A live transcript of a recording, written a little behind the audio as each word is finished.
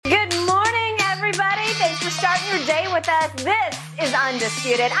starting your day with us. This is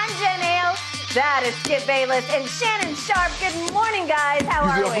Undisputed. I'm Jen Ale. That is Skip Bayless and Shannon Sharp. Good morning, guys. How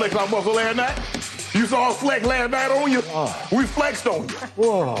are we? You see a flex on muscle last night? You saw a flex last night on you? Oh. We flexed on you.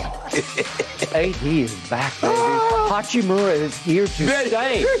 Whoa. AD is back, baby. Hachimura is here to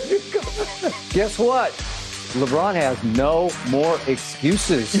stay. Guess what? LeBron has no more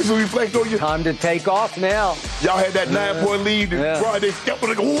excuses. You see we flexed on you? Time to take off now. Y'all had that 9-point lead. And they stepped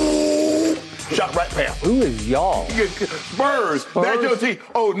on it. Ooh. Shot right past. Who is y'all? Spurs. That's your team.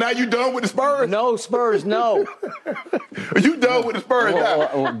 Oh, now you done with the Spurs? No, Spurs, no. You done with the Spurs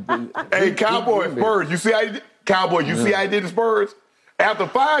now. Hey, Cowboys, Spurs. You see how he did? Cowboys, you see how he did the Spurs? After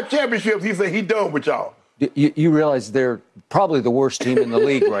 5 championships, he said he done with y'all. You realize they're probably the worst team in the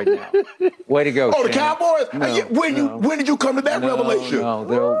league right now. Way to go, Oh, the Shannon. Cowboys? When did you come to that revelation? No,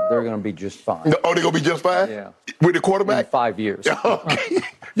 they're going to be just fine. Oh, they're going to be just fine? Yeah. With the quarterback? In 5 years. Okay.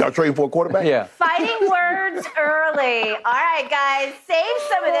 Y'all trading for a quarterback? Yeah. Fighting words early. All right, guys, save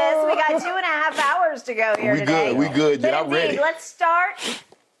some of this. We got 2.5 hours to go here today. We good. Yeah, I'm ready. Let's start.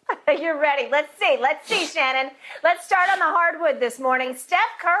 You're ready. Let's see, Shannon. Let's start on the hardwood this morning. Steph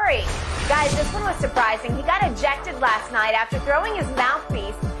Curry. Guys, this one was surprising. He got ejected last night after throwing his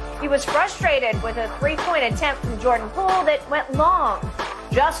mouthpiece. He was frustrated with a 3-point attempt from Jordan Poole that went long.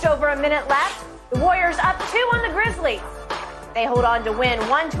 Just over a minute left. The Warriors up 2 on the Grizzlies. They hold on to win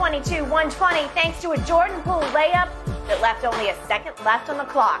 122-120 thanks to a Jordan Poole layup that left only a second left on the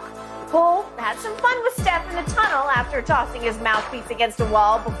clock. Poole had some fun with Steph in the tunnel after tossing his mouthpiece against a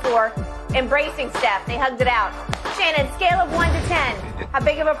wall before embracing Steph. They hugged it out. Shannon, scale of 1 to 10. How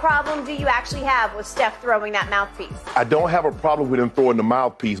big of a problem do you actually have with Steph throwing that mouthpiece? I don't have a problem with him throwing the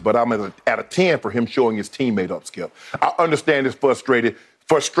mouthpiece, but I'm at a 10 for him showing his teammate up, Skip. I understand his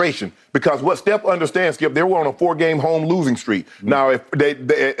frustration, because what Steph understands, Skip, they were on a 4-game home losing streak. Now, if they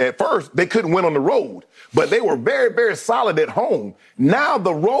at first, they couldn't win on the road, but they were very, very solid at home. Now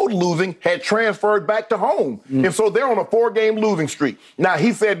the road losing had transferred back to home. And so they're on a 4-game losing streak. Now,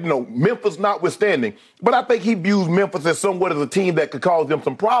 he said, Memphis notwithstanding, but I think he views Memphis as somewhat as a team that could cause them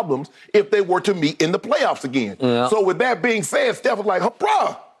some problems if they were to meet in the playoffs again. Yeah. So with that being said, Steph was like,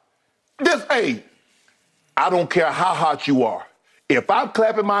 I don't care how hot you are. If I'm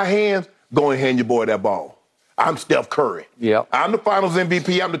clapping my hands, go and hand your boy that ball. I'm Steph Curry. Yep. I'm the finals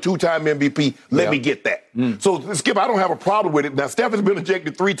MVP. I'm the 2-time MVP. Let me get that. So, Skip, I don't have a problem with it. Now, Steph has been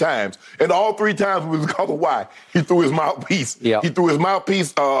ejected 3 times, and all 3 times was because of why? He threw his mouthpiece. Yep. He threw his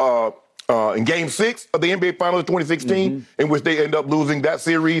mouthpiece in Game 6 of the NBA Finals of 2016, in which they end up losing that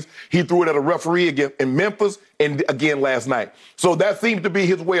series. He threw it at a referee again in Memphis and again last night. So that seems to be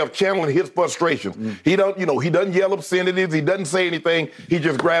his way of channeling his frustration. He doesn't yell obscenities. He doesn't say anything. He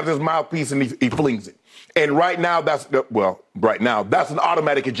just grabs his mouthpiece and he flings it. And right now, that's an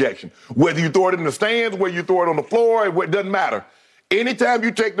automatic ejection. Whether you throw it in the stands, whether you throw it on the floor, it doesn't matter. Anytime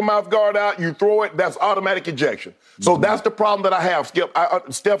you take the mouth guard out, you throw it, that's automatic ejection. So that's the problem that I have, Skip.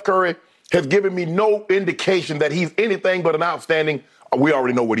 Steph Curry has given me no indication that he's anything but an outstanding. We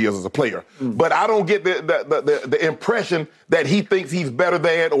already know what he is as a player. But I don't get the impression that he thinks he's better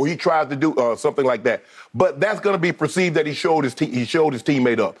than, or he tries to do something like that. But that's going to be perceived that he showed his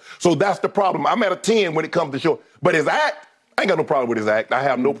teammate up. So that's the problem. I'm at a 10 when it comes to show. But his act, I ain't got no problem with his act. I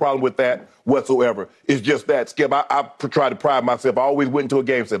have no problem with that whatsoever. It's just that, Skip, I try to pride myself. I always went into a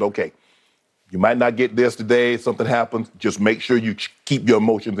game and said, okay, you might not get this today. Something happens. Just make sure you keep your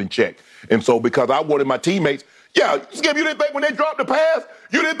emotions in check. And so because I wanted my teammates, Skip, you didn't think when they dropped the pass,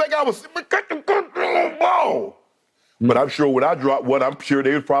 you didn't think I was ball. But I'm sure when I dropped one, I'm sure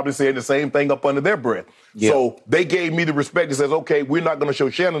they was probably saying the same thing up under their breath. Yep. So they gave me the respect that says, okay, we're not going to show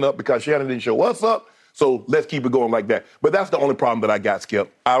Shannon up because Shannon didn't show us up. So let's keep it going like that. But that's the only problem that I got,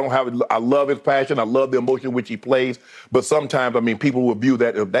 Skip. I love his passion. I love the emotion which he plays. But sometimes, people will view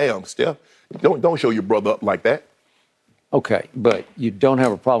that as, damn, Steph, don't show your brother up like that. Okay, but you don't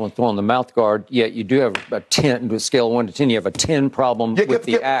have a problem throwing the mouth guard, yet you do have a 10, to a scale of 1 to 10, you have a 10 problem with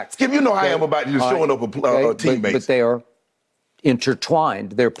the act. Skip, you know how I am about just showing up teammates. But they are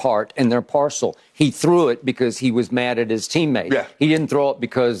intertwined. They're part and they're parcel. He threw it because he was mad at his teammate. Yeah. He didn't throw it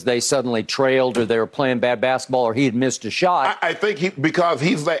because they suddenly trailed or they were playing bad basketball or he had missed a shot. I think because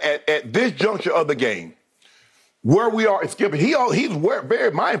he's like, at this juncture of the game, where we are, Skip, he's very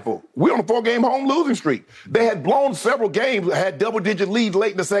mindful. We're on a 4-game home losing streak. They had blown several games, had double-digit leads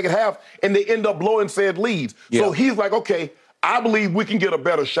late in the second half, and they end up blowing said leads. Yeah. So he's like, okay, I believe we can get a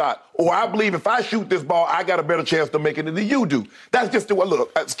better shot. Or I believe if I shoot this ball, I got a better chance to make it than you do. That's just the way,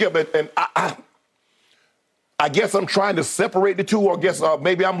 look, Skip, and I I guess I'm trying to separate the two, or I guess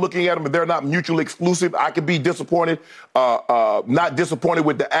maybe I'm looking at them and they're not mutually exclusive. I could be disappointed, not disappointed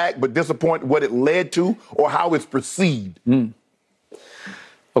with the act, but disappointed what it led to or how it's perceived.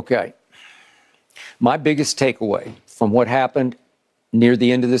 Okay. My biggest takeaway from what happened near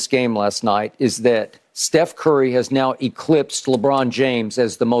the end of this game last night is that Steph Curry has now eclipsed LeBron James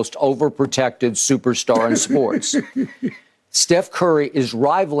as the most overprotected superstar in sports. Steph Curry is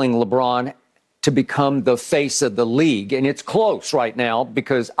rivaling LeBron to become the face of the league. And it's close right now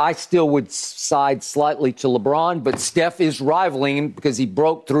because I still would side slightly to LeBron, but Steph is rivaling him because he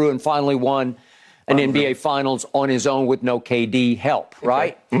broke through and finally won an NBA Finals on his own with no KD help,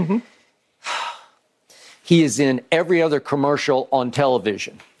 right? Okay. He is in every other commercial on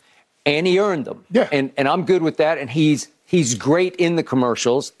television, and he earned them. Yeah. And I'm good with that, and he's great in the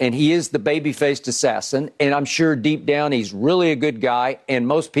commercials, and he is the baby-faced assassin, and I'm sure deep down he's really a good guy, and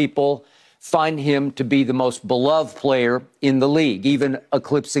most people find him to be the most beloved player in the league, even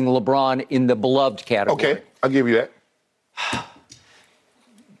eclipsing LeBron in the beloved category. Okay, I'll give you that.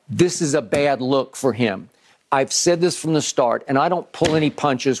 This is a bad look for him. I've said this from the start, and I don't pull any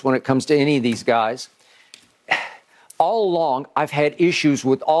punches when it comes to any of these guys. All along, I've had issues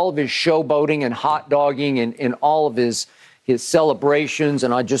with all of his showboating and hot dogging and all of his celebrations,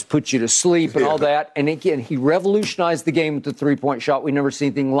 and I just put you to sleep and all that. And again, he revolutionized the game with the three-point shot. We've never seen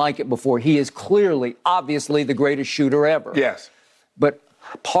anything like it before. He is clearly, obviously, the greatest shooter ever. Yes. But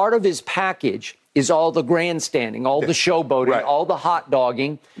part of his package is all the grandstanding, all the showboating, all the hot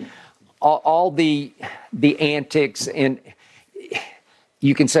dogging, all the antics, and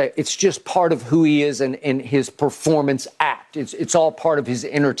you can say it's just part of who he is and his performance act. It's all part of his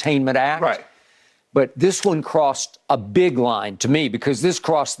entertainment act. Right. But this one crossed a big line to me because this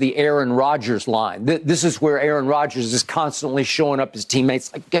crossed the Aaron Rodgers line. This is where Aaron Rodgers is constantly showing up his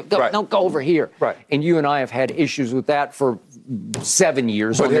teammates like, don't go over here. Right. And you and I have had issues with that for 7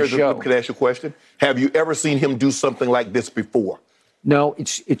 years on the show. Can I ask you a question? Have you ever seen him do something like this before? No,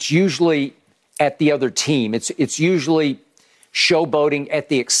 it's usually at the other team. It's usually showboating at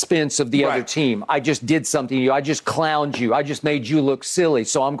the expense of the other team. I just did something to you. I just clowned you. I just made you look silly.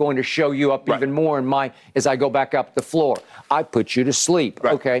 So I'm going to show you up even more as I go back up the floor. I put you to sleep.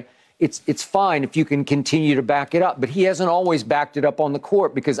 Right. Okay. It's fine if you can continue to back it up. But he hasn't always backed it up on the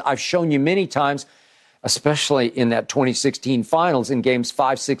court because I've shown you many times, especially in that 2016 finals in games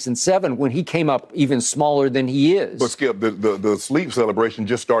 5, 6, and 7, when he came up even smaller than he is. But Skip, the sleep celebration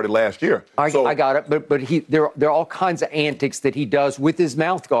just started last year. I got it, but there are all kinds of antics that he does with his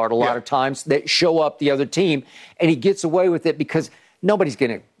mouth guard a lot of times that show up the other team, and he gets away with it because nobody's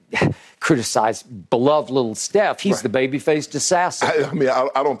going to criticize beloved little Steph. He's the baby-faced assassin.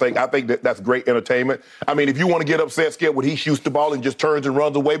 I think that's great entertainment. I mean, if you want to get upset, Skip, when he shoots the ball and just turns and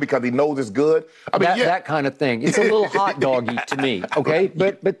runs away because he knows it's good. That kind of thing. It's a little hot doggy to me, okay?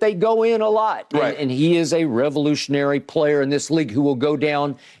 But they go in a lot. Right. And he is a revolutionary player in this league who will go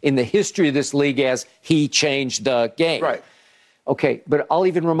down in the history of this league as he changed the game. Right. Okay, but I'll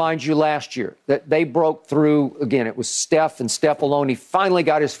even remind you last year that they broke through, again, it was Steph and Steph alone. He finally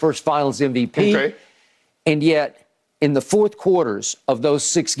got his first Finals MVP. Okay. And yet, in the fourth quarters of those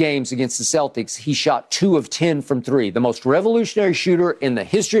 6 games against the Celtics, he shot 2 of 10 from 3. The most revolutionary shooter in the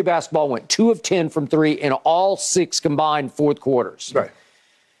history of basketball went 2 of 10 from 3 in all 6 combined fourth quarters. Right.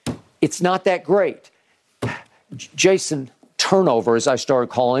 It's not that great. Jason Turnover, as I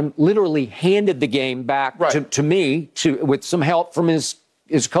started calling him, literally handed the game back to me with some help from his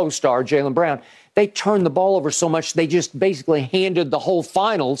co-star, Jaylen Brown. They turned the ball over so much, they just basically handed the whole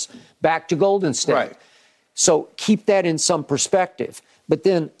finals back to Golden State. Right. So keep that in some perspective. But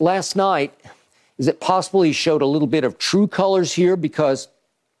then last night, is it possible he showed a little bit of true colors here? Because,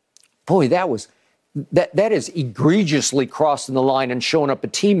 boy, that is egregiously crossing the line and showing up a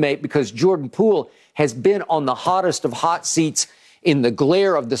teammate because Jordan Poole has been on the hottest of hot seats in the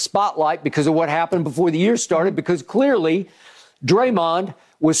glare of the spotlight because of what happened before the year started, because clearly Draymond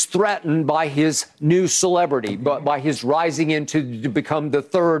was threatened by his new celebrity, by his rising to become the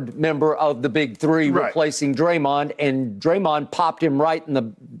third member of the Big Three, replacing Draymond, and Draymond popped him right in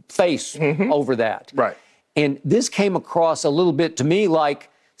the face over that. Right. And this came across a little bit to me like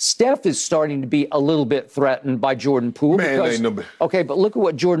Steph is starting to be a little bit threatened by Jordan Poole. Okay, but look at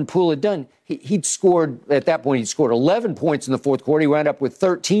what Jordan Poole had done. he'd scored, at that point, he'd scored 11 points in the fourth quarter. He wound up with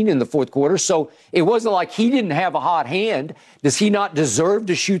 13 in the fourth quarter. So it wasn't like he didn't have a hot hand. Does he not deserve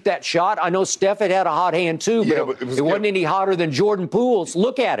to shoot that shot? I know Steph had a hot hand, too, but it wasn't any hotter than Jordan Poole's.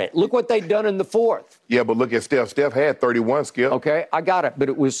 Look at it. Look what they'd done in the fourth. Yeah, but look at Steph. Steph had 31, Skip. Okay, I got it. But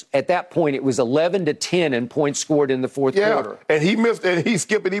it was, at that point, it was 11-10 in points scored in the fourth quarter. And he missed, and he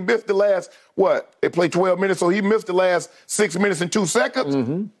missed the last, what? They played 12 minutes, so he missed the last 6 minutes and 2 seconds.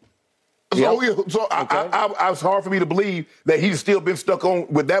 Mm-hmm. So, I was hard for me to believe that he's still been stuck on,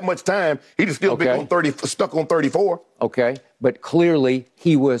 with that much time, he'd still been stuck on 34. Okay, but clearly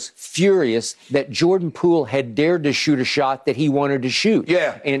he was furious that Jordan Poole had dared to shoot a shot that he wanted to shoot.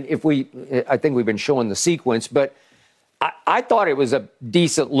 Yeah. And I think we've been showing the sequence, but I thought it was a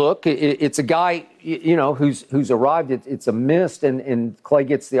decent look. It's a guy, who's arrived. It's a miss, and Clay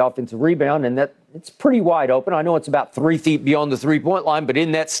gets the offensive rebound, and it's pretty wide open. I know it's about 3 feet beyond the three-point line, but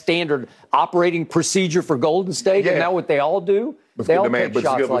isn't that standard operating procedure for Golden State? Yeah. Isn't that what they all do? They all take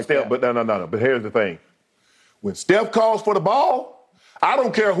shots like that. But no. But here's the thing. When Steph calls for the ball, I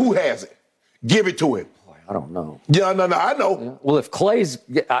don't care who has it. Give it to him. I don't know. Yeah, no, I know. Yeah. Well, if Clay's,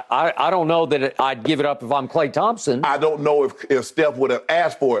 I don't know that I'd give it up if I'm Klay Thompson. I don't know if Steph would have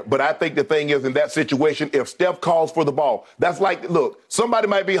asked for it, but I think the thing is, in that situation, if Steph calls for the ball, that's like, look, somebody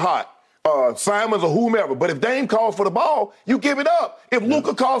might be hot, Simons or whomever, but if Dame calls for the ball, you give it up. If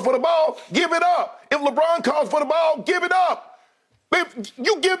Luka calls for the ball, give it up. If LeBron calls for the ball, give it up. If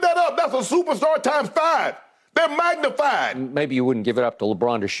you give that up, that's a superstar times 5. They're magnified. Maybe you wouldn't give it up to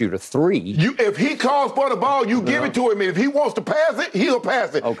LeBron to shoot a 3. If he calls for the ball, you give it to him. And if he wants to pass it, he'll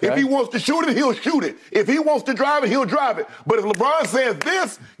pass it. Okay. If he wants to shoot it, he'll shoot it. If he wants to drive it, he'll drive it. But if LeBron says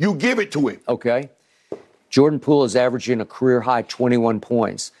this, you give it to him. Okay. Jordan Poole is averaging a career-high 21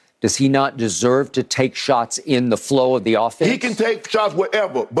 points. Does he not deserve to take shots in the flow of the offense? He can take shots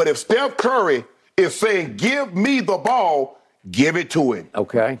wherever. But if Steph Curry is saying, give me the ball, give it to him.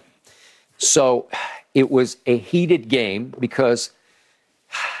 Okay. So it was a heated game because,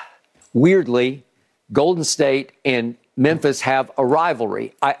 weirdly, Golden State and Memphis have a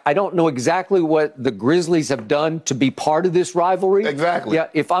rivalry. I don't know exactly what the Grizzlies have done to be part of this rivalry. Exactly. Yeah,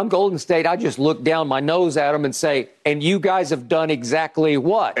 if I'm Golden State, I just look down my nose at them and say, and you guys have done exactly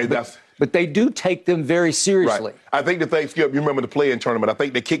what? But they do take them very seriously. Right. I think the thing, Skip, you remember the play-in tournament. I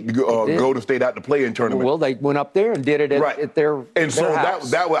think they kicked Golden State out the play-in tournament. Well, they went up there and did it at their And so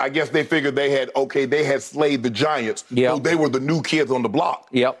house. that I guess they figured they had slayed the Giants. Yep. So they were the new kids on the block.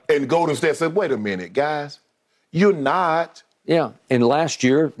 Yep. And Golden State said, wait a minute, guys. You're not. Yeah, and last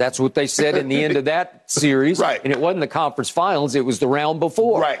year, that's what they said in the end of that series. Right. And it wasn't the conference finals, it was the round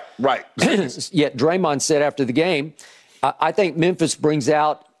before. Right. Yet Draymond said after the game, I think Memphis brings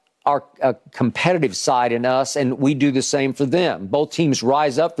out our competitive side in us, and we do the same for them. Both teams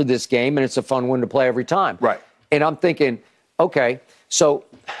rise up for this game, and it's a fun one to play every time. Right. And I'm thinking, okay, so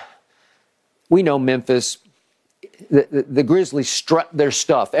we know Memphis. The Grizzlies strut their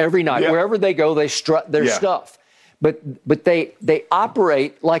stuff every night. Yeah. Wherever they go, they strut their stuff. But they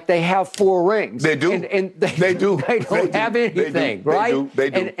operate like they have 4 rings. They do. And they do. They don't have anything, right? They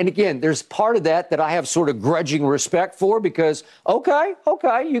do. And again, there's part of that I have sort of grudging respect for because, okay,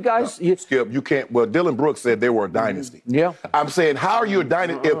 you guys. Skip, you can't. Well, Dylan Brooks said they were a dynasty. Yeah. I'm saying, how are you a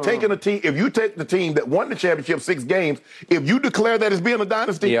dynasty? If you take the team that won the championship 6 games, if you declare that as being a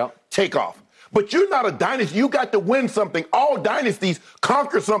dynasty, take off. But you're not a dynasty. You got to win something. All dynasties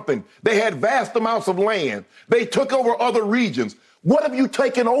conquer something. They had vast amounts of land. They took over other regions. What have you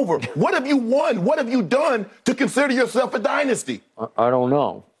taken over? What have you won? What have you done to consider yourself a dynasty? I don't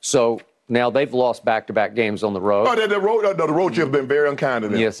know. So now they've lost back-to-back games on the road. The road trip has been very unkind to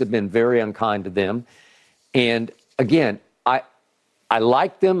them. Yes, it's been very unkind to them. And again, I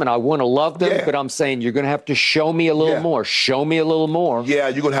like them and I want to love them, but I'm saying you're going to have to show me a little more. Show me a little more. Yeah,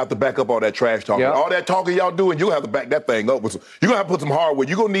 you're going to have to back up all that trash talking. Yep. All that talking y'all doing, you're going to have to back that thing up. You're going to have to put some hardware.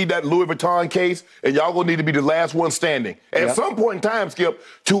 You're going to need that Louis Vuitton case, and y'all going to need to be the last one standing. At some point in time, Skip,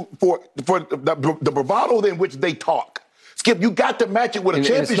 for the bravado in which they talk. Skip, you got to match it with a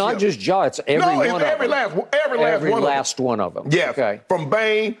championship. It's not just Ja, it's every one of them. Every last one of them. Yes. Okay. From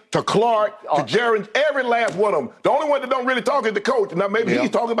Bane to Clark to Jaren, every last one of them. The only one that don't really talk is the coach. Now, maybe he's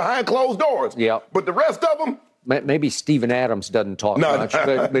talking behind closed doors. Yeah. But the rest of them, Maybe Steven Adams doesn't talk much,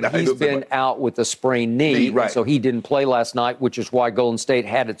 but he's been out with a sprained knee, so he didn't play last night, which is why Golden State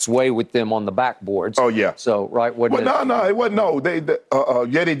had its way with them on the backboards. Oh, yeah. So, right? It wasn't. No. They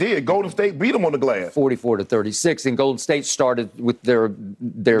did. Golden State beat them on the glass. 44-36, and Golden State started with their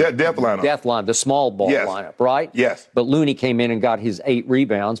death lineup. The small ball lineup, right? Yes. But Looney came in and got his 8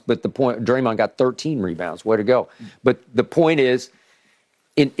 rebounds, but Draymond got 13 rebounds. Way to go. But the point is,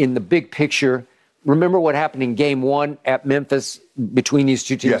 in the big picture, remember what happened in Game 1 at Memphis between these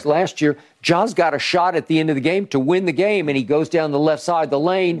two teams last year? Ja's got a shot at the end of the game to win the game, and he goes down the left side of the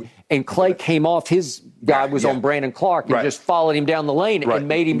lane, and Clay came off. His guy was on Brandon Clark and just followed him down the lane and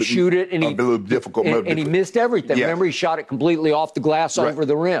made him shoot it. And he missed everything. Remember, he shot it completely off the glass over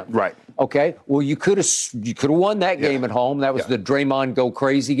the rim. Right. Okay. Well, you could have won that game at home. That was the Draymond go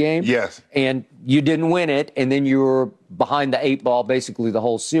crazy game. Yes. And you didn't win it, and then you were behind the 8 ball basically the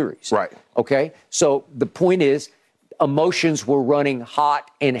whole series. Right. Okay. So the point is, emotions were running hot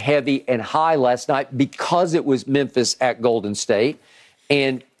and heavy and high last night because it was Memphis at Golden State.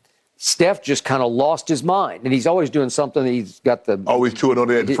 And Steph just kind of lost his mind. And he's always doing something. He's got the... Always chewing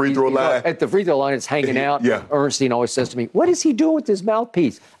on it at the free throw line. At the free throw line, it's hanging out. Ernestine always says to me, what is he doing with his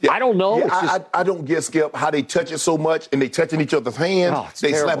mouthpiece? I don't know. I don't get, Skip, how they touch it so much, and they touching each other's hands.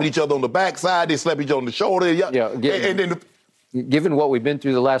 They slapping each other on the backside. They slap each other on the shoulder. And then... Given what we've been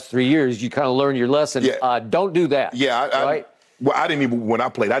through the last 3 years, you kind of learn your lesson. Don't do that. Right? Well, I didn't even, when I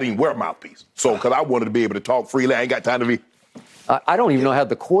played, I didn't wear a mouthpiece. So, because I wanted to be able to talk freely. I ain't got time to be... I don't even know how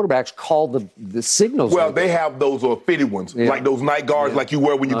the quarterbacks call the signals. Well, they have those fitted ones, like those night guards like you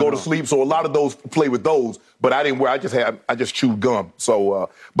wear when you go to sleep. So a lot of those play with those. But I didn't wear. I just chewed gum. So,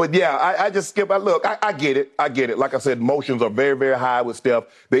 but yeah, I just skip. I get it. I get it. Like I said, emotions are very, very high with Steph.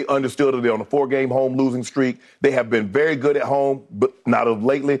 They understood it. They're on a 4-game home losing streak. They have been very good at home, but not of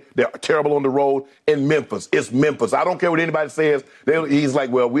lately. They're terrible on the road. In Memphis, it's Memphis. I don't care what anybody says. He's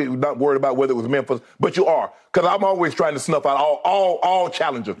like, well, we're not worried about whether it was Memphis, but you are, because I'm always trying to snuff out all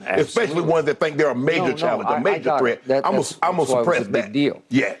challengers, especially ones that think they're a major challenger, a major threat. I'm gonna suppress that. Big deal.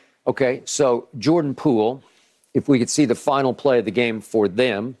 Yeah. Okay. So Jordan Poole. If we could see the final play of the game for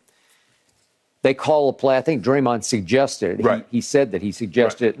them, they call a play. I think Draymond suggested it. He said that he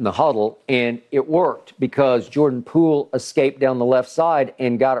suggested it in the huddle, and it worked because Jordan Poole escaped down the left side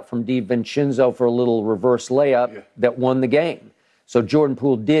and got it from DiVincenzo for a little reverse layup that won the game. So Jordan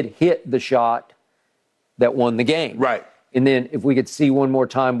Poole did hit the shot that won the game. Right. And then if we could see one more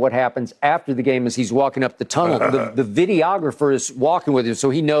time what happens after the game as he's walking up the tunnel. The videographer is walking with him, so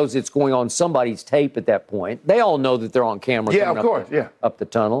he knows it's going on somebody's tape at that point. They all know that they're on camera up the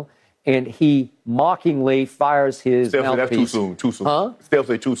tunnel. And he mockingly fires his mouthpiece. That's too soon. Too soon. Huh? Steph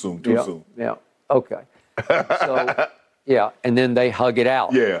say too soon. Too soon. Yeah. Okay. So, and then they hug it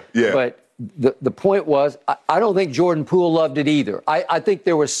out. Yeah. But the point was, I don't think Jordan Poole loved it either. I think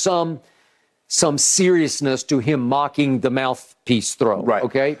there was some seriousness to him mocking the mouthpiece throw,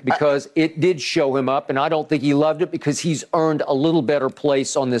 okay? Because it did show him up, and I don't think he loved it because he's earned a little better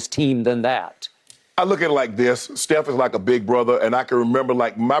place on this team than that. I look at it like this. Steph is like a big brother, and I can remember,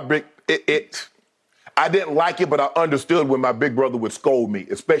 like, I didn't like it, but I understood when my big brother would scold me,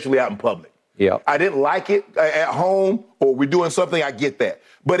 especially out in public. Yeah. I didn't like it at home, or we're doing something, I get that.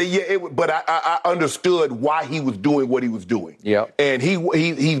 But I understood why he was doing what he was doing. Yeah. And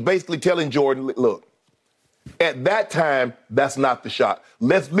he's basically telling Jordan, look, at that time, that's not the shot.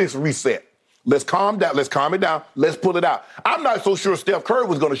 Let's reset. Let's calm down. Let's calm it down. Let's pull it out. I'm not so sure Steph Curry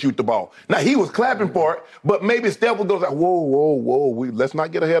was going to shoot the ball. Now, he was clapping for it, but maybe Steph was going to say, whoa. Let's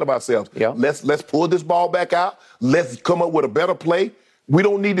not get ahead of ourselves. Yeah. Let's pull this ball back out. Let's come up with a better play. We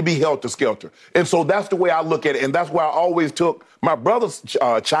don't need to be helter-skelter. And so that's the way I look at it. And that's why I always took my brother's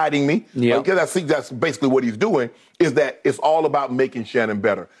chiding me, because I think that's basically what he's doing, is that it's all about making Shannon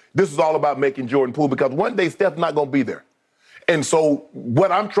better. This is all about making Jordan Poole, because one day Steph's not going to be there. And so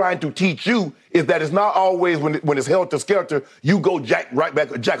what I'm trying to teach you is that it's not always when it's helter-skelter, you go jack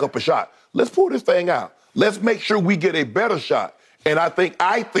up a shot. Let's pull this thing out. Let's make sure we get a better shot. And I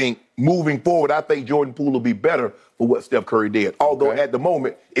think moving forward, I think Jordan Poole will be better for what Steph Curry did. Although at the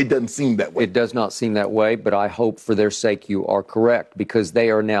moment, it doesn't seem that way. It does not seem that way, but I hope for their sake you are correct, because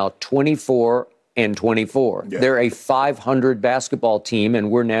they are now 24-24. Yeah. They're a 500 basketball team, and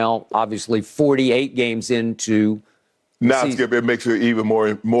we're now obviously 48 games into now, Skip, it makes it even more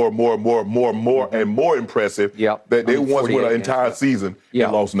and more impressive that they once won an entire season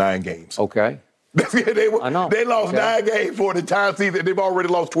and lost 9 games. Okay. I know. They lost 9 games for the entire season. They've already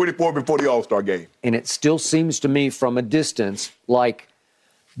lost 24 before the All-Star game. And it still seems to me from a distance like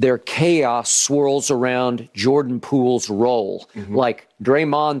their chaos swirls around Jordan Poole's role. Mm-hmm. Like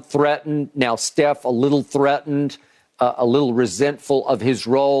Draymond threatened, now Steph a little threatened, a little resentful of his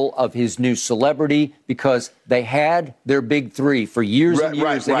role, of his new celebrity, because they had their big three for years and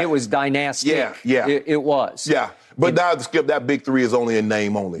years, and it was dynastic. Yeah. It was. Yeah. But now, Skip, that big three is only in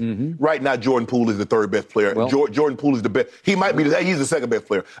name only. Mm-hmm. Right now, Jordan Poole is the third best player. Well, Jordan Poole is the best. He might be. He's the second best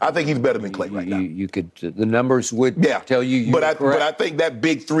player. I think he's better than Clay right now. You could. The numbers would tell you. But I think that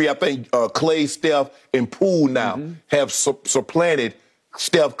big three. I think Clay, Steph, and Poole now have supplanted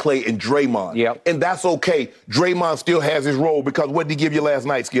Steph, Clay, and Draymond. Yep. And that's okay. Draymond still has his role because what did he give you last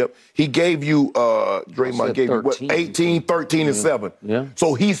night, Skip? He gave you, Draymond gave 13. You, 18, 13, and 7. Yeah.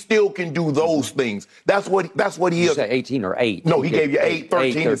 So he still can do those things. That's what he is. You say 18 or 8? No, he gave you 8,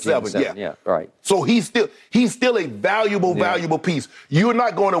 13, and 7. Yeah, right. So he's still a valuable piece. You're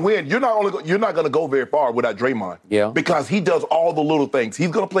not going to win. You're not going to go very far without Draymond. Yeah. Because he does all the little things.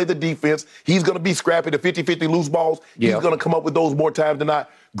 He's going to play the defense. He's going to be scrappy, the 50-50 loose balls. Yeah. He's going to come up with those more times than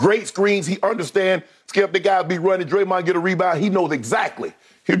not. Great screens. He understands. Skip, the guy be running. Draymond get a rebound. He knows exactly.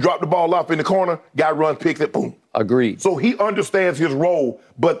 He'll drop the ball off in the corner. Guy runs, picks it, boom. Agreed. So he understands his role,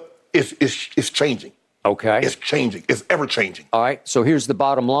 but it's changing. Okay. It's changing. It's ever changing. All right. So here's the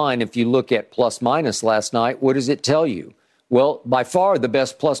bottom line. If you look at plus minus last night, what does it tell you? Well, by far the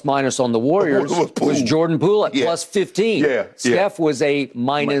best plus minus on the Warriors was Jordan Poole at plus 15. Yeah. Steph was a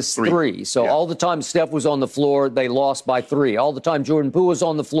minus 3. So all the time Steph was on the floor, they lost by 3. All the time Jordan Poole was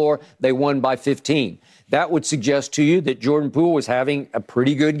on the floor, they won by 15. That would suggest to you that Jordan Poole was having a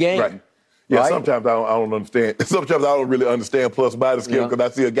pretty good game. Right. Yeah, right? Sometimes I don't understand. Sometimes I don't really understand plus minus skill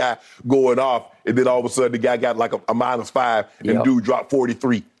because I see a guy going off and then all of a sudden the guy got like a minus 5 and dude dropped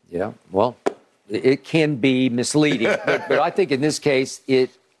 43. Yeah, well, it can be misleading, but I think in this case, I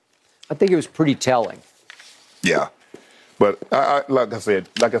think it was pretty telling. Yeah, but like I said,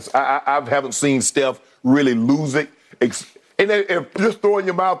 I haven't seen Steph really lose it. And if just throwing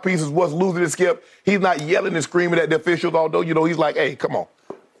your mouthpiece is what's losing it, Skip, he's not yelling and screaming at the officials, although, he's like, hey, come on.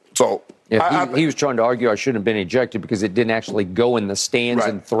 So yeah, he was trying to argue I shouldn't have been ejected because it didn't actually go in the stands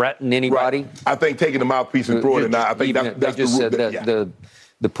and threaten anybody. Right. I think taking the mouthpiece and throwing it now, I think that's just the said that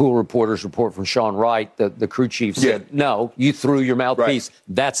the Poole reporter's report from Sean Wright, the crew chief said, no, you threw your mouthpiece. Right.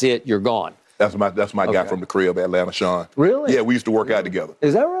 That's it. You're gone. That's my guy from the crib, Atlanta, Sean. Really? Yeah, we used to work out together.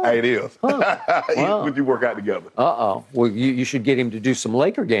 Is that right? It is. Huh. Wow. We work out together. Uh-oh. Well, you should get him to do some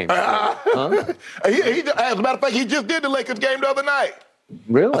Laker games. As a matter of fact, he just did the Lakers game the other night.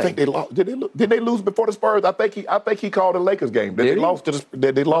 Really? I think they lost. Did they lose before the Spurs? I think he called the Lakers game. They lost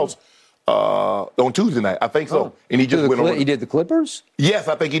on Tuesday night. I think so. And he just went on. He did the Clippers? Yes,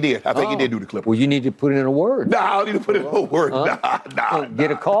 I think he did. I think he did do the Clippers. Well, you need to put in a word. No, I don't need to put in no word. Nah.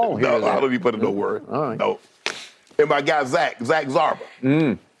 Get a call here. No, I don't need to put in no word. All right. No. And my guy, Zach Zarba.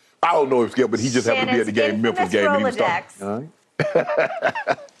 I don't know if Skip, but he just happened to be at the game, Memphis game. And he was talking. All right.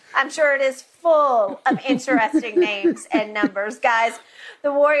 I'm sure it is full of interesting names and numbers. Guys, the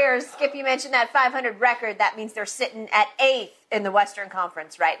Warriors, Skip, you mentioned that 500 record. That means they're sitting at 8th in the Western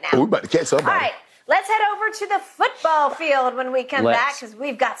Conference right now. We're about to catch somebody. All right, let's head over to the football field when we come back because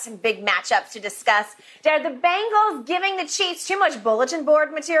we've got some big matchups to discuss. Are the Bengals giving the Chiefs too much bulletin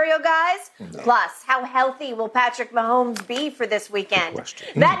board material, guys? No. Plus, how healthy will Patrick Mahomes be for this weekend?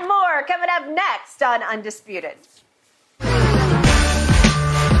 That and more coming up next on Undisputed.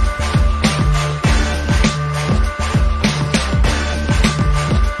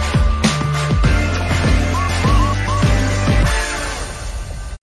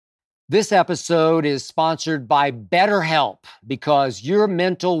 This episode is sponsored by BetterHelp because your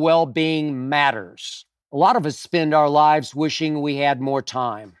mental well-being matters. A lot of us spend our lives wishing we had more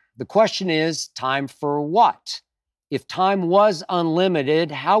time. The question is, time for what? If time was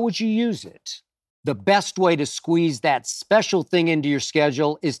unlimited, how would you use it? The best way to squeeze that special thing into your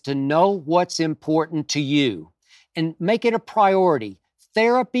schedule is to know what's important to you and make it a priority.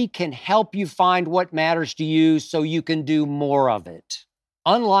 Therapy can help you find what matters to you so you can do more of it.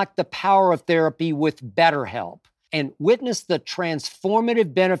 Unlock the power of therapy with BetterHelp and witness the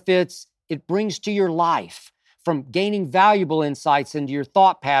transformative benefits it brings to your life, from gaining valuable insights into your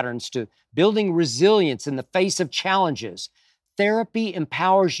thought patterns to building resilience in the face of challenges. Therapy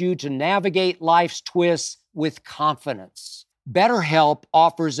empowers you to navigate life's twists with confidence. BetterHelp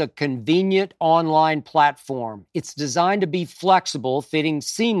offers a convenient online platform. It's designed to be flexible, fitting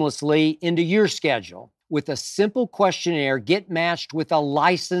seamlessly into your schedule. With a simple questionnaire, get matched with a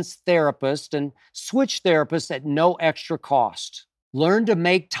licensed therapist and switch therapists at no extra cost. Learn to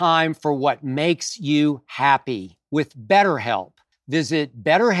make time for what makes you happy with BetterHelp. Visit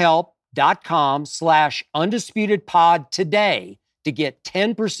BetterHelp.com/UndisputedPod today to get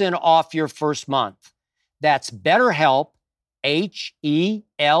 10% off your first month. That's BetterHelp,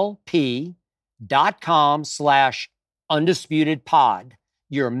 HELP.com/UndisputedPod.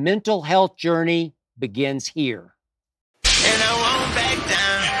 Your mental health journey begins here. And I won't back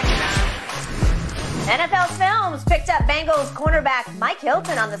down. NFL Films picked up Bengals cornerback Mike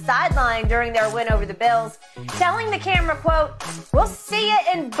Hilton on the sideline during their win over the Bills, telling the camera, quote, "We'll see you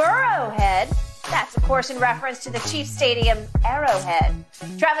in Burrowhead." That's, of course, in reference to the Chiefs Stadium, Arrowhead.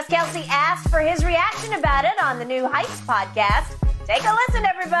 Travis Kelce asked for his reaction about it on the new Heights podcast. Take a listen,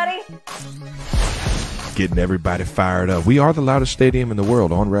 everybody. Getting everybody fired up. We are the loudest stadium in the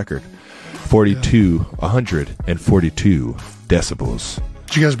world on record. 142 decibels.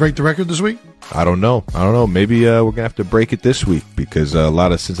 Did you guys break the record this week? I don't know. Maybe we're going to have to break it this week because a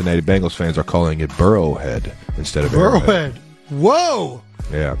lot of Cincinnati Bengals fans are calling it Burrowhead instead of Arrowhead. Whoa.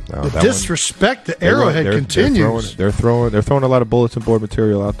 Yeah. The disrespect to Arrowhead continues. They're throwing a lot of bulletin board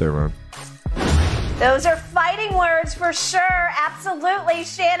material out there, man. Those are fighting words for sure. Absolutely.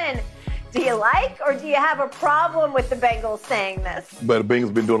 Shannon, do you like or do you have a problem with the Bengals saying this? But the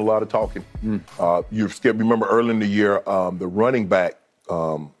Bengals been doing a lot of talking. You remember early in the year, the running back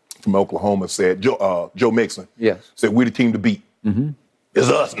from Oklahoma said, Joe Mixon, said, we're the team to beat. Mm-hmm. It's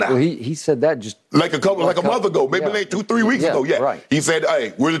us now. Well, he said that just like a month ago, maybe like 2-3 weeks ago. Yeah, right. He said,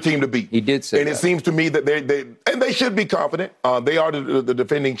 "Hey, we're the team to beat." He did say, and it seems to me that they should be confident. They are the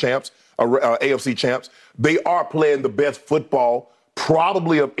defending champs, AFC champs. They are playing the best football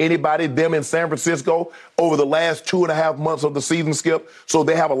probably of anybody. Them in San Francisco over the last 2.5 months of the season, Skip. So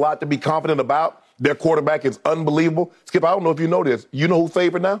they have a lot to be confident about. Their quarterback is unbelievable. Skip, I don't know if you know this. You know who's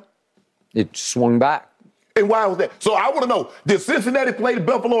favored now? It swung back. And why was that? So I want to know, did Cincinnati play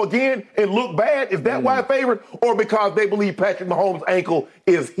Buffalo again and look bad? Is that why it's favored? Or because they believe Patrick Mahomes' ankle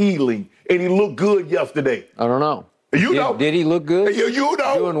is healing and he looked good yesterday? I don't know. Did he look good? You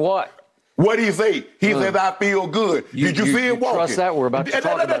know. Doing what? What did he say? He said, I feel good. Did you see him walking? Trust that? We're about to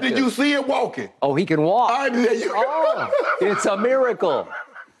talk about Did this. you see him walking? Oh, he can walk. It's a miracle.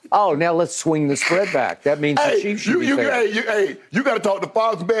 Oh, now let's swing the spread back. That means the Chiefs should be favored. You got to talk to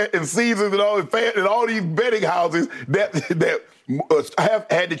Fox Bet and Caesars and all these betting houses that have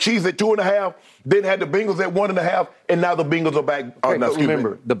had the Chiefs at 2.5, then had the Bengals at 1.5, and now the Bengals are back. But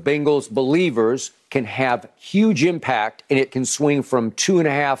remember, the Bengals believers can have huge impact, and it can swing from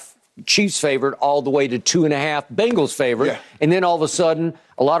 2.5 Chiefs favored all the way to 2.5 Bengals favored. Yeah. And then all of a sudden,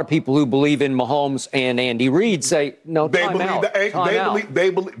 a lot of people who believe in Mahomes and Andy Reid say, no, I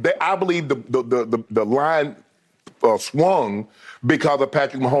believe the line swung because of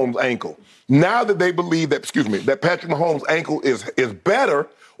Patrick Mahomes' ankle. Now that they believe that Patrick Mahomes' ankle is better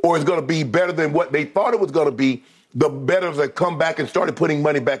or is going to be better than what they thought it was going to be, the bettors have come back and started putting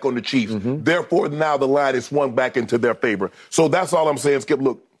money back on the Chiefs. Mm-hmm. Therefore, now the line is swung back into their favor. So that's all I'm saying, Skip.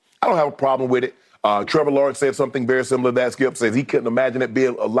 Look, I don't have a problem with it. Trevor Lawrence said something very similar to that. Skip says he couldn't imagine it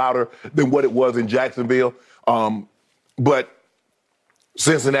being louder than what it was in Jacksonville. But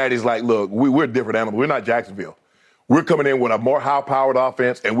Cincinnati's like, look, we're a different animal. We're not Jacksonville. We're coming in with a more high-powered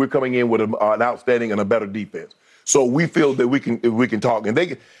offense, and we're coming in with an outstanding and a better defense. So we feel that we can talk.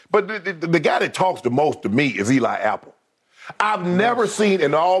 But the guy that talks the most to me is Eli Apple. I've never seen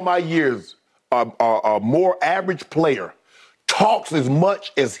in all my years a more average player talks as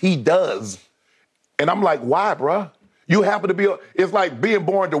much as he does. And I'm like, why, bro? You happen to be, it's like being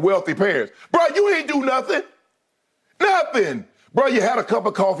born to wealthy parents. Bro, you ain't do nothing. Nothing. Bro, you had a cup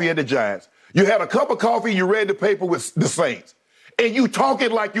of coffee at the Giants. You had a cup of coffee, you read the paper with the Saints. And you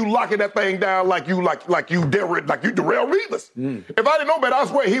talking like you locking that thing down like you Darrell Revis. If I didn't know better, I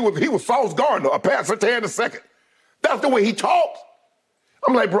swear he was Sauce Gardner, a Pat Surtain II. That's the way he talks.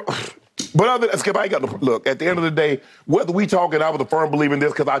 I'm like, bro. But other than Skip, I ain't got no look. At the end of the day, whether we talking, I was a firm believer in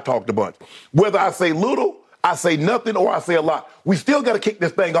this because I talked a bunch. Whether I say little, I say nothing, or I say a lot, we still got to kick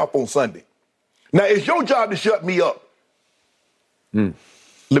this thing off on Sunday. Now, it's your job to shut me up.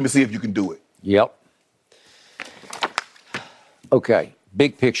 Let me see if you can do it. Yep. Okay,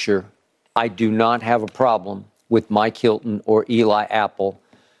 big picture, I do not have a problem with Mike Hilton or Eli Apple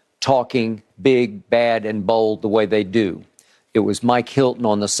talking big, bad, and bold the way they do. It was Mike Hilton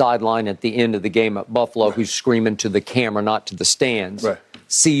on the sideline at the end of the game at Buffalo who's screaming to the camera, not to the stands. Right.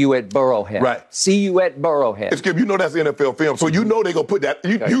 See you at Burrowhead. Right. See you at Burrowhead. Skip, you know that's NFL film, so you know they're going to put that,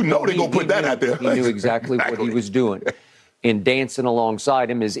 you know they're going to put that out there. He knew exactly what he was doing. And dancing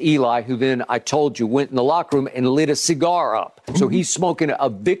alongside him is Eli, who then, I told you, went in the locker room and lit a cigar up. So he's smoking a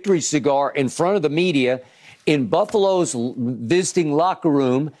victory cigar in front of the media in Buffalo's visiting locker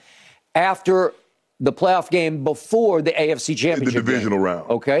room after the playoff game before the AFC Championship. The divisional round.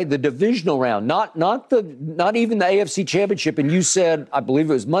 Okay, the divisional round, not even the AFC Championship. And you said, I believe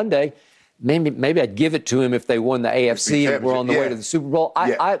it was Monday, maybe I'd give it to him if they won the AFC and were on the way to the Super Bowl.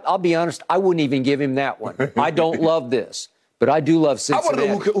 I'll be honest, I wouldn't even give him that one. I don't love this, but I do love Cincinnati.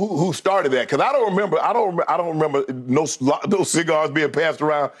 I want to know who started that, because I don't remember no cigars being passed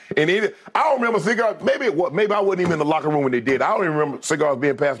around. And I don't remember cigars. Maybe I wasn't even in the locker room when they did. I don't even remember cigars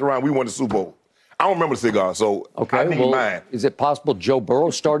being passed around. We won the Super Bowl. I don't remember cigars, so I need mine. Is it possible Joe Burrow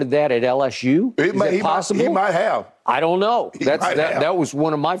started that at LSU? Is it possible? He might have. I don't know. That was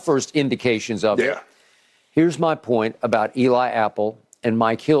one of my first indications of it. Here's my point about Eli Apple and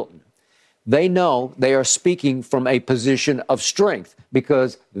Mike Hilton. They know they are speaking from a position of strength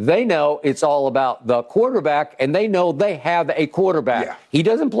because they know it's all about the quarterback, and they know they have a quarterback. Yeah. He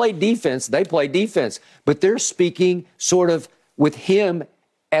doesn't play defense. They play defense. But they're speaking sort of with him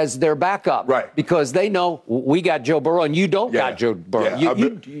as their backup. Right. Because they know we got Joe Burrow and you don't got Joe Burrow. Yeah.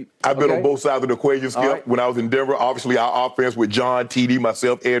 I've been on both sides of the equation, Skip. Right. When I was in Denver, obviously our offense with John, TD,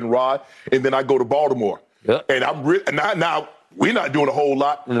 myself, Ed, and Rod. And then I go to Baltimore. Yeah. And now we're not doing a whole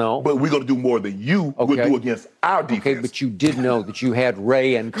lot, but we're going to do more than you will do against our defense. Okay, but you did know that you had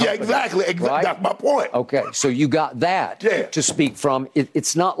Ray and company. Yeah, exactly. Right? That's my point. Okay, so you got that to speak from.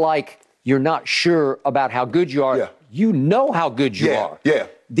 It's not like you're not sure about how good you are. Yeah. You know how good you are. Yeah.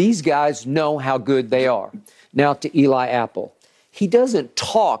 These guys know how good they are. Now to Eli Apple. He doesn't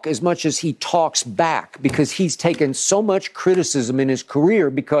talk as much as he talks back because he's taken so much criticism in his career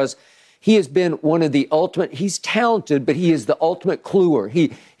because he has been one of the ultimate. He's talented, but he is the ultimate cluer.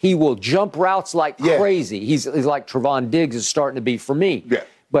 He will jump routes like crazy. He's like Trevon Diggs is starting to be for me. Yeah.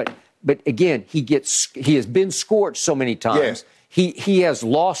 But again, he has been scorched so many times. He has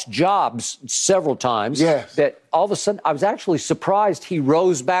lost jobs several times. Yes. That all of a sudden, I was actually surprised he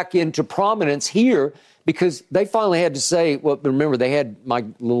rose back into prominence here because they finally had to say, well, remember, they had my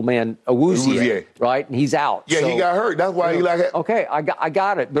little man, Awuzie, right? And he's out. Yeah, he got hurt. That's why he like it. Okay, I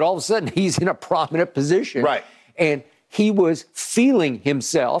got it. But all of a sudden, he's in a prominent position. Right. And he was feeling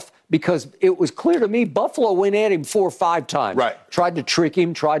himself because it was clear to me Buffalo went at him 4 or 5 times. Right. Tried to trick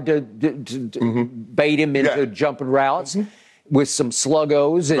him, tried to bait him into jumping routes. With some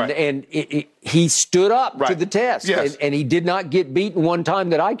sluggos, and he stood up to the test. Yes. And he did not get beaten one time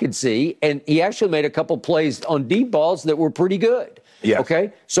that I could see. And he actually made a couple plays on deep balls that were pretty good. Yes.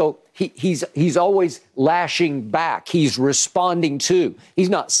 Okay? So he's always lashing back. He's responding to. He's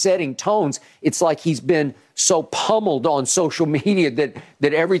not setting tones. It's like he's been so pummeled on social media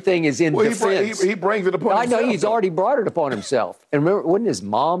that everything is in defense. He brings it upon himself. I know he's already brought it upon himself. And remember, wasn't his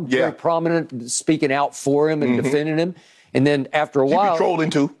mom very prominent, speaking out for him and defending him? And then after a while... She be trolling,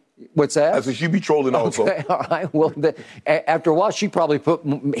 too. What's that? I said she be trolling also. Okay, all right. Well, after a while, she probably put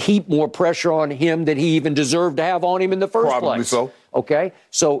heap more pressure on him than he even deserved to have on him in the first place. Probably so. Okay?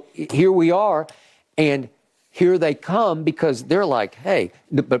 So here we are, and here they come because they're like, hey,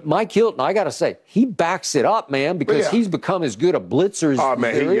 but Mike Hilton, I got to say, he backs it up, man, because he's become as good a blitzer as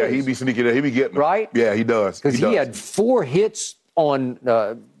there is. He be sneaking there. He be getting them. Right? Yeah, he does. Because he had 4 hits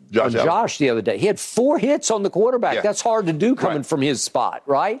on... Josh the other day. He had 4 hits on the quarterback. Yeah. That's hard to do coming from his spot,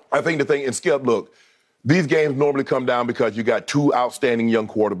 right? I think the thing, and Skip, look, these games normally come down because you got 2 outstanding young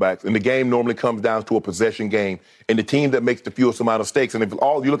quarterbacks, and the game normally comes down to a possession game, and the team that makes the fewest amount of mistakes, and if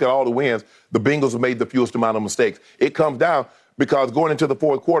you look at all the wins, the Bengals have made the fewest amount of mistakes. It comes down because going into the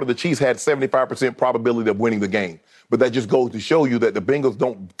fourth quarter, the Chiefs had 75% probability of winning the game. But that just goes to show you that the Bengals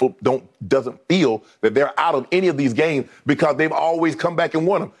doesn't feel that they're out of any of these games because they've always come back and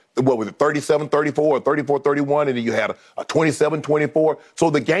won them. What was it, 37-34 or 34-31, and then you had a 27-24. So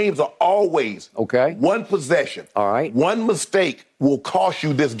the games are always one possession. All right. One mistake will cost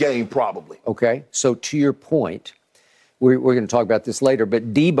you this game probably. Okay. So to your point, we're going to talk about this later,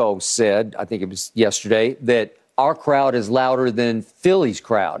 but Debo said, I think it was yesterday, that our crowd is louder than Philly's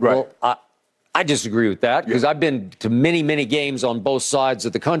crowd. Right. Well, I disagree with that because I've been to many, many games on both sides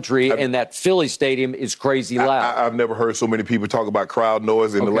of the country, and that Philly stadium is crazy loud. I've never heard so many people talk about crowd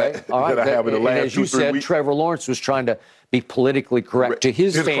noise in that I have in the last 2-3 weeks. As you said, Trevor Lawrence was trying to be politically correct to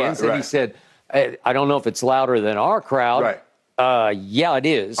his fans, crowd, and he said, I don't know if it's louder than our crowd. Right. Yeah, it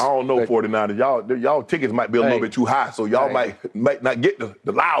is. I don't know, 49ers. Y'all tickets might be a little bit too high, so y'all might not get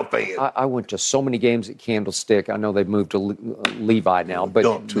the loud fans. I went to so many games at Candlestick. I know they've moved to Levi now, but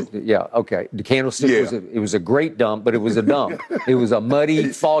dump too. Yeah, okay. The Candlestick was a great dump, but it was a dump. It was a muddy,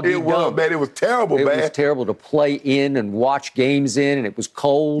 foggy dump. It was, man. It was terrible, man. It was terrible to play in and watch games in, and it was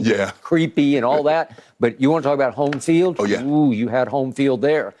cold, and creepy, and all that. But you want to talk about home field? Oh yeah. Ooh, you had home field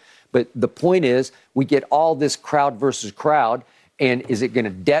there. But the point is, we get all this crowd versus crowd. And is it going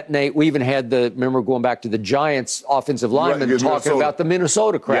to detonate? We even had remember going back to the Giants offensive lineman talking about the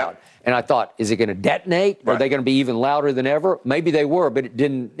Minnesota crowd. Yeah. And I thought, is it going to detonate? Right. Are they going to be even louder than ever? Maybe they were, but it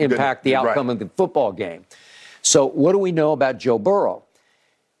didn't impact the outcome of the football game. So what do we know about Joe Burrow?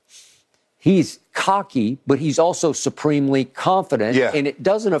 He's cocky, but he's also supremely confident. Yeah. And it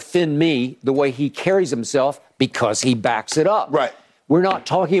doesn't offend me the way he carries himself because he backs it up. Right. We're not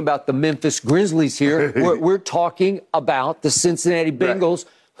talking about the Memphis Grizzlies here. We're talking about the Cincinnati Bengals,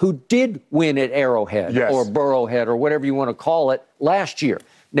 who did win at Arrowhead or Burrowhead or whatever you want to call it last year.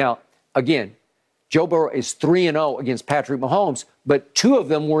 Now, again, Joe Burrow is 3-0 against Patrick Mahomes, but 2 of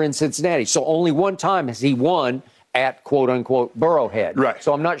them were in Cincinnati. So only one time has he won at quote-unquote Burrowhead. Right.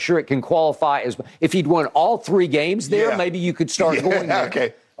 So I'm not sure it can qualify as – if he'd won all 3 games there, maybe you could start going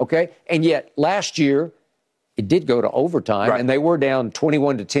there. Okay. And yet last year it did go to overtime, and they were down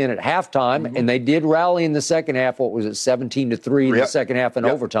 21-10 at halftime, and they did rally in the second half. What was it, 17-3 in the second half in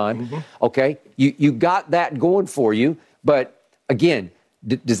overtime? Okay. You got that going for you, but again,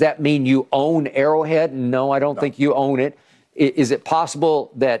 does that mean you own Arrowhead? No, I don't think you own it. Is it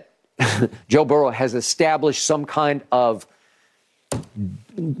possible that Joe Burrow has established some kind of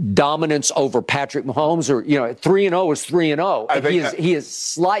dominance over Patrick Mahomes, or 3-0 is 3-0. He has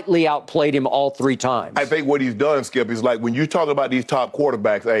slightly outplayed him all 3 times. I think what he's done, Skip, is like when you talk about these top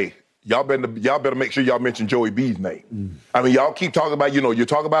quarterbacks, hey, y'all better make sure y'all mention Joey B's name. I mean, y'all keep talking about, you're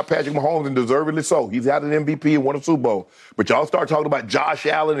talking about Patrick Mahomes, and deservedly so. He's had an MVP and won a Super Bowl. But y'all start talking about Josh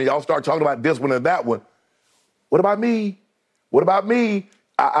Allen, and y'all start talking about this one and that one. What about me? What about me?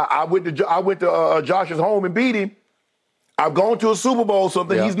 I went to Josh's home and beat him. I've gone to a Super Bowl,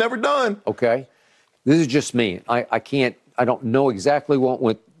 something he's never done. Okay. This is just me. I don't know exactly what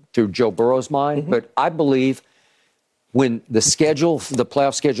went through Joe Burrow's mind, but I believe when the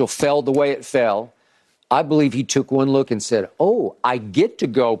playoff schedule fell the way it fell, I believe he took one look and said, oh, I get to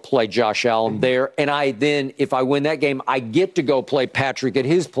go play Josh Allen there, and if I win that game, I get to go play Patrick at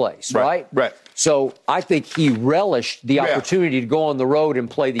his place, right? Right. So I think he relished the opportunity to go on the road and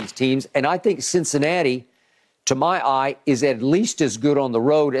play these teams, and I think Cincinnati, to my eye, is at least as good on the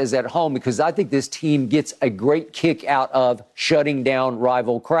road as at home, because I think this team gets a great kick out of shutting down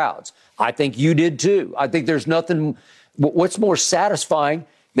rival crowds. I think you did too. I think there's nothing. What's more satisfying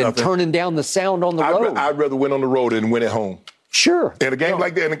than turning down the sound on the road? I'd rather win on the road than win at home. Sure. In a game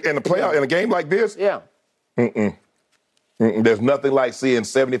like that, in a playoff, in a game like this, there's nothing like seeing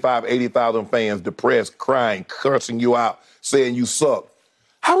 75, 80,000 fans depressed, crying, cursing you out, saying you suck.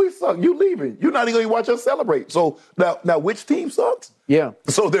 How we suck? You leaving? You're not even going to watch us celebrate. So now, which team sucks? Yeah.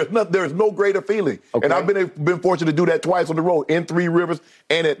 So there's no greater feeling. Okay. And I've been fortunate to do that twice on the road, in Three Rivers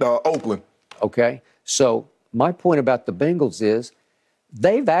and at Oakland. Okay. So my point about the Bengals is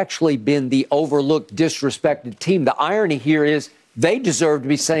they've actually been the overlooked, disrespected team. The irony here is they deserve to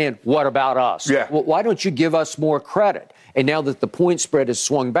be saying, what about us? Yeah. Well, why don't you give us more credit? And now that the point spread has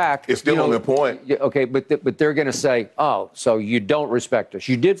swung back, it's still on the point. Okay, but they're going to say, "Oh, so you don't respect us?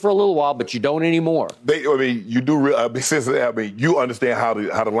 You did for a little while, but you don't anymore." You do. You understand how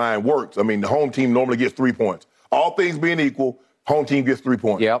the line works. I mean, the home team normally gets 3 points. All things being equal, home team gets 3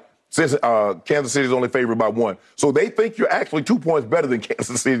 points. Yep. Since Kansas City is only favored by 1, so they think you're actually 2 points better than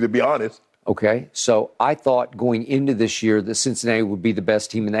Kansas City, to be honest. Okay, so I thought going into this year that Cincinnati would be the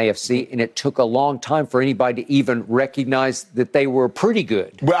best team in the AFC, and it took a long time for anybody to even recognize that they were pretty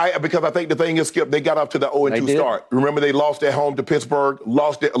good. Well, because I think the thing is, Skip, they got off to the 0-2 start. Remember, they lost at home to Pittsburgh,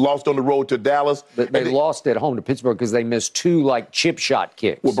 lost on the road to Dallas. But they lost at home to Pittsburgh because they missed 2 chip shot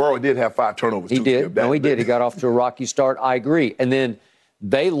kicks. Well, Burrow did have 5 turnovers. He did. He did. He got off to a rocky start. I agree. And then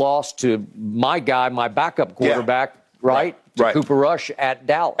they lost to my backup quarterback, right? To Cooper Rush at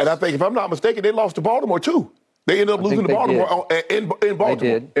Dallas. And I think, if I'm not mistaken, they lost to Baltimore, too. They ended up losing to Baltimore in Baltimore. They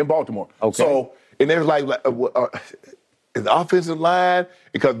did. In Baltimore. Okay. So, and there's the offensive line,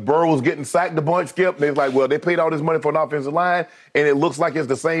 because Burrow was getting sacked a bunch, Skip, and they was like, well, they paid all this money for an offensive line, and it looks like it's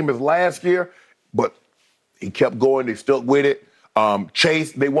the same as last year. But he kept going. They stuck with it.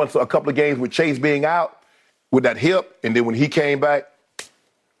 Chase, they won a couple of games with Chase being out with that hip, and then when he came back,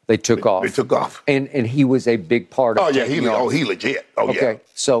 They took off. They took off. And he was a big part of it. He legit. Okay,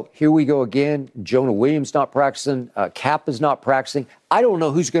 so here we go again. Jonah Williams not practicing. Cap is not practicing. I don't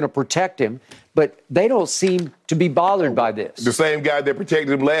know who's going to protect him, but they don't seem to be bothered by this. The same guy that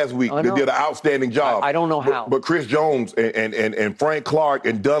protected him last week that did an outstanding job. I don't know how. But Chris Jones and Frank Clark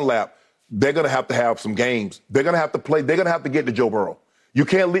and Dunlap, they're going to have some games. They're going to have to play. They're going to have to get to Joe Burrow. You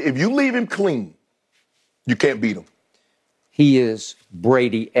can't if you leave him clean, you can't beat him. He is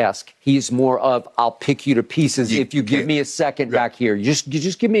Brady-esque. He's more of, I'll pick you to pieces if you give me a second back here.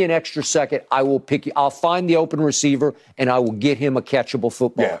 Just give me an extra second. I will pick you. I'll find the open receiver, and I will get him a catchable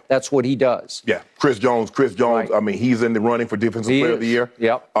football. Yeah. That's what he does. Yeah. Chris Jones. Right. I mean, he's in the running for Defensive Player of the Year.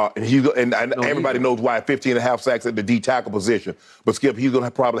 Yep. And everybody knows why, 15.5 sacks at the D tackle position. But, Skip, he's going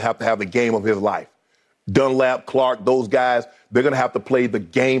to probably have to have the game of his life. Dunlap, Clark, those guys, they're going to have to play the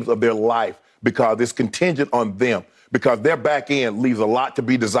games of their life because it's contingent on them. Because their back end leaves a lot to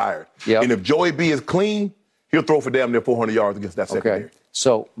be desired. Yep. And if Joey B is clean, he'll throw for damn near 400 yards against that secondary. Okay.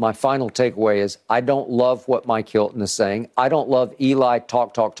 So my final takeaway is I don't love what Mike Hilton is saying. I don't love Eli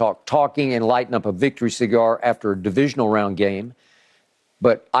talking and lighting up a victory cigar after a divisional round game.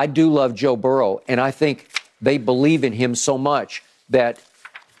 But I do love Joe Burrow, and I think they believe in him so much that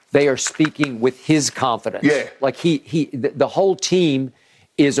they are speaking with his confidence. Yeah. Like the whole team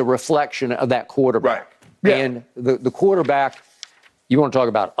is a reflection of that quarterback. Right. Yeah. And the quarterback, you want to talk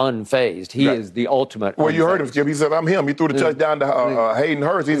about unfazed. He is the ultimate. Well, you heard him, Skip. He said, I'm him. He threw the touchdown to Hayden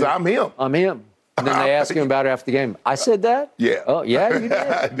Hurst. He said, I'm him. I'm him. And then they asked him about it after the game. I said that? Yeah. Oh, yeah, you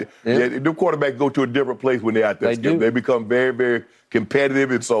did. Yeah, the quarterbacks go to a different place when they're out there, They Skip. do. They become very, very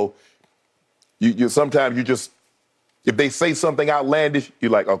competitive. And so you sometimes you just, if they say something outlandish,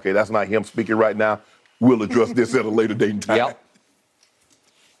 you're like, okay, that's not him speaking right now. We'll address this at a later date and time. Yep.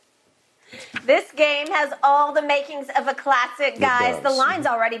 This game has all the makings of a classic, guys. The line's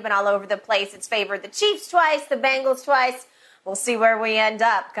already been all over the place. It's favored the Chiefs twice, the Bengals twice. We'll see where we end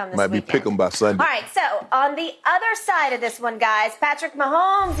up come this Might weekend. be pick 'em by Sunday. All right, so on the other side of this one, guys, Patrick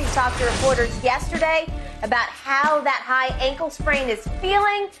Mahomes, he talked to reporters yesterday about how that high ankle sprain is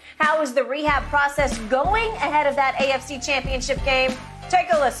feeling. How is the rehab process going ahead of that AFC Championship game?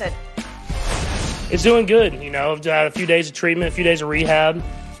 Take a listen. It's doing good. You know, I've had a few days of treatment, a few days of rehab.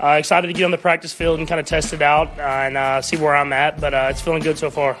 Excited to get on the practice field and kind of test it out and see where I'm at, but it's feeling good so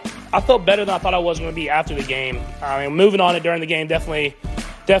far. I felt better than I thought I was going to be after the game. I mean, moving on it during the game definitely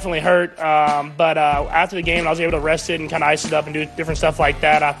hurt, but after the game, I was able to rest it and kind of ice it up and do different stuff like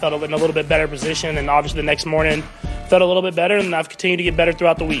that. I felt in a little bit better position, and obviously the next morning felt a little bit better, and I've continued to get better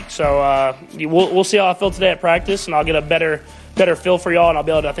throughout the week. So we'll see how I feel today at practice, and I'll get a better feel for y'all, and I'll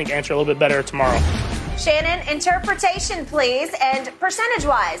be able to, I think, answer a little bit better tomorrow. Shannon, interpretation, please, and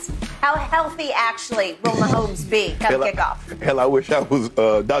percentage-wise, how healthy actually will Mahomes be come kickoff? Hell, I wish I was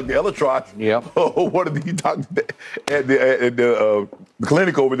Dr. Elatrosh. Yep. One of the doctors at the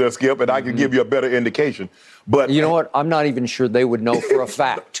clinic over there, Skip, and I can give you a better indication. But you know what? I'm not even sure they would know for a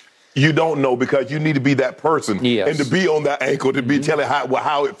fact. You don't know because you need to be that person and to be on that ankle to be telling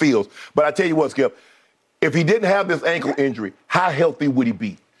how it feels. But I tell you what, Skip, if he didn't have this ankle injury, how healthy would he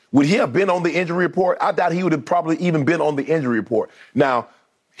be? Would he have been on the injury report? I doubt he would have probably even been on the injury report. Now,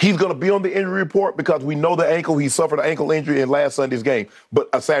 he's going to be on the injury report because we know the ankle. He suffered an ankle injury in last Sunday's game,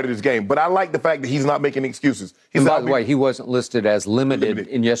 Saturday's game. But I like the fact that he's not making excuses. And by the way, he wasn't listed as limited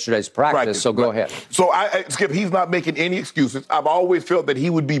in yesterday's practice, so go ahead. So, Skip, he's not making any excuses. I've always felt that he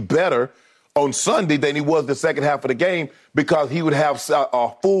would be better on Sunday than he was the second half of the game because he would have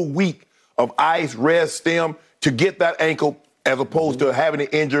a full week of ice, rest, stem to get that ankle as opposed to having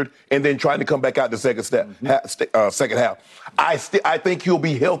it injured and then trying to come back out the second half. I think he'll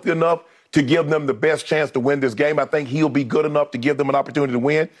be healthy enough to give them the best chance to win this game. I think he'll be good enough to give them an opportunity to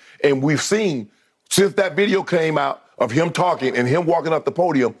win. And we've seen, since that video came out of him talking and him walking up the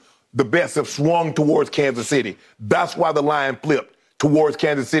podium, the bets have swung towards Kansas City. That's why the line flipped towards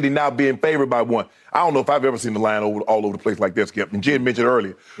Kansas City now being favored by 1. I don't know if I've ever seen the line all over the place like this, Skip. And Jen mentioned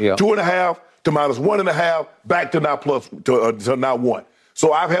earlier. 2.5 to minus 1.5, back to now 1.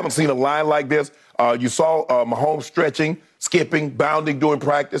 So I haven't seen a line like this. You saw Mahomes stretching, skipping, bounding during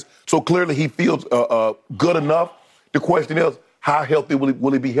practice. So clearly he feels good enough. The question is, how healthy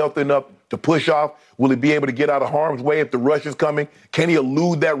will he be healthy enough to push off? Will he be able to get out of harm's way if the rush is coming? Can he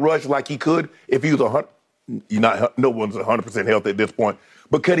elude that rush like he could if he was 100? No one's 100% healthy at this point.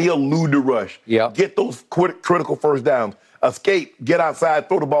 But could he elude the rush? Yeah. Get those critical first downs. Escape, get outside,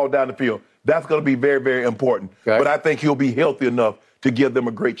 throw the ball down the field. That's going to be very, very important. Okay. But I think he'll be healthy enough to give them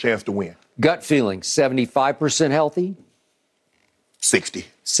a great chance to win. Gut feeling, 75% healthy?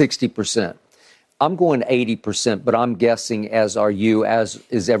 60%. I'm going 80%, but I'm guessing, as are you, as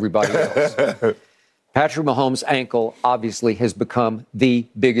is everybody else. Patrick Mahomes' ankle obviously has become the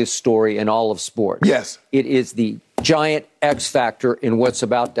biggest story in all of sports. Yes. It is the giant X factor in what's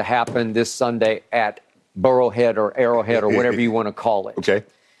about to happen this Sunday at Burrowhead or Arrowhead or whatever you want to call it. Okay.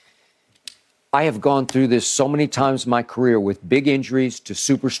 I have gone through this so many times in my career with big injuries to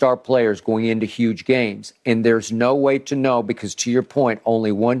superstar players going into huge games. And there's no way to know because, to your point,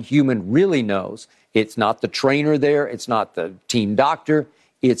 only one human really knows. It's not the trainer there. It's not the team doctor.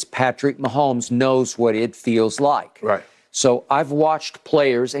 It's Patrick Mahomes knows what it feels like. Right. So I've watched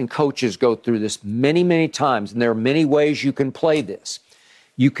players and coaches go through this many, many times. And there are many ways you can play this.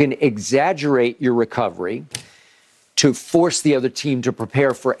 You can exaggerate your recovery to force the other team to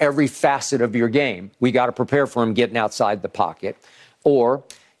prepare for every facet of your game. We got to prepare for him getting outside the pocket. Or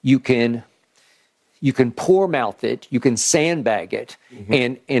you can poor mouth it, you can sandbag it,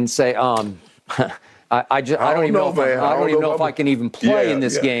 and say, I don't even know if I can even play in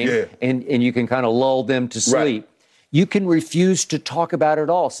this game, and you can kind of lull them to sleep. Right. You can refuse to talk about it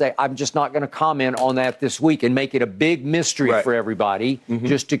all. Say, I'm just not going to comment on that this week and make it a big mystery for everybody,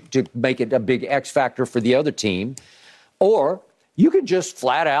 just to make it a big X factor for the other team. Or you can just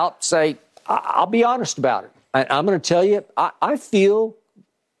flat out say, I'll be honest about it. I'm going to tell you, I feel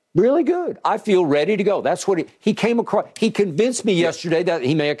really good. I feel ready to go. That's what he came across. He convinced me yesterday that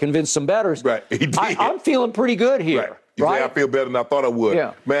he may have convinced some bettors. Right. He did. I'm feeling pretty good here. Right. I feel better than I thought I would.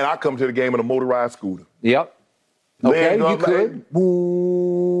 Yeah. Man, I come to the game in a motorized scooter. Yep. Okay, you could.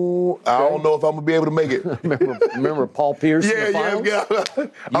 I don't know if I'm going to be able to make it. remember Paul Pierce in the finals? Yeah.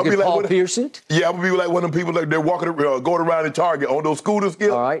 You could Paul Pierce it? Yeah, I'm going to be like one of them people, like they're walking, going around in Target on those scooters.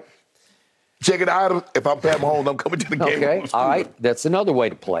 All right. Check it out. If I'm Pat Mahomes, I'm coming to the game. Okay, all right. That's another way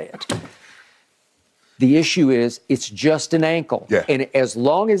to play it. The issue is it's just an ankle. Yeah. And as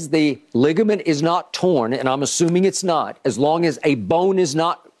long as the ligament is not torn, and I'm assuming it's not, as long as a bone is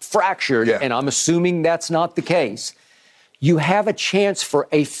not fractured, and I'm assuming that's not the case, you have a chance for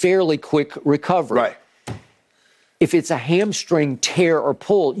a fairly quick recovery. Right. If it's a hamstring tear or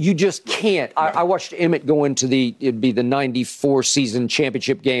pull, you just can't. Right. I watched Emmett go into it'd be the 94 season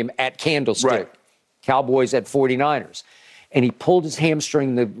championship game at Candlestick. Right. Cowboys at 49ers. And he pulled his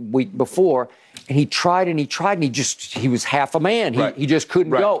hamstring the week before, and he tried and he was half a man. He just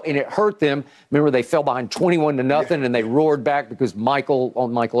couldn't go, and it hurt them. Remember, they fell behind 21-0, and they roared back because Michael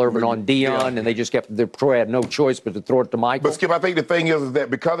Irvin on Dion, and they just Troy had no choice but to throw it to Michael. But Skip, I think the thing is that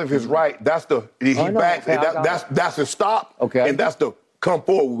because of his right, that's that's his stop, and that's the come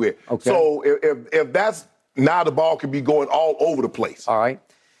forward with. Okay. So if that's now the ball can be going all over the place. All right.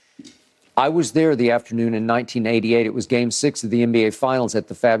 I was there the afternoon in 1988. It was Game 6 of the NBA Finals at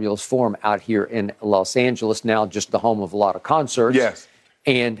the Fabulous Forum out here in Los Angeles, now just the home of a lot of concerts. Yes.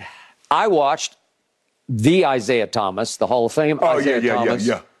 And I watched the Isaiah Thomas, the Hall of Fame Isaiah Thomas,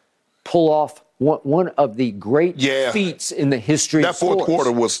 pull off one of the great feats in the history of sports. That fourth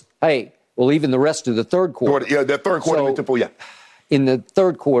quarter was... Hey, well, even the rest of the third quarter. Yeah, that third quarter. In the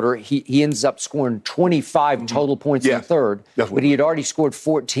third quarter, he ends up scoring 25 total points in the third, but he had already scored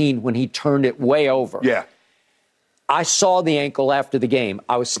 14 when he turned it way over. Yeah. I saw the ankle after the game.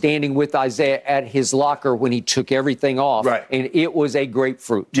 I was standing with Isaiah at his locker when he took everything off, and it was a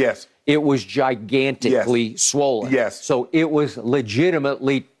grapefruit. Yes. It was gigantically swollen. Yes. So it was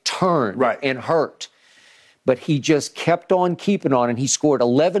legitimately turned and hurt. But he just kept on keeping on, and he scored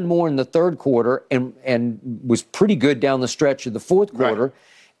 11 more in the third quarter and was pretty good down the stretch of the fourth quarter. Right.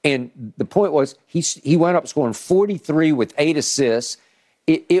 And the point was he wound up scoring 43 with 8 assists.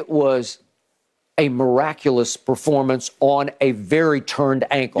 It was a miraculous performance on a very turned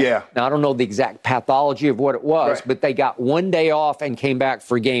ankle. Yeah. Now, I don't know the exact pathology of what it was, but they got one day off and came back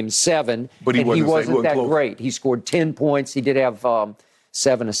for Game 7, but he wasn't that close. great. He scored 10 points. He did have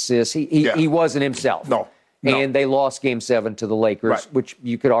 7 assists. He wasn't himself. No. And they lost Game 7 to the Lakers, which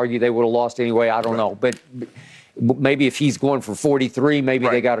you could argue they would have lost anyway. I don't know. But maybe if he's going for 43, maybe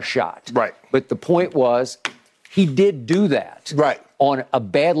they got a shot. Right. But the point was he did do that on a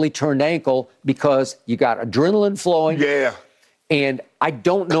badly turned ankle because you got adrenaline flowing. Yeah. And I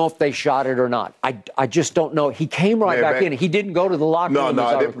don't know if they shot it or not. I just don't know. He came back in. He didn't go to the locker room.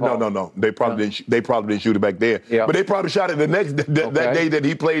 No. They probably didn't shoot it back there. Yeah. But they probably shot it the next that day that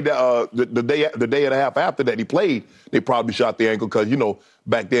he played. The day and a half after that he played, they probably shot the ankle because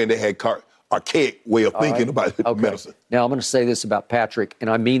back then they had archaic way of thinking about medicine. Now I'm going to say this about Patrick, and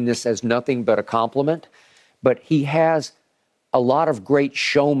I mean this as nothing but a compliment. But he has a lot of great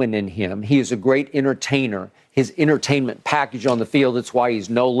showman in him. He is a great entertainer. His entertainment package on the field, that's why he's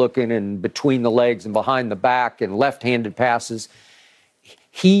no-looking and between the legs and behind the back and left-handed passes.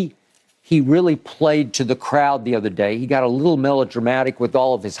 He really played to the crowd the other day. He got a little melodramatic with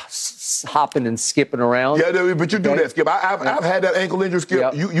all of his hopping and skipping around. Yeah, but you do that, Skip. I've had that ankle injury,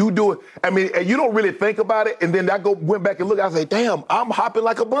 Skip. Yep. You do it. I mean, and you don't really think about it, and then I went back and looked. I say, damn, I'm hopping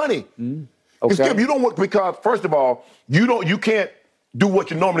like a bunny. Okay. Skip, you don't want, because first of all, you can't do what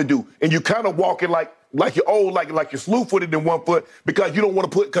you normally do, and you kind of walking like you're old, like you're slew-footed in one foot because you don't want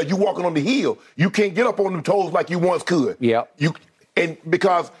to because you're walking on the heel. You can't get up on the toes like you once could. Yeah. And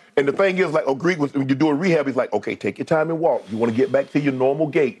the thing is, like Greek was, when you do a rehab, he's like, okay, take your time and walk. You want to get back to your normal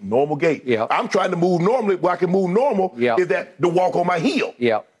gait. Yeah. I'm trying to move normally. Where I can move normal is that the walk on my heel.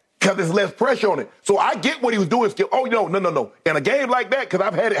 Yeah. Because there's less pressure on it. So I get what he was doing, Skip. Oh, no. In a game like that, because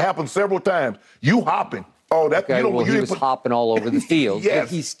I've had it happen several times, you hopping. Oh, that he was hopping all over the field. Yes.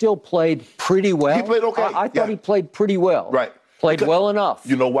 But he still played pretty well. He played okay. I thought he played pretty well. Right. Played well enough.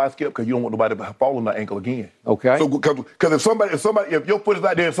 You know why, Skip? Because you don't want nobody to fall on that ankle again. Okay. So because if your foot is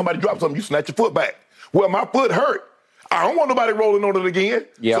out there and somebody drops something, you snatch your foot back. Well, my foot hurt. I don't want nobody rolling on it again.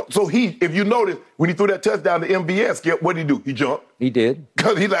 Yeah. So if you notice, when he threw that touchdown to MVS, Skip, what did he do? He jumped. He did.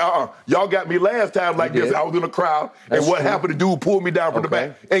 Because he's like, y'all got me last time like this. I was in a crowd. That's and what true. happened? The dude pulled me down from the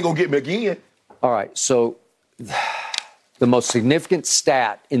back. Ain't going to get me again. All right. So The most significant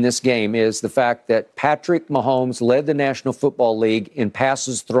stat in this game is the fact that Patrick Mahomes led the National Football League in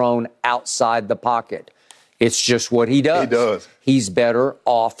passes thrown outside the pocket. It's just what he does. He does. He's better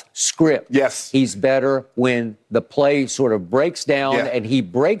off script. Yes. He's better when the play sort of breaks down and he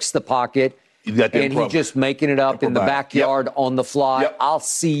breaks the pocket and he's just making it up in the backyard on the fly. I'll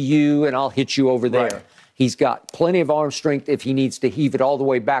see you and I'll hit you over there. Right. He's got plenty of arm strength if he needs to heave it all the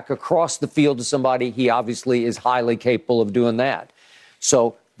way back across the field to somebody. He obviously is highly capable of doing that.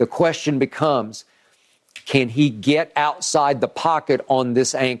 So the question becomes, can he get outside the pocket on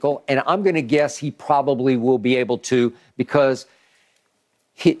this ankle? And I'm going to guess he probably will be able to, because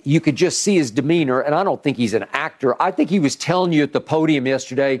you could just see his demeanor, and I don't think he's an actor. I think he was telling you at the podium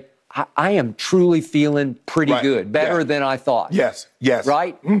yesterday, I am truly feeling pretty good, better than I thought. Yes.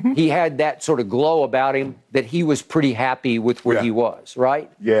 Right? Mm-hmm. He had that sort of glow about him that he was pretty happy with where he was, right?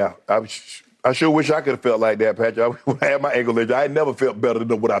 Yeah. I sure wish I could have felt like that, Patrick. When I had my ankle injury, I had never felt better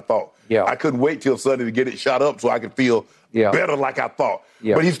than what I thought. Yeah. I couldn't wait till Sunday to get it shot up so I could feel better like I thought.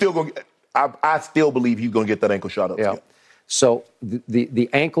 Yeah. But he's still going to – I still believe he's going to get that ankle shot up. Yeah. So the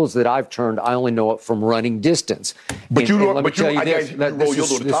ankles that I've turned, I only know it from running distance. But let me tell you this, this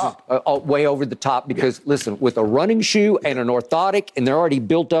is way over the top because, listen, with a running shoe and an orthotic, and they're already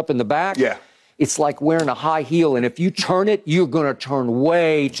built up in the back, it's like wearing a high heel. And if you turn it, you're going to turn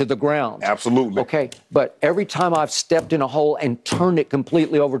way to the ground. Absolutely. Okay, but every time I've stepped in a hole and turned it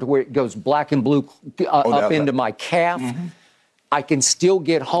completely over to where it goes black and blue up into my calf, I can still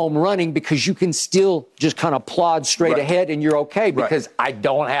get home running because you can still just kind of plod straight ahead and you're okay because I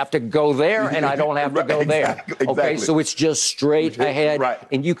don't have to go there and I don't have to go there. Okay, so it's just straight ahead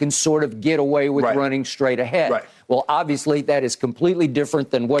and you can sort of get away with running straight ahead. Well, obviously that is completely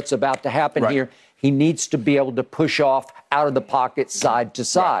different than what's about to happen here. He needs to be able to push off out of the pocket side to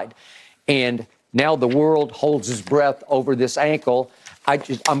side. And now the world holds his breath over this ankle.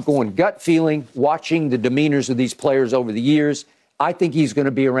 I'm going gut feeling, watching the demeanors of these players over the years. I think he's going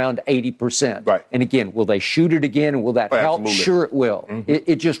to be around 80%. Right. And again, will they shoot it again and will that help? Absolutely. Sure it will.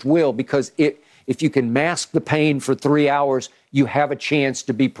 It just will because if you can mask the pain for 3 hours, you have a chance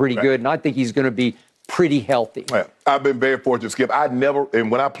to be pretty good. And I think he's going to be pretty healthy. Well, I've been very fortunate, Skip. And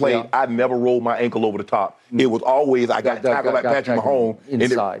when I played, I never rolled my ankle over the top. It was always, I got tackled like Patrick Mahomes.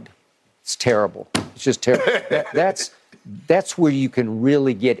 Inside. It's terrible. It's just terrible. That's where you can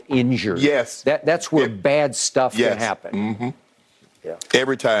really get injured. Yes. That's where bad stuff can happen. Mm-hmm. Yeah.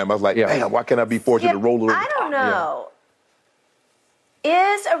 Every time I was like, damn, why can't I be fortunate to roll over the top? I don't know.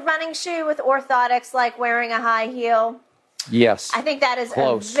 Is a running shoe with orthotics like wearing a high heel? Yes. I think that is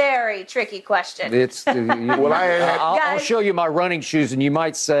a very tricky question. I'll show you my running shoes, and you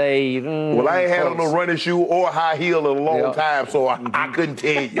might say, well, I ain't had on a running shoe or a high heel in a long time, so I couldn't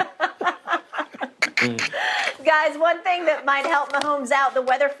tell you. Guys, one thing that might help Mahomes out, the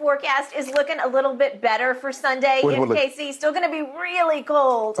weather forecast is looking a little bit better for Sunday in KC. Still going to be really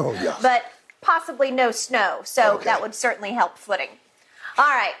cold, but possibly no snow. So that would certainly help footing. All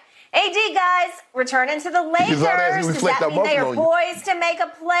right. AD, guys, returning to the Lakers. Does that mean they are poised to make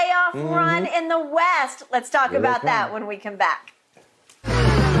a playoff run in the West? Let's talk about that when we come back.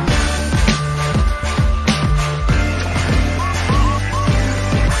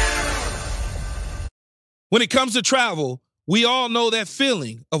 When it comes to travel, we all know that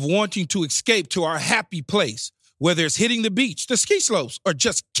feeling of wanting to escape to our happy place, whether it's hitting the beach, the ski slopes, or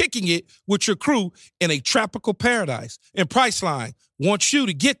just kicking it with your crew in a tropical paradise. And Priceline wants you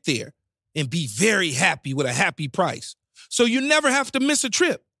to get there and be very happy with a happy price, so you never have to miss a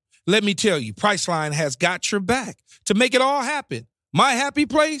trip. Let me tell you, Priceline has got your back to make it all happen. My happy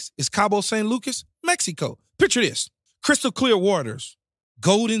place is Cabo San Lucas, Mexico. Picture this: crystal clear waters,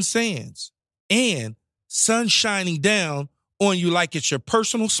 golden sands, and sun shining down on you like it's your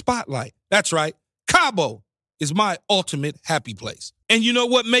personal spotlight. That's right. Cabo is my ultimate happy place. And you know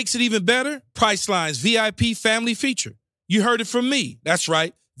what makes it even better? Priceline's VIP family feature. You heard it from me. That's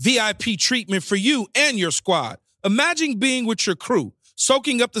right. VIP treatment for you and your squad. Imagine being with your crew,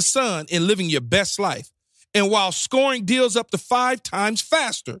 soaking up the sun and living your best life. And while scoring deals up to 5 times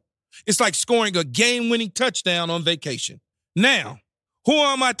faster, it's like scoring a game-winning touchdown on vacation. Now, who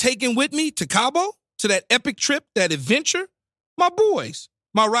am I taking with me to Cabo? To that epic trip, that adventure? My boys,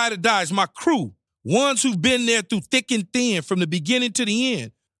 my ride or dies, my crew, ones who've been there through thick and thin from the beginning to the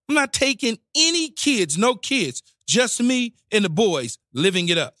end. I'm not taking any kids, no kids, just me and the boys living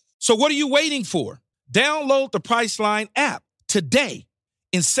it up. So what are you waiting for? Download the Priceline app today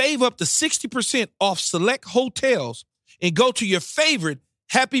and save up to 60% off select hotels and go to your favorite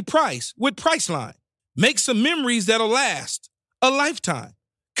happy price with Priceline. Make some memories that'll last a lifetime.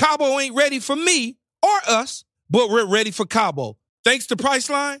 Cabo ain't ready for me or us, but we're ready for Cabo. Thanks to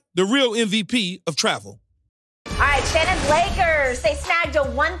Priceline, the real MVP of travel. All right, Shannon's Lakers. They snagged a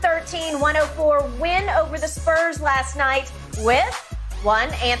 113-104 win over the Spurs last night with one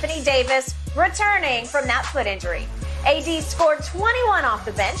Anthony Davis returning from that foot injury. AD scored 21 off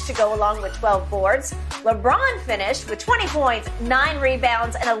the bench to go along with 12 boards. LeBron finished with 20 points, 9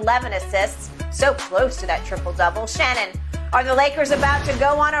 rebounds, and 11 assists. So close to that triple-double. Shannon, are the Lakers about to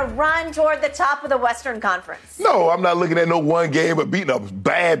go on a run toward the top of the Western Conference? No, I'm not looking at no one game of beating up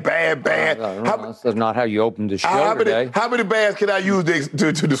bad. That's not how you opened the show today. How many bads can I use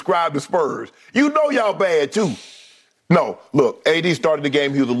to describe the Spurs? You know y'all bad, too. No, look, AD started the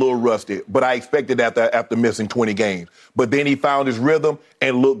game, he was a little rusty, but I expected that after missing 20 games. But then he found his rhythm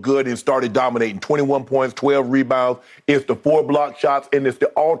and looked good and started dominating. 21 points, 12 rebounds. It's the 4 block shots, and it's the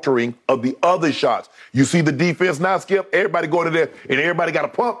altering of the other shots. You see the defense now, Skip? Everybody going to there, and everybody got a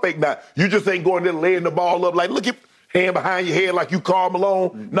pump fake now. You just ain't going there laying the ball up like, look at hand behind your head like you Karl Malone.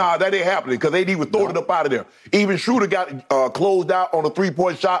 Mm-hmm. Nah, that ain't happening because AD was throwing it up out of there. Even Schroeder got closed out on a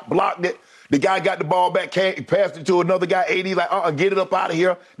 3-point shot, blocked it. The guy got the ball back, passed it to another guy, AD, like, get it up out of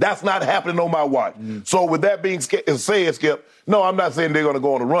here. That's not happening on my watch. Mm-hmm. So with that being said, Skip, no, I'm not saying they're going to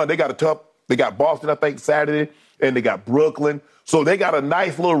go on a run. They got Boston, I think, Saturday, and they got Brooklyn. So they got a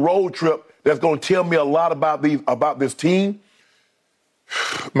nice little road trip that's going to tell me a lot about this team.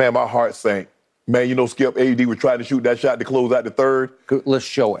 Man, my heart sank. Man, you know, Skip, AD was trying to shoot that shot to close out the third. Let's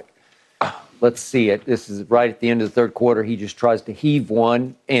show it. Let's see it. This is right at the end of the third quarter. He just tries to heave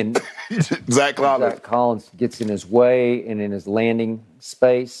one, and Zach Collins gets in his way and in his landing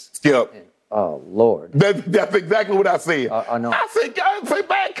space. Skip. Oh, Lord. That's exactly what I said. I know. I said,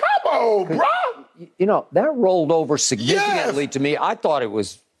 man, come on, bro. You know, that rolled over significantly to me. I thought it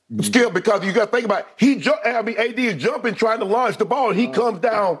was... Skip, because you got to think about it. AD is jumping, trying to launch the ball, and he comes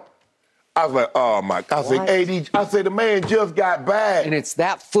down. I was like, oh, my God. I said, the man just got back. And it's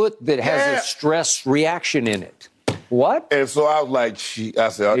that foot that has a stress reaction in it. What? And so I was like, I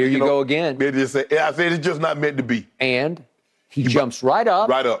said, here you go again. I said, it's just not meant to be. And he jumps right up.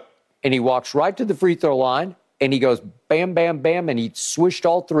 Right up. And he walks right to the free throw line. And he goes bam, bam, bam, and he swished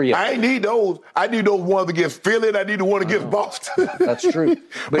all three of them. I ain't need those. I need those ones against Philly, and I need the one against Boston. That's true.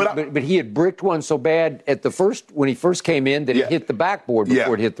 But he had bricked one so bad at when he first came in that it hit the backboard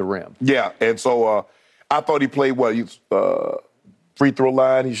before it hit the rim. Yeah, and so I thought he played free throw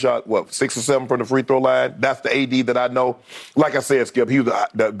line. He shot 6 or 7 from the free throw line. That's the AD that I know. Like I said, Skip, he was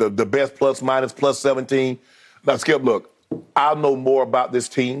the best plus 17. Now, Skip, look, I'll know more about this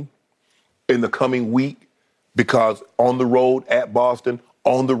team in the coming week. Because on the road at Boston,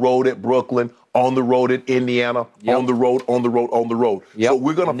 on the road at Brooklyn, on the road at Indiana, on the road. Yep. So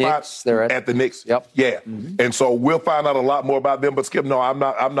we're going to find at the Knicks. Yep. Yeah. Mm-hmm. And so we'll find out a lot more about them. But Skip, no, I'm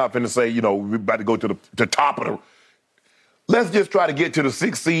not going to say, we're about to go to the top of the. Let's just try to get to the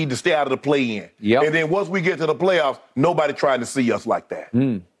 6th seed to stay out of the play-in. Yep. And then once we get to the playoffs, nobody trying to see us like that.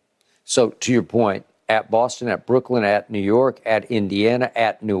 Mm. So to your point, at Boston, at Brooklyn, at New York, at Indiana,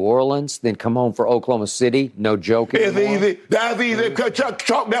 at New Orleans, then come home for Oklahoma City. No joke anymore. It's easy. That's easy.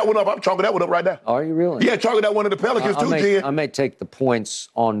 Chalk that one up. I'm chalking that one up right now. Are you really? Yeah, chalking that one to the Pelicans too, Jen. I may take the points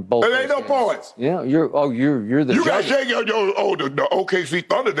on both. There ain't no points. Yeah, you're the. You got to shake the OKC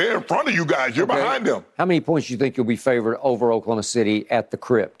Thunder. They're in front of you guys. You're behind them. How many points do you think you'll be favored over Oklahoma City at the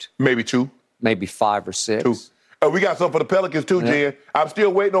Crypt? Maybe 2. Maybe 5 or 6. 2. We got something for the Pelicans, too, Jen. I'm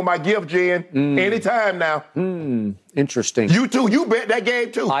still waiting on my gift, Jen. Anytime now. Interesting. You, too. You bet that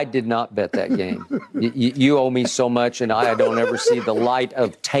game, too. I did not bet that game. You owe me so much, and I don't ever see the light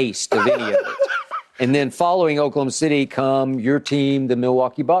of taste of any of it. And then following Oklahoma City come your team, the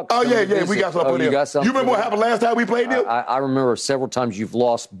Milwaukee Bucks. Oh, yeah. We got something for them. You remember what happened last time we played them? I remember several times you've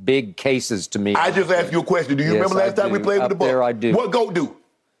lost big cases to me. I just asked you a question. Do you remember last time we played with the Bucks? There I do. What GOAT do?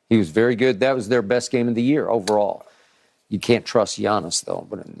 He was very good. That was their best game of the year overall. You can't trust Giannis, though.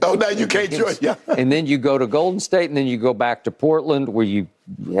 No, you can't trust Giannis. And then you go to Golden State, and then you go back to Portland, where you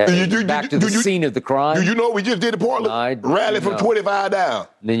back to the scene of the crime. Do you know what we just did in Portland? Rally from 25 down.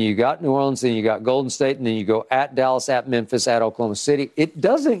 Then you got New Orleans, then you got Golden State, and then you go at Dallas, at Memphis, at Oklahoma City. It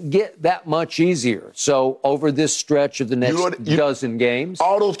doesn't get that much easier. So over this stretch of the next dozen games.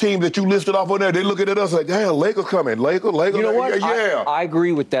 All those teams that you listed off on there, they're looking at us like, damn, Lakers coming. Lakers. You know what? Yeah. I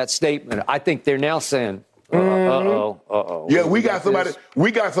agree with that statement. I think they're now saying, Yeah, we got somebody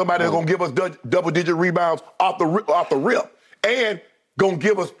that's gonna give us double-digit rebounds off the rip, and gonna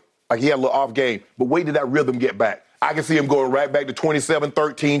give us he had a little off game. But wait till that rhythm get back. I can see him going right back to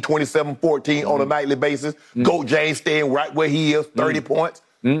 27-13, 27-14 on a nightly basis. Goat James staying right where he is, 30 points.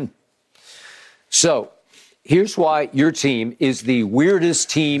 So here's why your team is the weirdest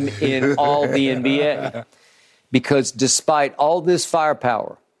team in all the NBA. because despite all this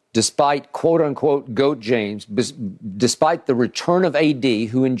firepower, despite quote-unquote GOAT James, despite the return of AD,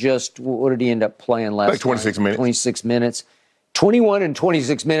 who in just, what did he end up playing last night? 26 minutes. 26 minutes. 21 and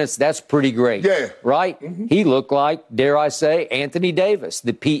 26 minutes, that's pretty great. Yeah. Right? Mm-hmm. He looked like, dare I say, Anthony Davis,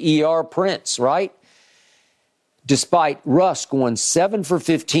 the PER Prince, right? Despite Russ going 7 for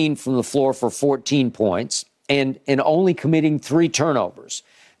 15 from the floor for 14 points and only committing 3 turnovers.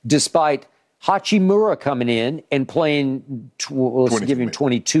 Despite Hachimura coming in and playing, let's give him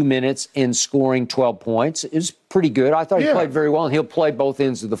 22 minutes and scoring 12 points is pretty good. I thought he played very well, and he'll play both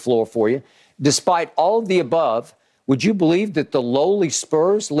ends of the floor for you. Despite all of the above, would you believe that the lowly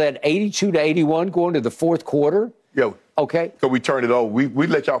Spurs led 82-81 going to the fourth quarter? Yo. Okay. So we turned it over. We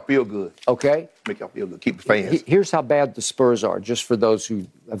let y'all feel good. Okay. Make y'all feel good. Keep the fans. Here's how bad the Spurs are, just for those who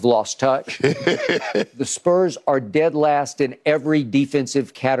have lost touch. The Spurs are dead last in every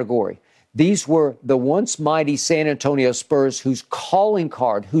defensive category. These were the once mighty San Antonio Spurs whose calling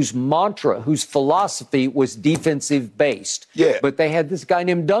card, whose mantra, whose philosophy was defensive-based. Yeah. But they had this guy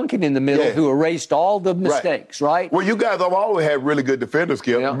named Duncan in the middle who erased all the mistakes, right? Well, you guys have always had really good defenders,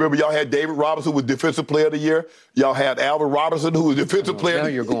 Skip. Yeah. Remember, y'all had David Robinson, who was Defensive Player of the Year. Y'all had Alvin Robinson, who was Defensive Player of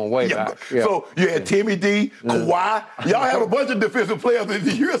the Year. Now you're going way back. Yeah. So you had Timmy D, Kawhi. Y'all have a bunch of Defensive Players of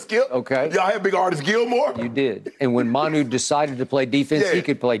the Year, Skip. Okay. Y'all had big artist Gilmore. You did. And when Manu decided to play defense, he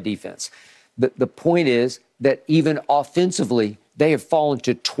could play defense. The point is that even offensively, they have fallen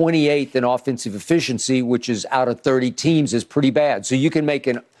to 28th in offensive efficiency, which is out of 30 teams is pretty bad. So you can make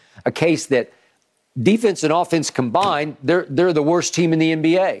a case that defense and offense combined, they're the worst team in the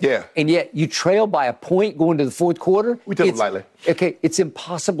NBA. Yeah. And yet you trail by a point going to the fourth quarter. We took it lightly. Okay, it's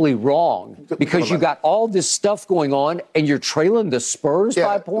impossibly wrong because you got all this stuff going on and you're trailing the Spurs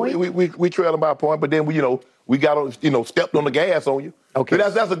by a point. We trail them by a point, but then we got stepped on the gas on you. Okay.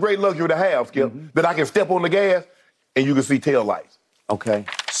 But that's a great luxury to have, Skip, that I can step on the gas and you can see tail lights. Okay.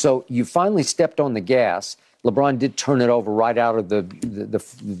 So you finally stepped on the gas. LeBron did turn it over right out of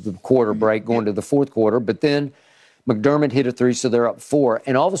the quarter break going to the fourth quarter, but then McDermott hit a 3, so they're up 4.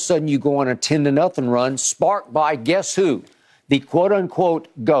 And all of a sudden you go on a 10-0 run, sparked by guess who? The quote-unquote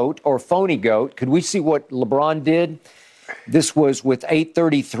GOAT or phony GOAT. Could we see what LeBron did? This was with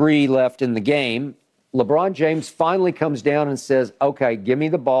 8:33 left in the game. LeBron James finally comes down and says, okay, give me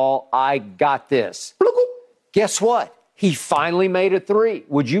the ball. I got this. Guess what? He finally made a 3.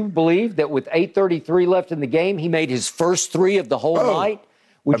 Would you believe that with 8:33 left in the game, he made his first 3 of the whole night?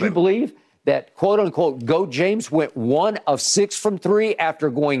 Would you believe that, quote-unquote, GOAT James went 1 of 6 from 3 after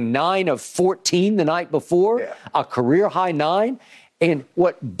going 9 of 14 the night before, a career-high 9? And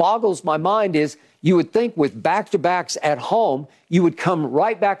what boggles my mind is you would think with back-to-backs at home, you would come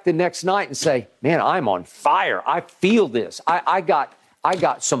right back the next night and say, man, I'm on fire. I feel this. I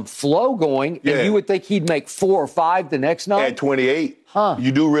got some flow going, and you would think he'd make 4 or 5 the next night. At 28,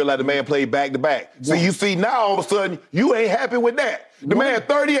 you do realize the man played back-to-back. So you see now, all of a sudden, you ain't happy with that. The man,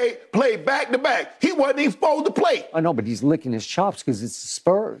 38, played back-to-back. He wasn't even supposed to play. I know, but he's licking his chops because it's the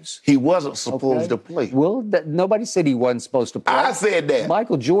Spurs. He wasn't supposed to play. Well, nobody said he wasn't supposed to play. I said that.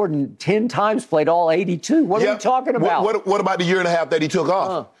 Michael Jordan 10 times played all 82. What are we talking about? What about the year and a half that he took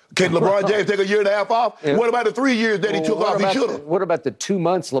off? Can LeBron James take a year and a half off? Yeah. What about the 3 years that he took off? He should have. What about the 2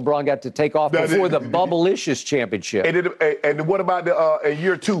 months LeBron got to take off before the Bubblicious championship? And what about in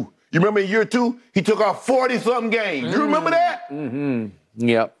year 2? You remember in year 2, he took off 40-something games. You remember that? Mm-hmm.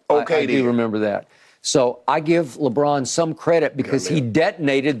 Yep. Okay, I do remember that. So I give LeBron some credit because he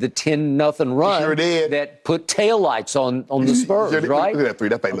detonated the 10-0 run that put taillights on the Spurs, right? Look at that 3.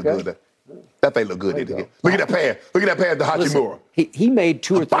 That thing look good. That thing look good. Look at that pass. Look at that pass to Hachimura. He made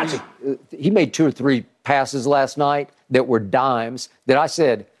 2 or 3. He made 2 or 3 passes last night that were dimes that I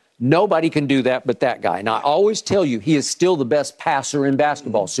said, nobody can do that but that guy. And I always tell you, he is still the best passer in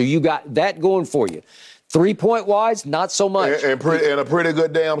basketball. So you got that going for you. 3-point wise, not so much. And a pretty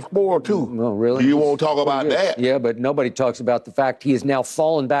good damn score, too. No, really? You won't talk about that. Yeah, but nobody talks about the fact he has now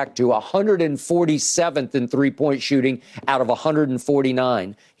fallen back to 147th in 3-point shooting out of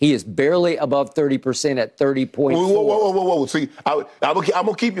 149. He is barely above 30% at 30.4. Whoa. See, I'm going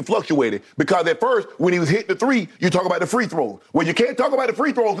to keep you fluctuating because at first, when he was hitting the 3, you talk about the free throws. Well, you can't talk about the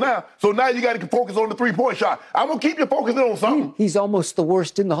free throws now, so now you got to focus on the 3-point shot. I'm going to keep you focusing on something. He's almost the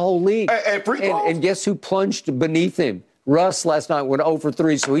worst in the whole league. At free throws? And guess who plunged beneath him? Russ last night went 0 for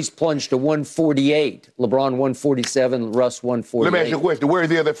 3, so he's plunged to 148. LeBron 147, Russ 148. Let me ask you a question. Where is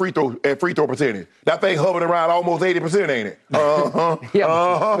he at free throw percentage? That thing hovering around almost 80%, ain't it?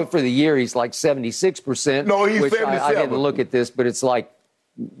 But for the year, he's like 76%. No, he's 77. I didn't look at this, but it's like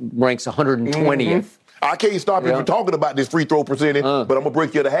ranks 120th. I can't stop you from talking about this free throw percentage, but I'm going to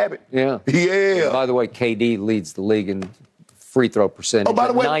break you the habit. Yeah. Yeah. And by the way, KD leads the league in free throw percentage. Oh, by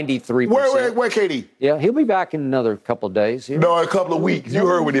the way, 93%. Where KD? Yeah, he'll be back in another couple of days. No, a couple of weeks. You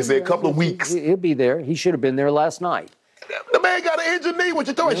heard what they said, a couple of weeks. He'll be there. He should have been there last night. The man got an injured knee. What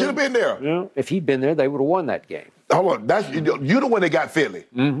you thought? He should have been there. Yeah. If he'd been there, they would have won that game. Hold on. You the one that got Philly.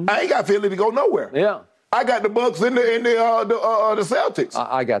 Mm-hmm. I ain't got Philly to go nowhere. Yeah. I got the Bucks and the Celtics.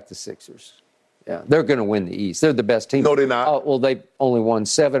 I got the Sixers. Yeah, they're going to win the East. They're the best team. No, they're not. Well, they've only won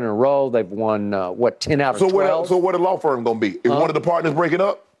 7 in a row. They've won, 10 out of 12? So what a law firm going to be? Is one of the partners breaking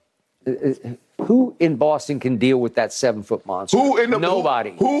up? Who in Boston can deal with that 7-foot monster?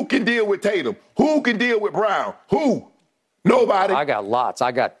 Nobody. Who can deal with Tatum? Who can deal with Brown? Who? Nobody. I got lots.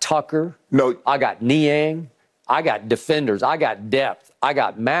 I got Tucker. No. I got Niang. I got defenders. I got depth. I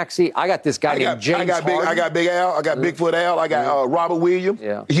got Maxey. I got this guy named James Harden. I got Big Al. I got Bigfoot Al. I got Robert Williams.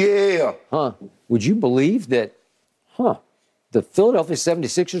 Yeah. Yeah. Huh. Would you believe that, the Philadelphia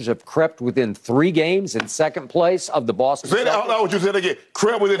 76ers have crept within 3 games in second place of the Boston Celtics? Hold on, what you said again.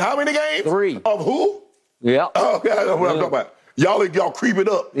 Crept within how many games? 3. Of who? Yeah. Oh, okay, that's what I'm talking about. Y'all creeping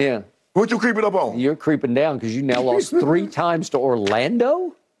up. Yeah. What you creeping up on? You're creeping down because you now lost 3 times to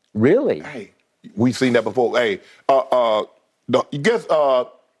Orlando? Really? Hey, we've seen that before. Hey, guess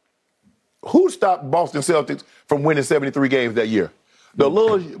who stopped Boston Celtics from winning 73 games that year? The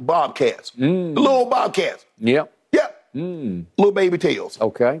little Bobcats. The little Bobcats. Yep. Yep. Little baby tails.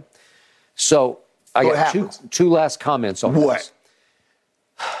 Okay. So I got two last comments on this.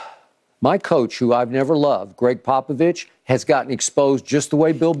 My coach, who I've never loved, Greg Popovich, has gotten exposed just the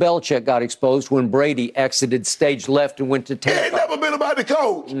way Bill Belichick got exposed when Brady exited stage left and went to Tampa. It's never been about the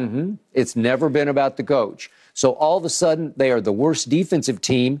coach. Mm-hmm. It's never been about the coach. So all of a sudden, they are the worst defensive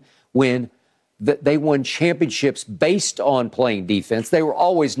team when they won championships based on playing defense. They were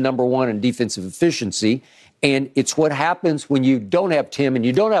always number 1 in defensive efficiency. And it's what happens when you don't have Tim and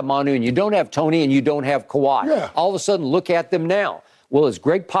you don't have Manu and you don't have Tony and you don't have Kawhi. Yeah. All of a sudden, look at them now. Well, is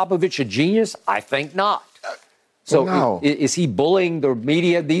Greg Popovich a genius? I think not. So no. Is he bullying the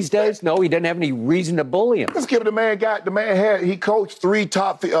media these days? No, he doesn't have any reason to bully him. Let's give he coached 3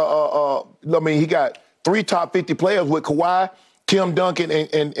 top, he got 3 top 50 players with Kawhi, Tim Duncan,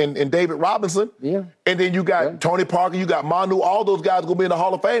 and David Robinson. Yeah. And then you got Tony Parker, you got Manu, all those guys going to be in the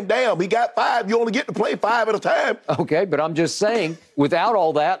Hall of Fame. Damn, he got 5. You only get to play 5 at a time. Okay, but I'm just saying, without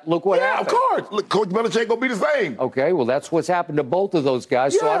all that, look what happened. Yeah, of course. Look, Coach Belichick going to be the same. Okay, well, that's what's happened to both of those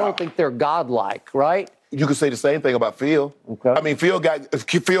guys, so I don't think they're godlike, right? You could say the same thing about Phil. Okay. I mean, Phil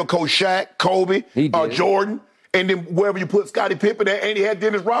coached Shaq, Kobe, Jordan, and then wherever you put Scottie Pippen there, and he had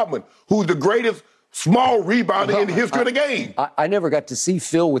Dennis Rodman, who's the greatest small rebounder in the history of the game. I never got to see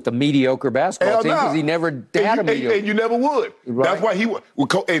Phil with a mediocre basketball team because he never had a mediocre. And you never would. Right. That's why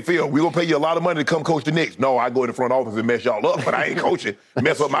hey, Phil, we're going to pay you a lot of money to come coach the Knicks. No, I go in the front office and mess y'all up, but I ain't coaching.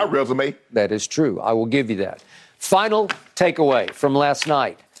 Mess up my resume. That is true. I will give you that. Final takeaway from last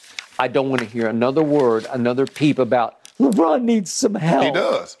night. I don't want to hear another word, another peep about LeBron needs some help. He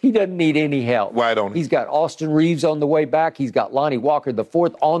does. He doesn't need any help. Why don't he? He's got Austin Reeves on the way back. He's got Lonnie Walker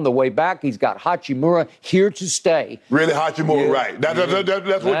IV on the way back. He's got Hachimura here to stay. Really, Hachimura, right.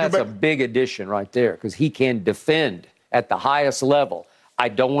 That's a big addition right there because he can defend at the highest level. I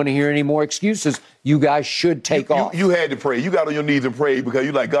don't want to hear any more excuses. You guys should take off. You had to pray. You got on your knees and pray because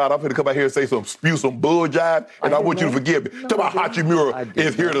you're like, God, I'm going to come out here and say spew some bull jive, and I want you to forgive me. Talk about Hachimura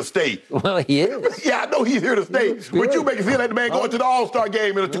is here to stay. Well, he is. Yeah, I know he's here to stay. But you make it seem like the man going to the All-Star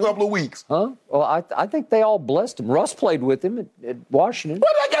game in a couple of weeks. Huh? Well, I think they all blessed him. Russ played with him at Washington. What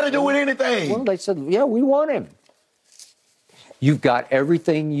does that got to do with anything? Well, they said, yeah, we want him. You've got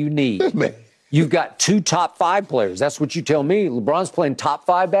everything you need. This man. You've got 2 top 5 players. That's what you tell me. LeBron's playing top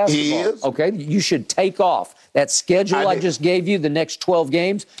 5 basketball. He is. Okay, you should take off. That schedule I just gave you, the next 12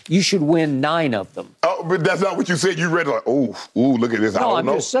 games, you should win 9 of them. Oh, but that's not what you said. You read like, ooh, look at this. No, I'm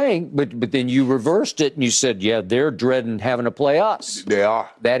just saying, but then you reversed it and you said, yeah, they're dreading having to play us. They are.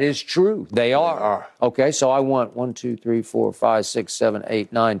 That is true. They are. Okay, so I want 1, 2, 3, 4, 5, 6, 7,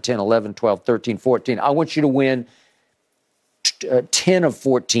 8, 9, 10, 11, 12, 13, 14. I want you to win 10 of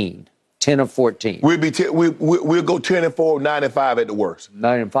 14. 10 of 14. We'll go 10-4, 9-5 at the worst.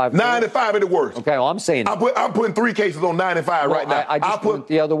 9-5. 9-5 at the worst. Okay, well, I'm saying I'm putting 3 cases on 9-5 right now. I just put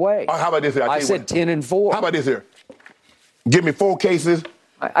the other way. How about this here? I said 10-4. How about this here? Give me 4 cases.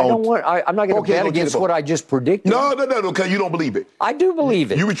 I don't want. I'm not going to bet against what I just predicted. No, because you don't believe it. I do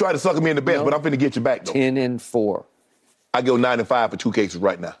believe it. You be trying to sucker me in the best, but I'm finna get you back though. 10-4. I go 9-5 for 2 cases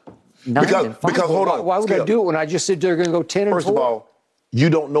right now. 9-5. Because hold on. Why would I do it when I just said they're going to go 10-4? First of all, you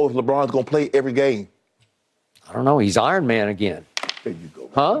don't know if LeBron's going to play every game. I don't know. He's Iron Man again. There you go.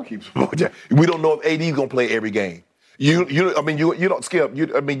 Huh? We don't know if AD's gonna play every game. You don't Skip.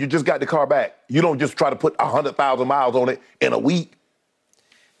 You just got the car back. You don't just try to put 100,000 miles on it in a week.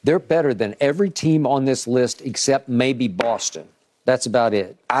 They're better than every team on this list except maybe Boston. That's about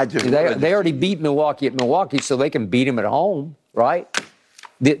it. They already beat Milwaukee at Milwaukee, so they can beat them at home, right?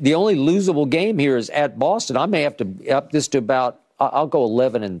 The only losable game here is at Boston. I may have to up this to about. I'll go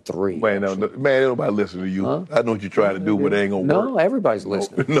 11-3. Man, ain't nobody listening to you. Huh? I know what you're trying to do, but it ain't gonna work. No, everybody's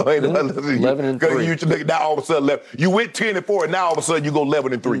listening. No, ain't nobody listening. 11-3. Now all of a sudden, you went 10-4, and now all of a sudden you go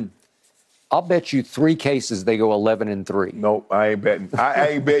 11-3. I'll bet you 3 cases they go 11-3. Nope, I ain't betting. I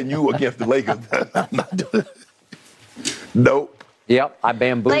ain't betting you against the Lakers. Nope. Yep, I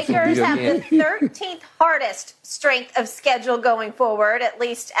bamboozled you again. Lakers have the 13th hardest strength of schedule going forward, at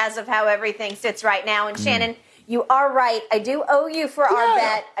least as of how everything sits right now. And Shannon, you are right. I do owe you for our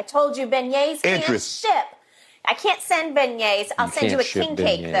bet. I told you beignets can't ship. I can't send beignets. I'll send you a king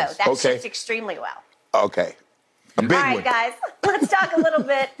cake, though. That ships extremely well. Okay. A big one. All right, guys. Let's talk a little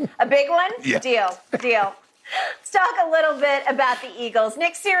bit. A big one? Yeah. Deal. Let's talk a little bit about the Eagles.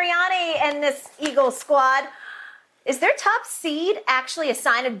 Nick Sirianni and this Eagles squad. Is their top seed actually a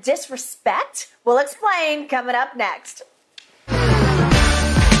sign of disrespect? We'll explain coming up next.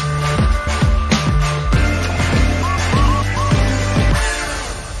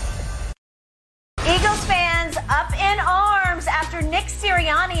 Eagles fans up in arms after Nick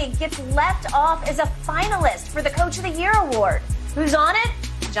Sirianni gets left off as a finalist for the Coach of the Year award. Who's on it?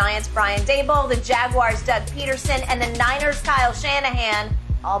 The Giants' Brian Daboll, the Jaguars' Doug Peterson, and the Niners' Kyle Shanahan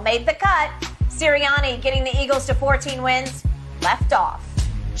all made the cut. Sirianni getting the Eagles to 14 wins, left off.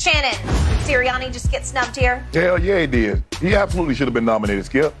 Shannon, did Sirianni just get snubbed here? Hell yeah, he did. He absolutely should have been nominated,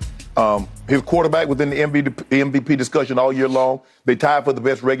 Skip. His quarterback was in the MVP discussion all year long. They tied for the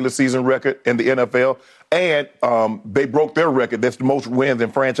best regular season record in the NFL, and they broke their record. That's the most wins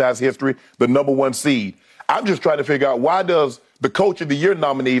in franchise history, the number 1 seed. I'm just trying to figure out, why does the Coach of the Year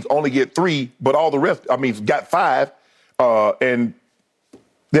nominees only get 3, but all the rest, got 5, and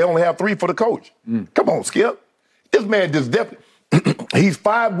they only have 3 for the coach. Come on, Skip. This man just definitely, he's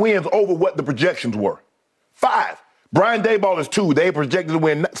 5 wins over what the projections were. 5. Brian Daboll is 2. They projected to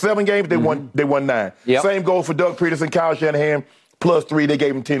win 7 games. They won 9. Yep. Same goes for Doug Peterson, Kyle Shanahan, plus 3. They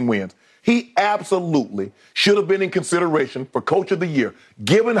gave him 10 wins. He absolutely should have been in consideration for Coach of the Year,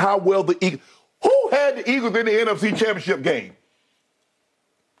 given how well the Eagles. Who had the Eagles in the NFC Championship game?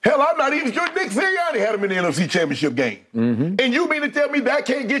 Hell, I'm not even sure Nick Sirianni had him in the NFC Championship game. And you mean to tell me that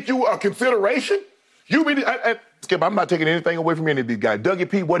can't get you a consideration? You mean Skip, I'm not taking anything away from any of these guys. Dougie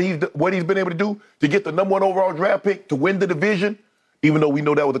P, what he's been able to do to get the number 1 overall draft pick to win the division, even though we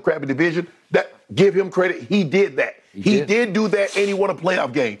know that was a crappy division, that give him credit. He did that. He did do that, and he won a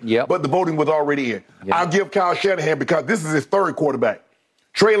playoff game. Yep. But the voting was already in. Yep. I'll give Kyle Shanahan, because this is his 3rd quarterback.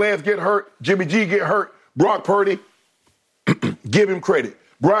 Trey Lance get hurt. Jimmy G get hurt. Brock Purdy, give him credit.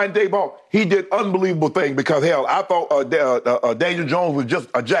 Brian Daboll, he did unbelievable thing, because, hell, I thought Daniel Jones was just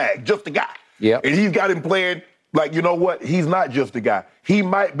a jag, just a guy. Yep. And he's got him playing like, you know what? He's not just a guy. We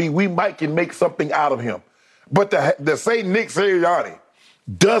might can make something out of him. But to say Nick Sirianni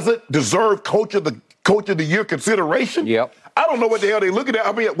doesn't deserve Coach of the Year consideration, I don't know what the hell they're looking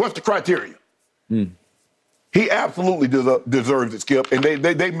at. What's the criteria? He absolutely deserves it, Skip, and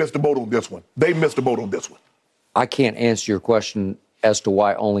they missed the boat on this one. I can't answer your question as to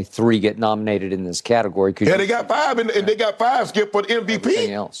why only 3 get nominated in this category. Yeah, they got 5, and they got 5, Skip, for the MVP.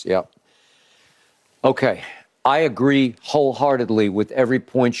 Everything else, Okay, I agree wholeheartedly with every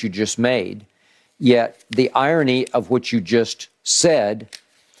point you just made, yet the irony of what you just said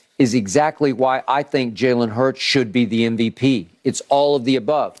is exactly why I think Jalen Hurts should be the MVP. It's all of the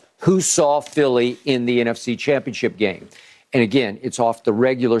above. Who saw Philly in the NFC Championship game? And again, it's off the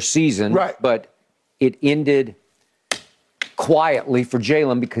regular season, but it ended quietly for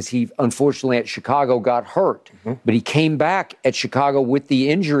Jalen because he, unfortunately, at Chicago got hurt. But he came back at Chicago with the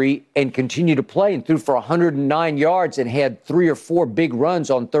injury and continued to play and threw for 109 yards and had 3 or 4 big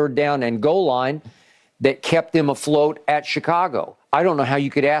runs on 3rd down and goal line that kept them afloat at Chicago. I don't know how you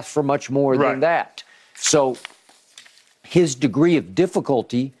could ask for much more than that. So his degree of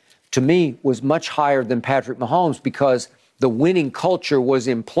difficulty, to me, was much higher than Patrick Mahomes because the winning culture was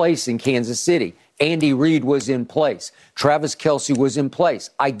in place in Kansas City. Andy Reid was in place. Travis Kelce was in place.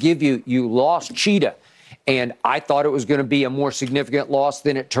 I give you, you lost Cheetah, and I thought it was going to be a more significant loss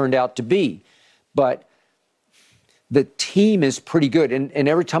than it turned out to be. But the team is pretty good, and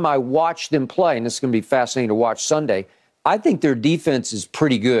every time I watch them play, and this is going to be fascinating to watch Sunday, I think their defense is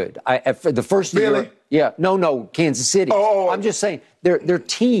pretty good. For the first year, Kansas City. I'm just saying their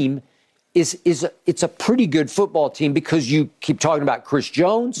team it's a pretty good football team because you keep talking about Chris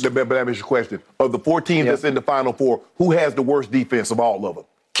Jones. But let me ask you a question. Of the 4 teams that's in the Final Four, who has the worst defense of all of them?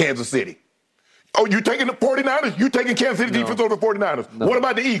 Kansas City. Oh, you taking the 49ers? You taking Kansas City defense over the 49ers? No. What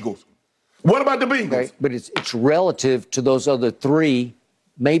about the Eagles? What about the Bengals? Okay, but it's relative to those other 3.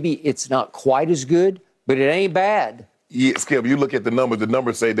 Maybe it's not quite as good, but it ain't bad. Yeah, Skip, you look at the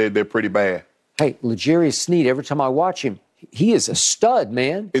numbers say they're pretty bad. Hey, L'Jarius Sneed, every time I watch him, he is a stud,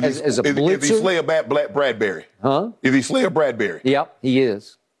 man. As a blitzer. Is he Slayer Bradbury? Huh? Is he Slayer Bradbury? Yep, he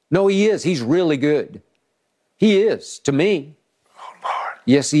is. No, he is. He's really good. He is, to me. Oh, Lord.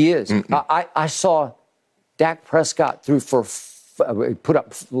 Yes, he is. I saw Dak Prescott threw for, he put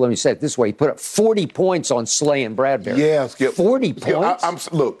up 40 points on Slay and Bradbury. Yeah, Skip. 40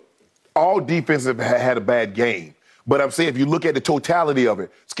 points? Look, all defenses have had a bad game. But I'm saying if you look at the totality of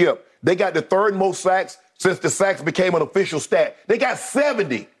it, Skip, they got the 3rd most sacks since the sacks became an official stat. They got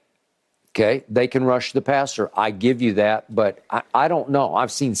 70. Okay, they can rush the passer. I give you that, but I don't know.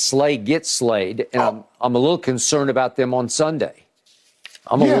 I've seen Slay get slayed, and I'm a little concerned about them on Sunday.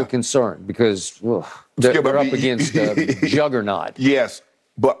 I'm a little concerned because they're up against a juggernaut. Yes,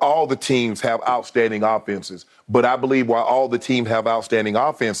 but all the teams have outstanding offenses. But I believe while all the teams have outstanding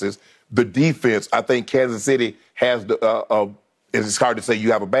offenses, the defense, I think Kansas City has it's hard to say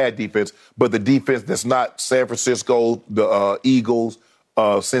you have a bad defense, but the defense that's not San Francisco, the Eagles,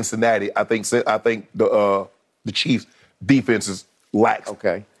 Cincinnati, I think the Chiefs' defenses lack.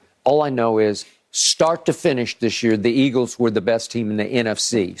 Okay. All I know is start to finish this year, the Eagles were the best team in the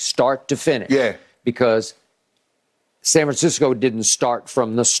NFC. Start to finish. Yeah. Because San Francisco didn't start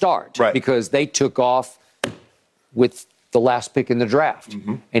from the start. Right. Because they took off with the last pick in the draft.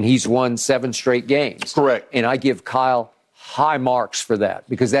 And he's won 7 straight games. Correct. And I give Kyle high marks for that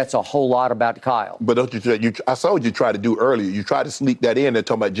because that's a whole lot about Kyle. But don't you? I saw what you tried to do earlier. You tried to sneak that in and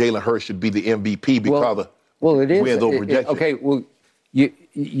talking about Jalen Hurts should be the MVP because of it is wins over rejection. Okay, well,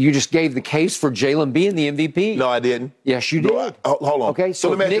 you just gave the case for Jalen being the MVP. No, I didn't. Yes, you did. No, hold on. Okay,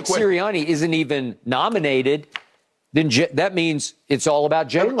 so if Nick Sirianni isn't even nominated, then that means it's all about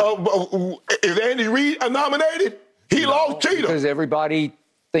Jalen. Is Andy Reid nominated? He lost Cheetah. Because everybody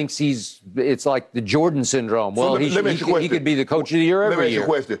thinks it's like the Jordan syndrome. Well, he could be the coach of the year every year. Let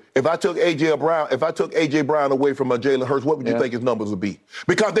me ask you a question. If I took A.J. Brown away from Jalen Hurts, what would you think his numbers would be?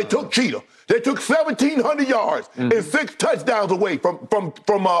 Because they took Cheetah. They took 1,700 yards and 6 touchdowns away from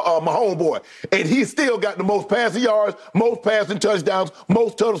my homeboy. And he still got the most passing yards, most passing touchdowns,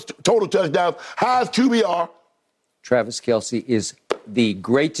 most total touchdowns, highest QBR. Travis Kelce is the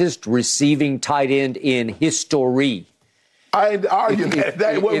greatest receiving tight end in history. I ain't arguing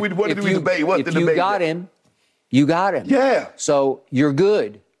that. What do we debate? What's the debate? You got him. Yeah. So you're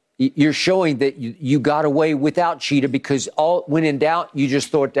good. You're showing that you got away without Cheetah because when in doubt, you just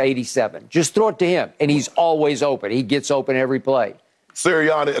throw it to 87. Just throw it to him, and he's always open. He gets open every play.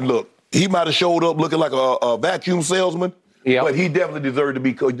 Sirianni, and look, he might have showed up looking like a vacuum salesman, but he definitely deserved to be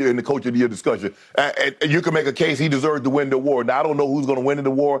in the Coach of the Year discussion. And you can make a case he deserved to win the award. Now, I don't know who's going to win the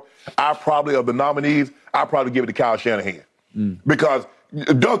award. Of the nominees, I'll probably give it to Kyle Shanahan. Because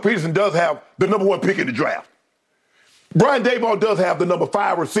Doug Peterson does have the number 1 pick in the draft. Brian Daboll does have the number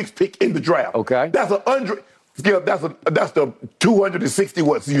 5 or 6 pick in the draft. Okay. That's that's the 260,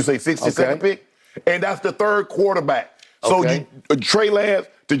 what, so you say 62nd pick? And that's the 3rd quarterback. Okay. So Trey Lance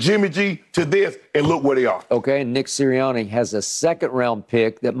to Jimmy G to this, and look where they are. Okay, and Nick Sirianni has a 2nd-round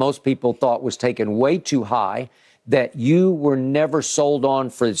pick that most people thought was taken way too high, that you were never sold on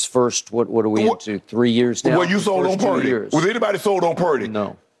for his first, what are we into, 3 years now? Well, you sold on Purdy. Was anybody sold on Purdy?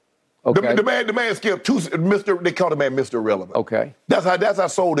 No. Okay. The man skipped they called the man Mr. Irrelevant. Okay. That's how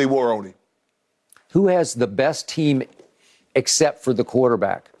sold they were on him. Who has the best team except for the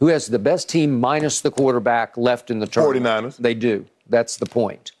quarterback? Who has the best team minus the quarterback left in the tournament? 49ers. They do. That's the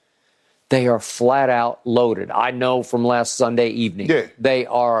point. They are flat out loaded. I know from last Sunday evening. Yeah. They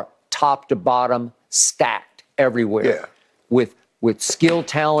are top to bottom stacked everywhere. Yeah. With skill,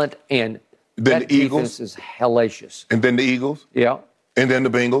 talent, and then that the Eagles defense is hellacious. And then the Eagles. Yeah. And then the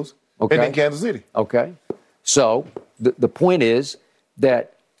Bengals. Okay. And then Kansas City. Okay. So the point is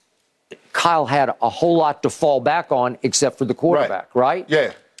that Kyle had a whole lot to fall back on except for the quarterback, right?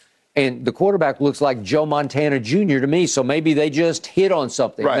 Yeah. And the quarterback looks like Joe Montana Jr. to me, so maybe they just hit on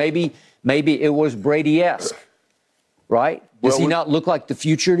something. Right. Maybe it was Brady-esque, right? Does he not look like the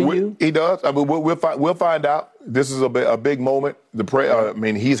future to you? He does. I mean, we'll find out. This is a big moment.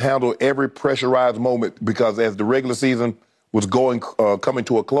 He's handled every pressurized moment because as the regular season was coming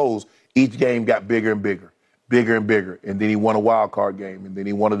to a close, each game got bigger and bigger. bigger and bigger. And then he won a wild card game, and then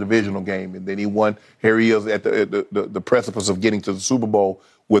he won a divisional game, and then he won. Here he is at the precipice of getting to the Super Bowl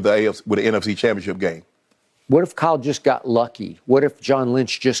with the NFC Championship game. What if Kyle just got lucky? What if John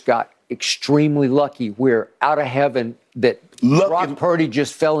Lynch just got extremely lucky where out of heaven that Brock Purdy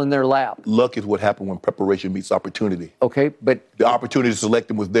just fell in their lap? Luck is what happened when preparation meets opportunity. Okay, but the opportunity to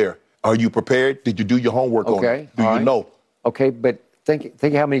select him was there. Are you prepared? Did you do your homework on it? Do you know? Okay, but think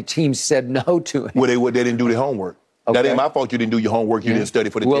how many teams said no to it. Well, they didn't do their homework. Okay. That ain't my fault you didn't do your homework. You didn't study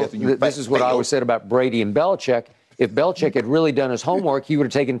for the test. And this is what I always said about Brady and Belichick. If Belichick had really done his homework, he would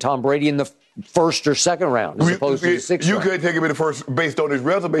have taken Tom Brady in the first or second round as opposed to the sixth round. You couldn't take him in the first based on his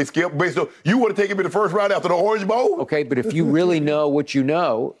resume, Skip. You would have taken him in the first round after the Orange Bowl. Okay, but if you really know what you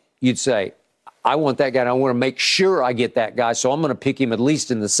know, you'd say, I want that guy, and I want to make sure I get that guy, so I'm going to pick him at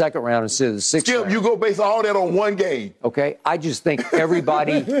least in the second round instead of the sixth round. Skip, you go base all that on one game. Okay, I just think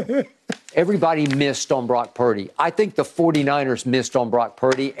everybody missed on Brock Purdy. I think the 49ers missed on Brock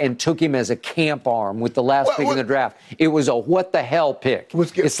Purdy and took him as a camp arm with the last pick in the draft. It was a what-the-hell pick.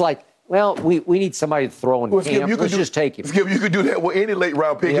 It's like, well, we need somebody to throw in camp. Let's just take him. Skip, you could do that with any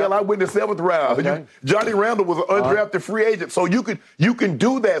late-round pick. Hell, I went in the 7th round. Okay. Johnny Randall was an undrafted free agent, so you can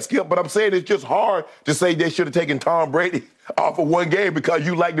do that, Skip. But I'm saying it's just hard to say they should have taken Tom Brady off of one game because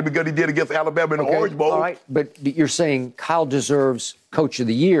you liked him because he did against Alabama in the Orange Bowl. All right, but you're saying Kyle deserves Coach of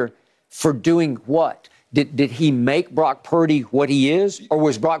the Year for doing what? Did he make Brock Purdy what he is, or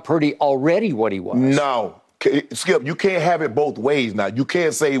was Brock Purdy already what he was? No. Skip, you can't have it both ways now. You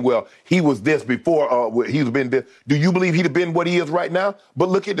can't say, well, he was this before, he's been this. Do you believe he'd have been what he is right now? But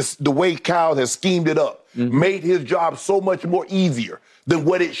look at the way Kyle has schemed it up, made his job so much more easier than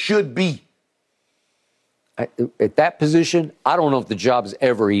what it should be. At that position, I don't know if the job is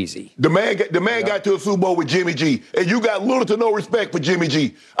ever easy. The man got to a Super Bowl with Jimmy G, and you got little to no respect for Jimmy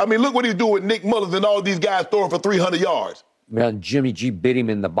G. I mean, look what he's doing with Nick Mullins and all these guys throwing for 300 yards. Well, Jimmy G bit him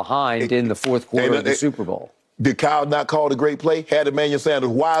in the behind in the fourth quarter of the Super Bowl. Did Kyle not call the great play? Had Emmanuel Sanders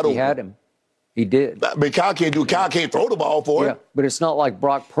wide open. He had him. He did. But Kyle can't throw the ball for him. But it's not like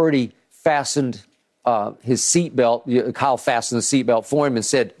Brock Purdy fastened his seatbelt. Kyle fastened the seatbelt for him and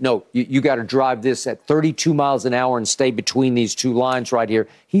said, no, you got to drive this at 32 miles an hour and stay between these two lines right here.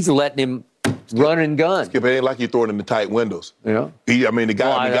 He's letting him run and gun. Skip, it ain't like you're throwing in the tight windows. Yeah.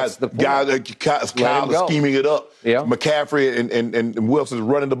 Kyle is scheming it up. Yeah. McCaffrey and Wilson's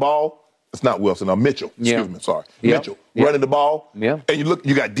running the ball. It's not Wilson, Mitchell. Excuse me, sorry. Mitchell running the ball. Yeah. And you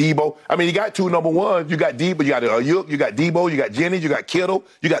got Debo. I mean, you got two number ones. You got Debo, you got Ayuk, you got Debo, you got Jennings, you got Kittle.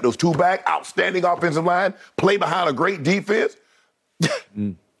 You got those two back, outstanding offensive line, play behind a great defense.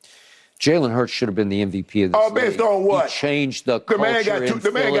 Jalen Hurts should have been the MVP of this league. Based on what? He changed the culture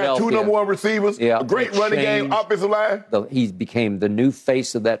The man got two number one receivers, a great running game, offensive line. He became the new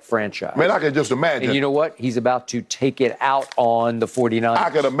face of that franchise. Man, I can just imagine. And you know what? He's about to take it out on the 49ers. I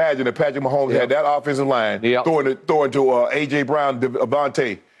can imagine that Patrick Mahomes had that offensive line throwing to A.J. Brown,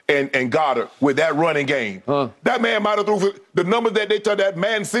 Devontae, and Goddard with that running game. That man might have threw the numbers that they took that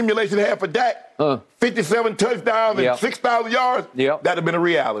man simulation had for Dak. 57 touchdowns and 6,000 yards. That'd have been a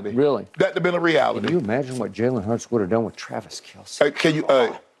reality. Really? That'd have been a reality. Can you imagine what Jalen Hurts would have done with Travis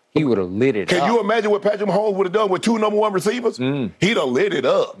Kelce? He would have lit it up. Can you imagine what Patrick Mahomes would have done with two number one receivers? He'd have lit it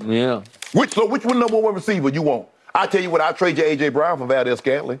up. Yeah. Which one number one receiver you want? I tell you what, I'll trade you A.J. Brown for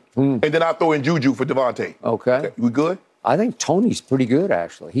Valdez-Scantling. And then I'll throw in Juju for Devontae. Okay. We good? I think Tony's pretty good,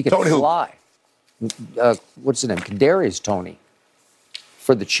 actually. He can fly. What's his name? Kadarius Toney.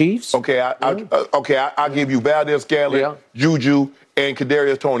 For the Chiefs? Okay, I'll give you Valdez-Scantling, Juju, and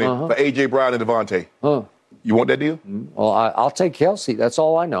Kadarius Toney for A.J. Brown and Devontae. You want that deal? Well, I'll take Kelce. That's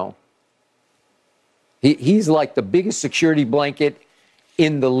all I know. He's like the biggest security blanket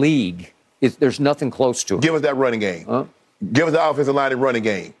in the league. There's nothing close to him. Give us that running game. Give us the offensive line and running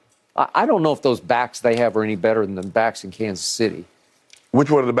game. I don't know if those backs they have are any better than the backs in Kansas City.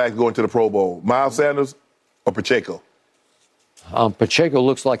 Which one of the backs going to the Pro Bowl? Miles Sanders or Pacheco? Pacheco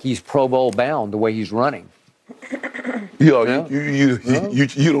looks like he's Pro Bowl bound the way he's running. You don't believe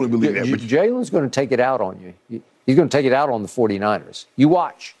that. Jalen's going to take it out on you. He's going to take it out on the 49ers. You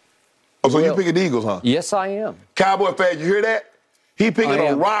watch. Oh, so you picking the Eagles, huh? Yes, I am. Cowboy fans, you hear that? He picking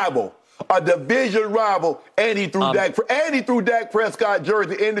a rival. A division rival, and he threw Dak Prescott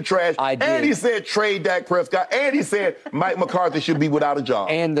jersey in the trash. And he said trade Dak Prescott, and he said Mike McCarthy should be without a job.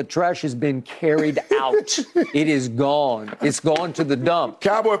 And the trash has been carried out. It is gone. It's gone to the dump.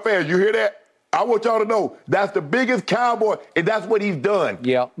 Cowboy fans, you hear that? I want y'all to know that's the biggest Cowboy, and that's what he's done.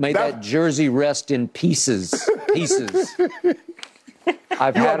 Yeah, may that jersey rest in pieces.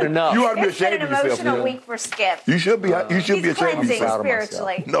 I've had enough. You ought to be ashamed of yourself. It's been an emotional week for Skip. You should be. You should be ashamed of yourself.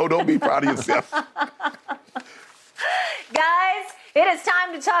 Spiritually. No, don't be proud of yourself. Guys, it is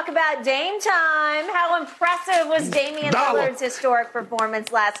time to talk about Dame time. How impressive was Damian Lillard's historic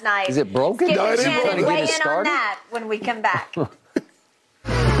performance last night? Is it broken? Skip No, and it ain't Shannon broken. weigh Get it in on started? that when we come back.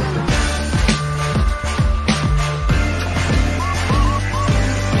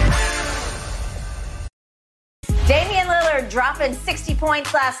 Damian Lillard dropping 60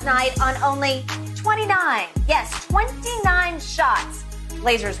 points last night on only 29. Yes, 29 shots.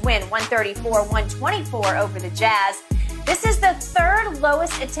 Blazers win 134-124 over the Jazz. This is the third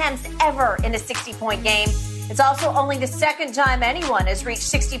lowest attempts ever in a 60-point game. It's also only the second time anyone has reached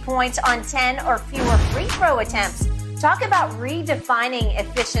 60 points on 10 or fewer free throw attempts. Talk about redefining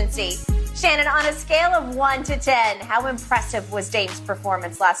efficiency. Shannon, on a scale of 1 to 10, how impressive was Dame's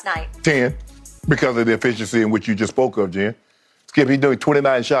performance last night? 10, because of the efficiency in which you just spoke of, Jen. Skip, he's doing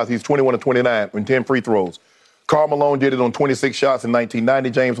 29 shots. He's 21 of 29 with 10 free throws. Karl Malone did it on 26 shots in 1990.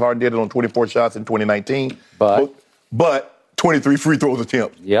 James Harden did it on 24 shots in 2019. But 23 free throws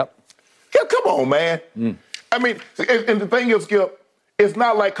attempts. Yep. Come on, man. I mean, and the thing is, Skip, it's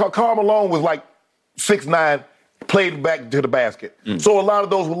not like Karl Malone was like 6'9", played back to the basket. So a lot of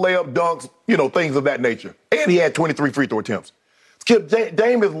those were layup dunks, things of that nature. And he had 23 free throw attempts. Skip,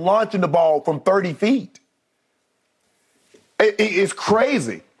 Dame is launching the ball from 30 feet. It's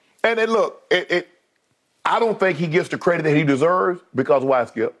crazy. And look, I don't think he gets the credit that he deserves because why,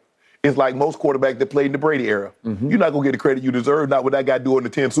 Skip? It's like most quarterbacks that played in the Brady era. You're not going to get the credit you deserve, not what that guy doing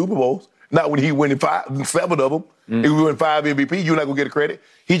the 10 Super Bowls, not when he winning 7 of them. If he win 5 MVP, you're not going to get the credit.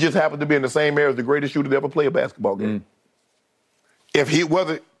 He just happened to be in the same era as the greatest shooter to ever play a basketball game. If he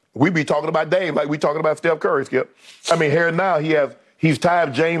wasn't, we'd be talking about Dame like we talking about Steph Curry, Skip. I mean, here now he's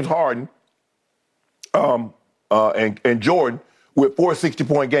tied James Harden and Jordan with 4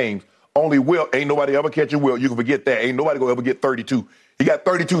 60-point games. Only Wilt, ain't nobody ever catching Wilt. You can forget that. Ain't nobody gonna ever get 32. He got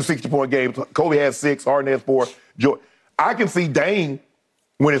 32 60-point games. Kobe has 6, Harden has 4. I can see Dame,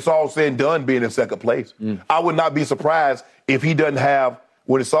 when it's all said and done, being in second place. I would not be surprised if he doesn't have,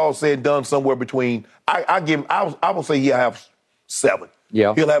 when it's all said and done, somewhere between, I will say he'll have 7.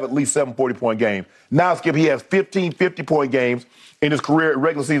 Yeah. He'll have at least 7 40-point games. Now, Skip, he has 15 50-point games in his career,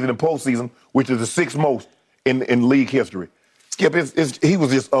 regular season and postseason, which is the 6th most in league history. Skip, he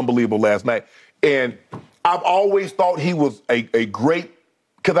was just unbelievable last night. And I've always thought he was a great,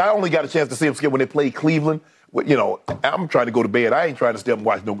 because I only got a chance to see him, Skip, when they played Cleveland. I'm trying to go to bed. I ain't trying to stay up and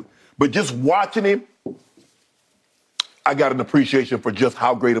watch no. But just watching him, I got an appreciation for just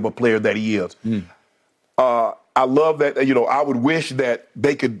how great of a player that he is. I love that, I would wish that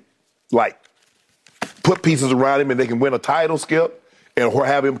they could, put pieces around him and they can win a title, Skip, or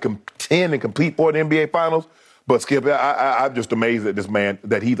have him contend and compete for the NBA Finals. But, Skip, I'm just amazed at this man,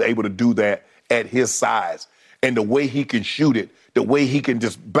 that he's able to do that at his size. And the way he can shoot it, the way he can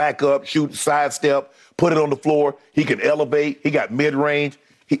just back up, shoot, sidestep, put it on the floor. He can elevate. He got mid-range.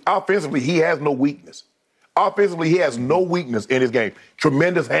 Offensively, he has no weakness. Offensively, he has no weakness in his game.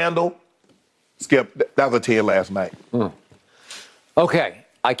 Tremendous handle. Skip, that was a 10 last night. Okay,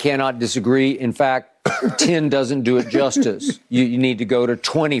 I cannot disagree. In fact, 10 doesn't do it justice. You need to go to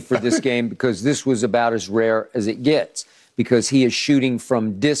 20 for this game because this was about as rare as it gets because he is shooting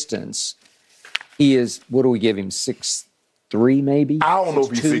from distance. He is, what do we give him, 6'3", maybe? I don't know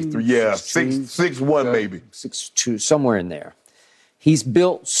if he's 6'3". Yeah, 6'1", maybe. 6'2", somewhere in there. He's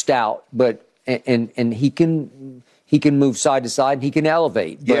built stout, but and he can move side to side and he can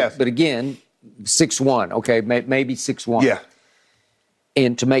elevate. But, yes. But again, 6'1", okay, maybe 6'1". Yeah.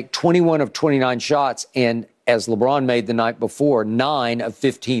 And to make 21 of 29 shots, and as LeBron made the night before, 9 of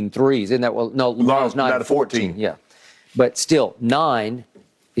 15 threes. Isn't that, well, no, LeBron's 9 of 14. Yeah. But still, 9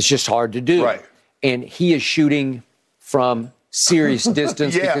 is just hard to do. Right. And he is shooting from serious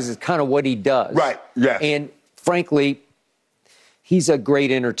distance because it's kind of what he does. Right, yeah. And frankly, he's a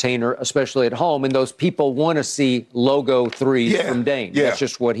great entertainer, especially at home, and those people want to see logo threes from Dame. Yeah. That's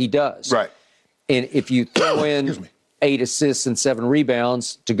just what he does. Right. And if you throw in 8 assists and 7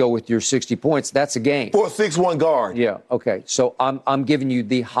 rebounds to go with your 60 points, that's a game. For a 6'1" guard. Yeah, okay. So I'm giving you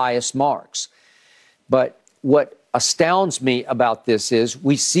the highest marks. But what astounds me about this is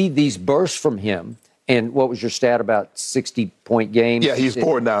we see these bursts from him. And what was your stat about 60-point games? Yeah, he's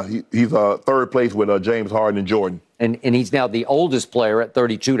 4 now. He's third place with James Harden and Jordan. And he's now the oldest player at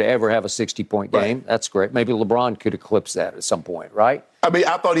 32 to ever have a 60-point game. Right. That's great. Maybe LeBron could eclipse that at some point, right? I mean,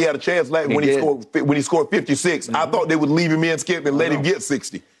 I thought he had a chance when he scored 56. I thought they would leave him in, Skip, and let him get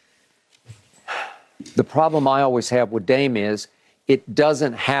 60. The problem I always have with Dame is it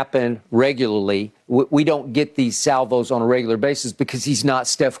doesn't happen regularly. We don't get these salvos on a regular basis because he's not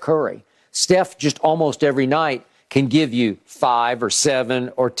Steph Curry. Steph just almost every night can give you 5 or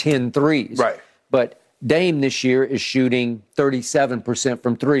 7 or 10 threes. Right. But Dame this year is shooting 37%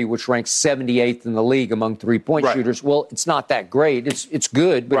 from three, which ranks 78th in the league among three-point shooters. Well, it's not that great. It's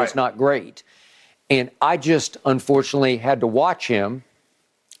good, but it's not great. And I just, unfortunately, had to watch him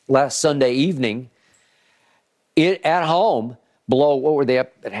last Sunday evening at home blow, what were they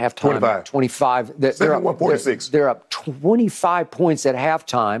up at halftime? 25. They're up 46. They're up 25 points at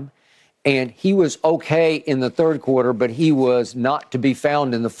halftime. And he was okay in the third quarter, but he was not to be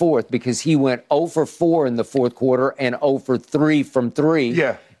found in the fourth because he went 0 for 4 in the fourth quarter and 0 for 3 from three.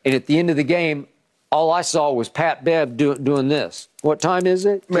 Yeah. And at the end of the game, all I saw was Pat Bev doing this. What time is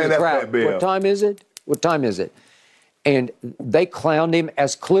it? Man, that's Pat Bev. What time is it? What time is it? And they clowned him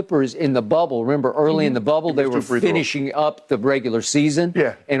as Clippers in the bubble. Remember, early in the bubble, they were finishing up the regular season.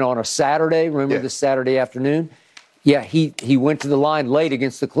 Yeah. And on a Saturday, remember the Saturday afternoon? Yeah, he went to the line late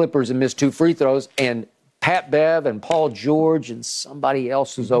against the Clippers and missed 2 free throws. And Pat Bev and Paul George and somebody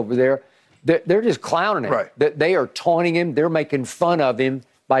else was over there. They're just clowning him. Right. They are taunting him. They're making fun of him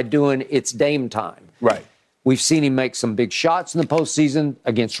by doing it's Dame time. Right. We've seen him make some big shots in the postseason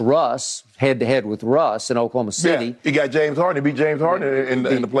against Russ, head-to-head with Russ in Oklahoma City. Yeah, he got James Harden. He beat James Harden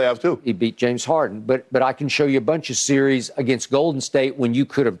in the playoffs, too. He beat James Harden. But I can show you a bunch of series against Golden State when you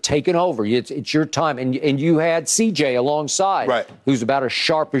could have taken over. It's your time. And you had CJ alongside, who's about as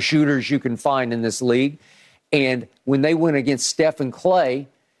sharp a shooter as you can find in this league. And when they went against Steph and Clay,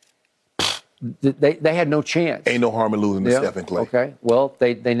 they had no chance. Ain't no harm in losing to Steph and Clay. Okay. Well,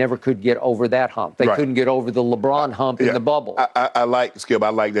 they never could get over that hump. They couldn't get over the LeBron hump in the bubble. I like Skip. I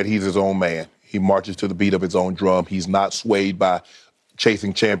like that he's his own man. He marches to the beat of his own drum. He's not swayed by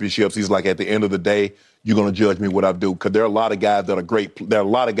chasing championships. He's like, at the end of the day, you're going to judge me what I do. Because there are a lot of guys that are great. There are a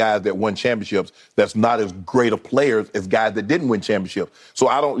lot of guys that won championships that's not as great of players as guys that didn't win championships. So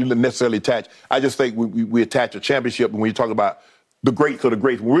I don't necessarily attach. I just think we attach a championship when you talk about the greats of the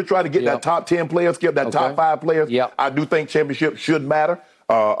greats. When we're trying to get that top 10 players, Skip, that top 5 players, I do think championships should matter,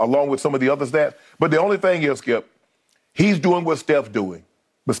 along with some of the other stats. But the only thing is, Skip, he's doing what Steph's doing,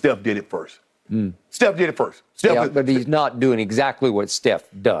 but Steph did it first. Steph did it first. But he's not doing exactly what Steph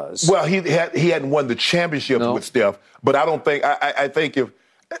does. Well, he hadn't won the championship with Steph, but I don't think I think if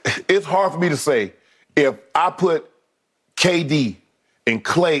it's hard for me to say if I put KD and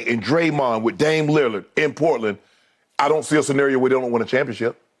Clay and Draymond with Dame Lillard in Portland, I don't see a scenario where they don't win a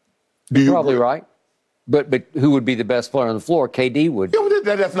championship. You're probably right. But who would be the best player on the floor? KD would.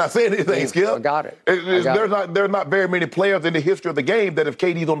 Yeah, that's not saying anything, Skip. I got it. There's not very many players in the history of the game that if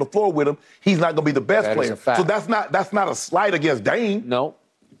KD's on the floor with him, he's not going to be the best player. So that's not a slight against Dame. No.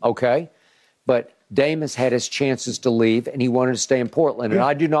 Okay. But Dame has had his chances to leave, and he wanted to stay in Portland. And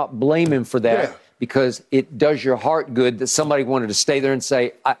I do not blame him for that because it does your heart good that somebody wanted to stay there and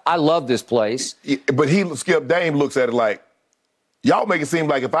say, I love this place. But Skip, Dame looks at it like, y'all make it seem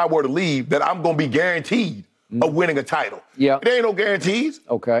like if I were to leave, that I'm going to be guaranteed of winning a title. Yeah. There ain't no guarantees.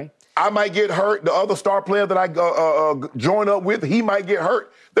 Okay. I might get hurt. The other star player that I join up with, he might get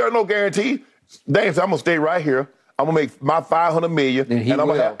hurt. There are no guarantees. Dame said, I'm going to stay right here. I'm going to make my $500 million, and I'm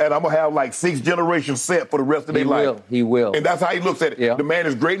going to have like 6 generations set for the rest of their life. He will. And that's how he looks at it. Yeah. The man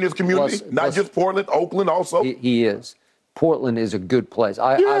is great in his community, not just Portland, Oakland also. He is. Portland is a good place.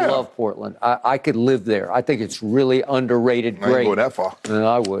 I love Portland. I could live there. I think it's really underrated. Great. I ain't go that far.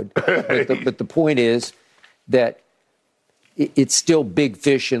 I would. But the point is that it's still big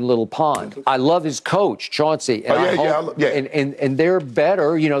fish in little pond. I love his coach, Chauncey. And and they're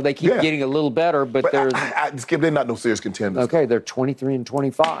better. You know, they keep getting a little better, but they're Skip, they're not no serious contenders. Okay, they're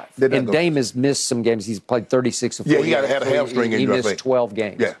 23-25. And Dame has missed some games. He's played 36 of 40. Yeah, he had a hamstring injury. He missed 12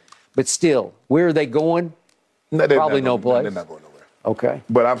 games. Yeah. But still, where are they going? Probably no place. They're not going nowhere. Okay.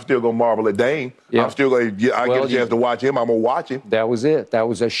 But I'm still going to marvel at Dame. Yeah. I'm still going to get a chance to watch him. I'm going to watch him. That was it. That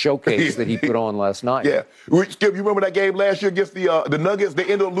was a showcase that he put on last night. Yeah. Skip, you remember that game last year against the Nuggets? They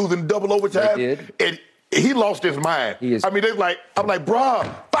ended up losing double overtime. They did. And he lost his mind. I'm like, bro,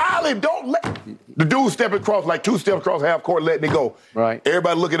 foul him. Don't let. The dude stepping across, like 2 steps across half court, letting it go. Right.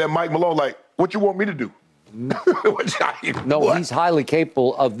 Everybody looking at Mike Malone like, what you want me to do? He's highly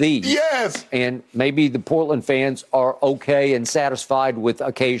capable of these. Yes. And maybe the Portland fans are okay and satisfied with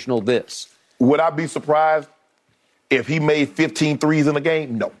occasional this. Would I be surprised if he made 15 threes in a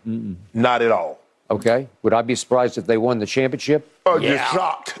game? No. Not at all. Okay. Would I be surprised if they won the championship? Oh, you're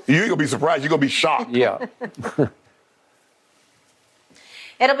shocked. You ain't going to be surprised. You're going to be shocked. Yeah.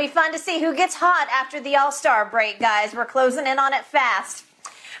 It'll be fun to see who gets hot after the All-Star break, guys. We're closing in on it fast.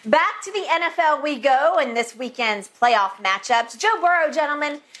 Back to the NFL we go in this weekend's playoff matchups. Joe Burrow,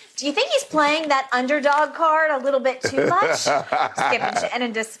 gentlemen, do you think he's playing that underdog card a little bit too much? Skip and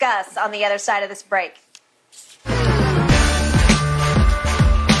Shannon discuss on the other side of this break.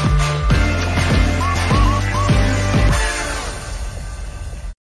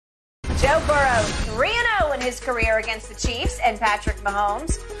 Joe Burrow, 3-0 in his career against the Chiefs and Patrick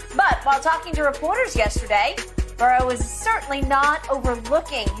Mahomes. But while talking to reporters yesterday, Burrow is certainly not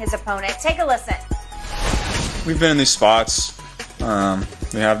overlooking his opponent. Take a listen. We've been in these spots. We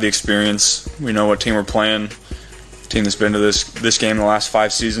have the experience. We know what team we're playing. Team that's been to this game the last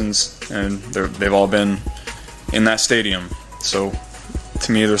 5 seasons, and they've all been in that stadium. So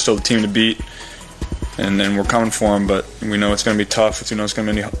to me, they're still the team to beat, and we're coming for them. But we know it's going to be tough. We know it's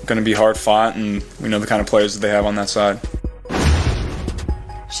going to be hard fought, and we know the kind of players that they have on that side.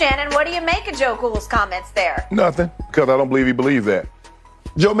 Shannon, what do you make of Joe Cool's comments there? Nothing, because I don't believe he believes that.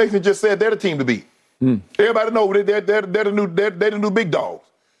 Joe Mixon just said they're the team to beat. Everybody knows they're the new big dogs.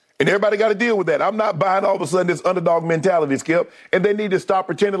 And everybody got to deal with that. I'm not buying all of a sudden this underdog mentality, Skip. And they need to stop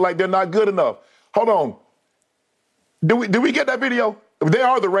pretending like they're not good enough. Hold on. Did we get that video? They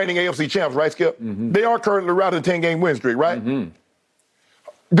are the reigning AFC champs, right, Skip? Mm-hmm. They are currently around a 10-game win streak, right? Mm-hmm.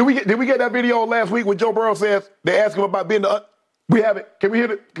 Did we get that video last week when Joe Burrow says they asked him about being the we have it. Can we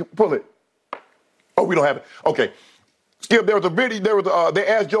hear it? Pull it. Oh, we don't have it. Okay. Skip, there was a video. They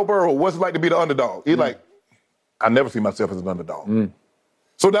asked Joe Burrow what's it like to be the underdog. He's like, I never see myself as an underdog.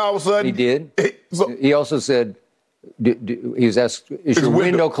 So now all of a sudden he did. He also said he was asked, "Is your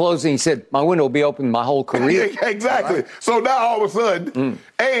window closing?" He said, "My window will be open my whole career." Exactly. Right. So now all of a sudden,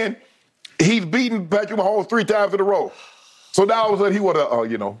 and he's beaten Patrick Mahomes 3 times in a row. So now all of a sudden he want to,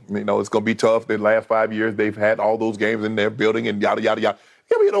 it's going to be tough. The last 5 years they've had all those games in their building and yada yada yada.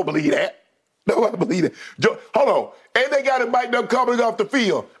 Yeah, we don't believe that. No, I believe it. Hold on. And they got it mic'd up coming off the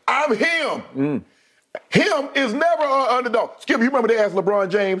field. I'm him. Him is never an underdog. Skip, you remember they asked LeBron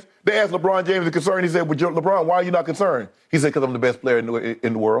James? They asked LeBron James the concern. He said, well, LeBron, why are you not concerned? He said, because I'm the best player in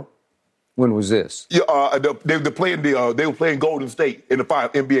the world. When was this? They were playing Golden State in the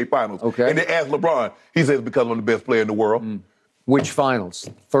NBA Finals. Okay. And they asked LeBron. He says, because I'm the best player in the world. Which finals?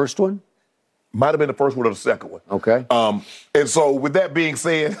 First one? Might have been the first one or the second one. Okay. And so with that being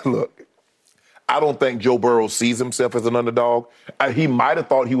said, look, I don't think Joe Burrow sees himself as an underdog. He might have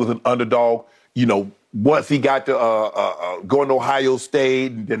thought he was an underdog, once he got to going to Ohio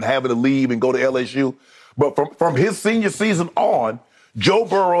State and then having to leave and go to LSU. But from his senior season on, Joe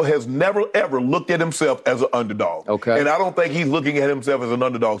Burrow has never, ever looked at himself as an underdog. Okay. And I don't think he's looking at himself as an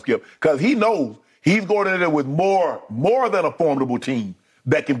underdog, Skip, because he knows he's going in there with more than a formidable team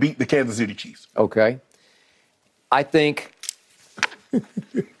that can beat the Kansas City Chiefs. Okay. I think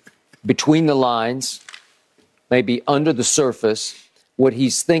between the lines, maybe under the surface, what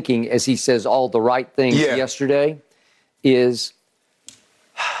he's thinking as he says all the right things yesterday is,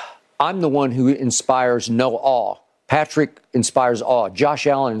 I'm the one who inspires no awe. Patrick inspires awe. Josh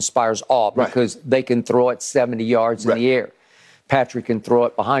Allen inspires awe because they can throw it 70 yards in the air. Patrick can throw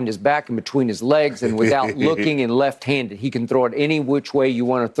it behind his back and between his legs and without looking and left-handed. He can throw it any which way you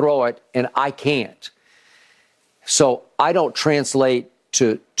want to throw it, and I can't. So I don't translate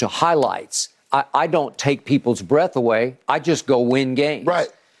to highlights. I don't take people's breath away. I just go win games. Right.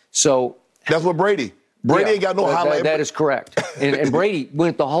 So that's what Brady ain't got no highlight. That is correct. And Brady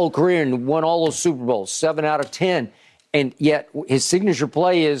went the whole career and won all those Super Bowls, 7 out of 10. And yet his signature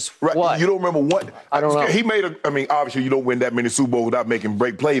play is what? You don't remember what? I don't know. He made obviously you don't win that many Super Bowls without making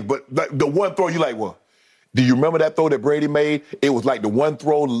break plays. But the one throw, you like, well, do you remember that throw that Brady made? It was like the one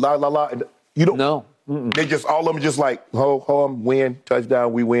throw, And you don't. No. They just, all of them just like, home, win,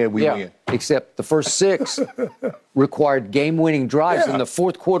 touchdown, we win, we win. Except the first 6 required game-winning drives in the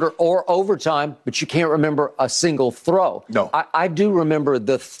fourth quarter or overtime, but you can't remember a single throw. No. I do remember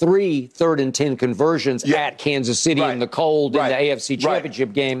the 3 3rd-and-10 conversions at Kansas City in the cold in the AFC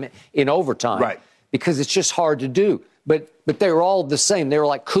Championship game in overtime. Right. Because it's just hard to do. But they were all the same. They were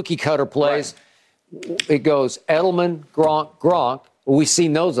like cookie-cutter plays. Right. It goes Edelman, Gronk. We've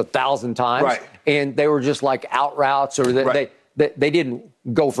seen those 1,000 times. Right. And they were just like out routes, or they didn't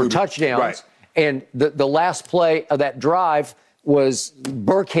go for touchdowns. Right. And the last play of that drive was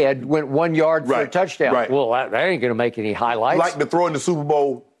Burkhead went 1 yard for a touchdown. Right. Well, that ain't going to make any highlights. Like the throw in the Super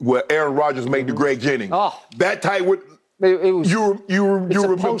Bowl where Aaron Rodgers made to Greg Jennings. Oh, that type would it was you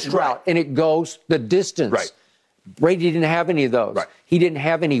a post route, and it goes the distance. Right. Brady didn't have any of those. Right. He didn't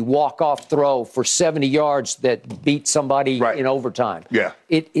have any walk-off throw for 70 yards that beat somebody in overtime. Yeah.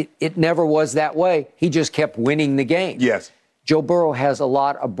 It never was that way. He just kept winning the game. Yes. Joe Burrow has a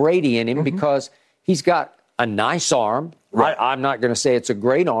lot of Brady in him because he's got a nice arm. Right. I'm not going to say it's a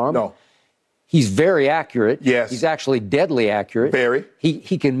great arm. No. He's very accurate. Yes. He's actually deadly accurate. Very.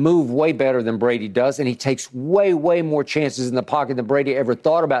 He can move way better than Brady does, and he takes way, way more chances in the pocket than Brady ever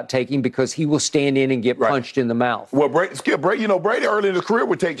thought about taking because he will stand in and get punched in the mouth. Well, Brady early in his career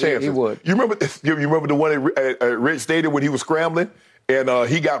would take chances. He would. You remember the one at Rich Stadium when he was scrambling And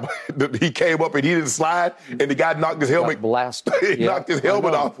he came up and he didn't slide, and the guy knocked his helmet. Blasted. He knocked his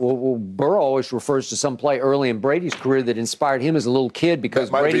helmet off. Well, Burrow always refers to some play early in Brady's career that inspired him as a little kid because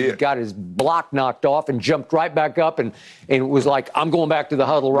Brady got his block knocked off and jumped right back up and was like, I'm going back to the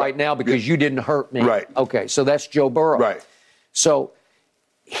huddle right now because you didn't hurt me. Right. Okay, so that's Joe Burrow. Right. So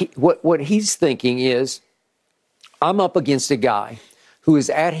what he's thinking is, I'm up against a guy who is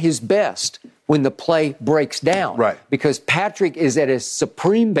at his best when the play breaks down. Right. Because Patrick is at his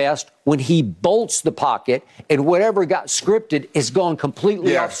supreme best when he bolts the pocket and whatever got scripted is gone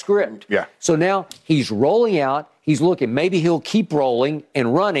completely off script. Yeah. So now he's rolling out. He's looking. Maybe he'll keep rolling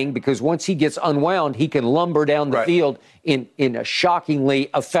and running because once he gets unwound, he can lumber down the field in a shockingly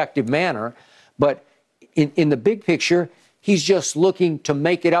effective manner. But in the big picture, he's just looking to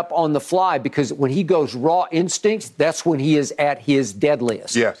make it up on the fly because when he goes raw instincts, that's when he is at his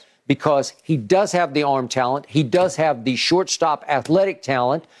deadliest. Yes. Because he does have the arm talent. He does have the shortstop athletic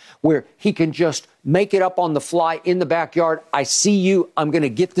talent where he can just make it up on the fly in the backyard. I see you. I'm going to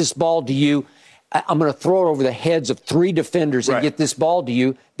get this ball to you. I'm going to throw it over the heads of 3 defenders and get this ball to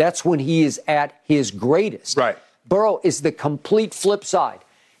you. That's when he is at his greatest. Right. Burrow is the complete flip side.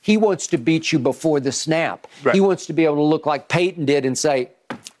 He wants to beat you before the snap. Right. He wants to be able to look like Peyton did and say,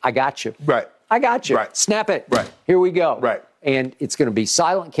 I got you. Right. I got you. Right. Snap it. Right. Here we go. Right. And it's going to be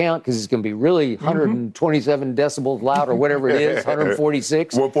silent count because it's going to be really 127 decibels loud or whatever it is,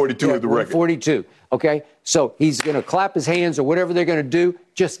 146. 142 is the record. 142. Okay. So he's going to clap his hands or whatever they're going to do.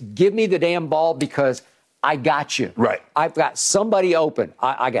 Just give me the damn ball because I got you. Right. I've got somebody open.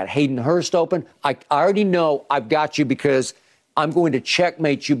 I got Hayden Hurst open. I already know I've got you because I'm going to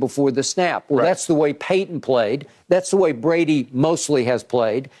checkmate you before the snap. Well, that's the way Peyton played. That's the way Brady mostly has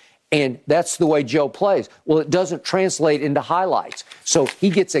played. And that's the way Joe plays. Well, it doesn't translate into highlights. So he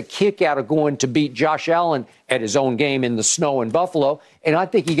gets a kick out of going to beat Josh Allen at his own game in the snow in Buffalo. And I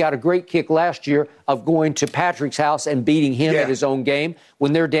think he got a great kick last year of going to Patrick's house and beating him at his own game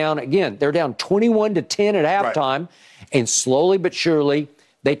when they're down, again, they're down 21-10 at halftime. And slowly but surely,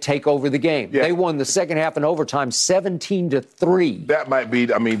 they take over the game. They won the second half in overtime 17-3. That might be,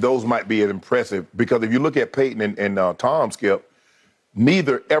 those might be impressive because if you look at Peyton and Tom, Skip,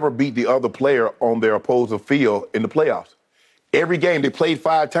 neither ever beat the other player on their opposing field in the playoffs. Every game they played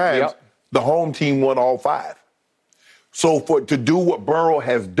 5 times, the home team won all 5. So to do what Burrow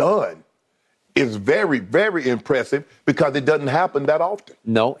has done is very, very impressive because it doesn't happen that often.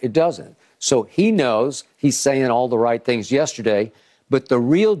 No, it doesn't. So he knows he's saying all the right things yesterday, but the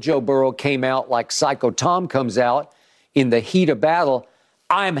real Joe Burrow came out like Psycho Tom comes out in the heat of battle.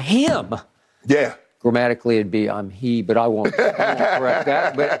 I'm him. Yeah. Grammatically, it'd be I'm he, but I won't correct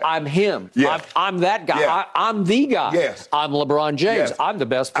that. But I'm him. Yes. I'm that guy. Yeah. I'm the guy. Yes. I'm LeBron James. Yes. I'm the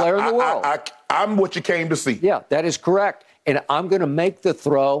best player in the world. I'm what you came to see. Yeah, that is correct. And I'm going to make the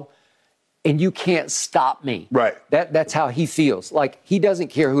throw, and you can't stop me. Right. That's how he feels. Like he doesn't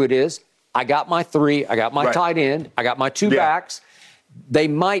care who it is. I got my 3. I got my tight end. I got my 2 backs. They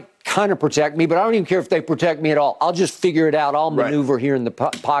might kind of protect me, but I don't even care if they protect me at all. I'll just figure it out. I'll maneuver here in the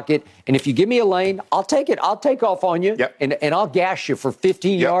pocket. And if you give me a lane, I'll take it. I'll take off on you. And I'll gash you for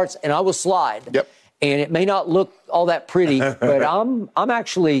 15 yards, and I will slide. And it may not look all that pretty, but I'm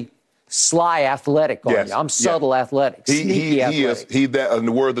actually sly athletic on you. I'm subtle athletic, sneaky athletic. He that, in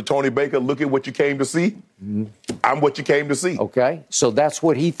the words of Tony Baker, look at what you came to see. I'm what you came to see. Okay. So that's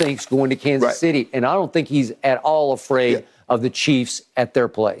what he thinks going to Kansas City. And I don't think he's at all afraid of the Chiefs at their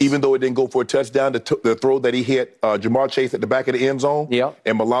place. Even though it didn't go for a touchdown, the throw that he hit Jamar Chase at the back of the end zone,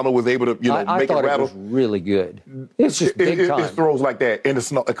 and Milano was able to, make it rattle. I thought it was really good. It's just big time. It's throws like that in the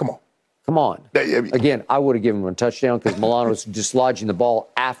snow. Come on. Come on. Again, I would have given him a touchdown because Milano's dislodging the ball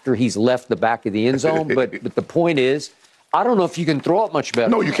after he's left the back of the end zone. But the point is, I don't know if you can throw it much better.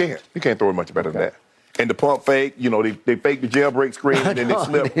 No, you can't. You can't throw it much better than that. And the pump fake, they faked the jailbreak screen, and then they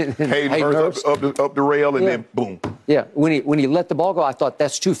slipped Hayden Hurst up the rail, and then boom. Yeah, when he let the ball go, I thought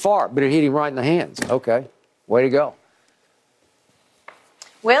that's too far, but it hit him right in the hands. Okay, way to go.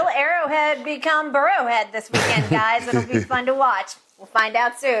 Will Arrowhead become Burrowhead this weekend, guys? It'll be fun to watch. We'll find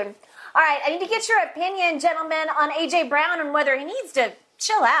out soon. All right, I need to get your opinion, gentlemen, on A.J. Brown and whether he needs to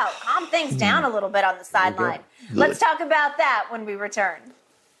chill out, calm things down a little bit on the sideline. Let's talk about that when we return.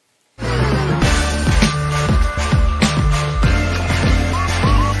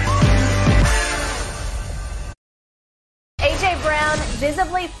 A.J. Brown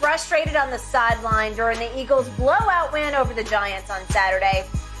visibly frustrated on the sideline during the Eagles' blowout win over the Giants on Saturday.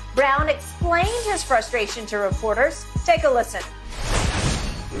 Brown explained his frustration to reporters. Take a listen.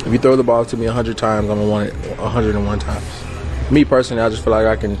 If you throw the ball to me 100 times, I'm going to want it 101 times. Me personally, I just feel like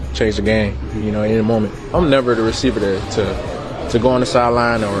I can change the game, in a moment. I'm never the receiver to to go on the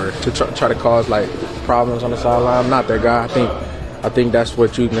sideline or to try to cause like problems on the sideline. I'm not that guy. I think that's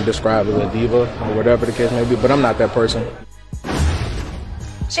what you can describe as a diva or whatever the case may be, but I'm not that person.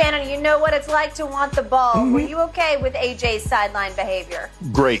 Shannon, you know what it's like to want the ball. Mm-hmm. Were you okay with AJ's sideline behavior?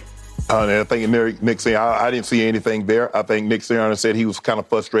 Great. And I think Nick Sirianni, I didn't see anything there. I think Nick Sirianni said he was kind of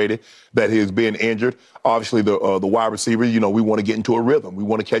frustrated that he was being injured. Obviously, the wide receiver, you know, we want to get into a rhythm. We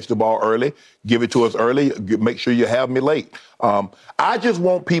want to catch the ball early, give it to us early, make sure you have me late. I just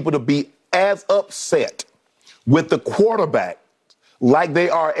want people to be as upset with the quarterback like they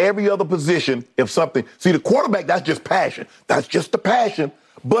are every other position if something. See, the quarterback, that's just passion. That's just the passion.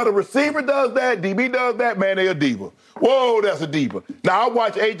 But a receiver does that, DB does that, man, they're a diva. Whoa, that's a diva. Now, I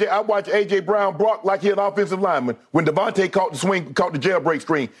watch A.J. Brown block like he's an offensive lineman. When Devontae caught the jailbreak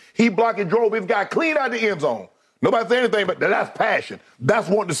screen, he blocked and drove his guy clean out the end zone. Nobody said anything, but that's passion. That's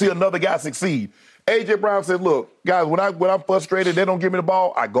wanting to see another guy succeed. A.J. Brown said, look, guys, when I'm frustrated, they don't give me the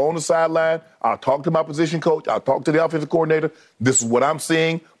ball, I go on the sideline, I'll talk to my position coach, I'll talk to the offensive coordinator. This is what I'm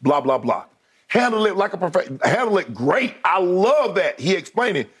seeing, blah, blah, blah. Handle it like a professional. Handle it great. I love that. He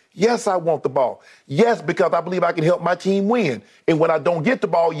explained it. Yes, I want the ball. Yes, because I believe I can help my team win. And when I don't get the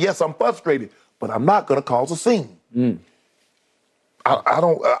ball, yes, I'm frustrated. But I'm not going to cause a scene.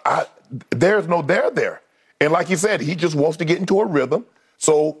 There's no there. And like you said, he just wants to get into a rhythm.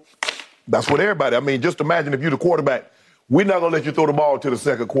 So that's what everybody, I mean, just imagine if you're the quarterback, we're not going to let you throw the ball to the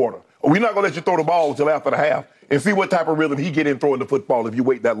second quarter. Or we're not going to let you throw the ball until after the half and see what type of rhythm he get in throwing the football if you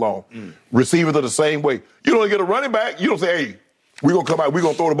wait that long. Receivers are the same way. You don't get a running back, you don't say, hey, we're going to come out, we're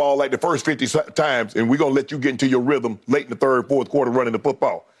going to throw the ball like the first 50 times, and we're going to let you get into your rhythm late in the third, fourth quarter running the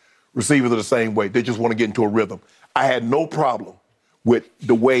football. Receivers are the same way. They just want to get into a rhythm. I had no problem with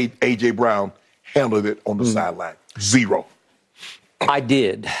the way A.J. Brown handled it on the sideline. Zero. I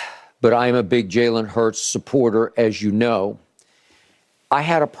did, but I am a big Jalen Hurts supporter, as you know. I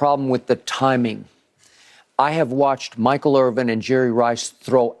had a problem with the timing. I have watched Michael Irvin and Jerry Rice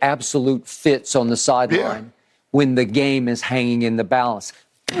throw absolute fits on the sideline when the game is hanging in the balance.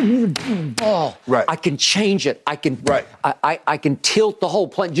 Oh, right. I can change it. I can I can tilt the whole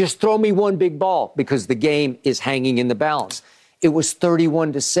play. Just throw me one big ball because the game is hanging in the balance. It was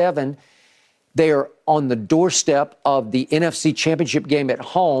 31-7. They are on the doorstep of the NFC Championship game at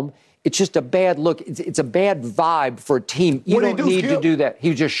home. It's just a bad look. It's a bad vibe for a team. You don't need to do that. He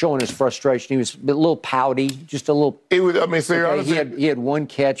was just showing his frustration. He was a little pouty, just a little. It was, I mean, seriously, he had one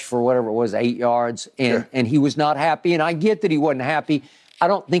catch for whatever it was, 8 yards, and he was not happy. And I get that he wasn't happy. I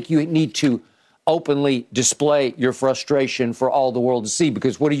don't think you need to openly display your frustration for all the world to see,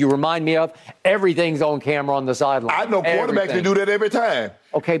 because what do you remind me of? Everything's on camera on the sideline. I know quarterbacks that do that every time.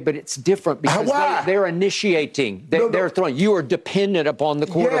 Okay, but it's different because they're initiating. They're throwing. You are dependent upon the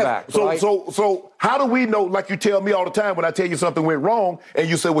quarterback. Yes. So how do we know, like you tell me all the time when I tell you something went wrong, and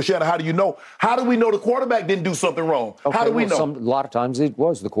you say, well, Shannon, how do you know? How do we know the quarterback didn't do something wrong? Okay, how do we know? A lot of times it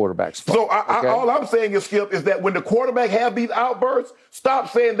was the quarterback's fault. So all I'm saying is, Skip, is that when the quarterback have these outbursts, stop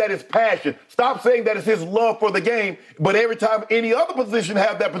saying that it's passion. Stop saying that it's his love for the game. But every time any other position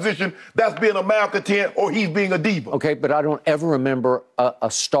have that position, that's being a malcontent or he's being a diva. Okay, but I don't ever remember a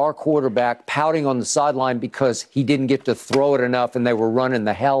star quarterback pouting on the sideline because he didn't get to throw it enough and they were running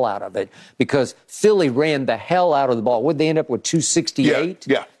the hell out of it, because Philly ran the hell out of the ball. Would they end up with 268?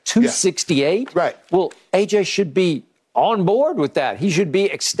 Yeah. 268? Yeah. Right. Well, AJ should be on board with that. He should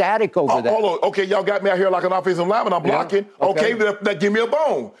be ecstatic over that. Hold on. Okay, y'all got me out here like an offensive lineman. I'm blocking. Okay, that give me a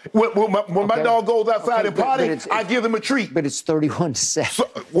bone. When my dog goes outside and potty, I give him a treat. But it's 31-7. So,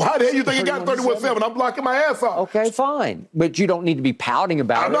 why the hell you think he got 31-7? I'm blocking my ass off. Okay, fine. But you don't need to be pouting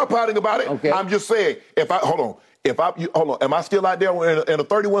about it. I'm not pouting about it. Okay. I'm just saying, hold on. Am I still out there in a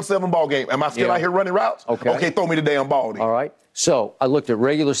 31-7 ball game? Am I still out here running routes? Okay, throw me the damn ball then. All right. So I looked at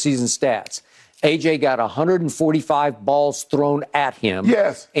regular season stats. AJ got 145 balls thrown at him.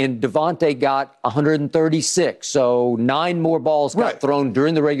 Yes. And Devontae got 136. So 9 more balls got thrown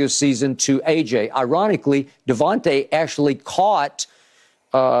during the regular season to AJ. Ironically, Devontae actually caught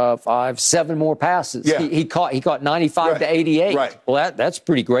 7 more passes. Yeah. He caught 95 to 88. Right. Well, that's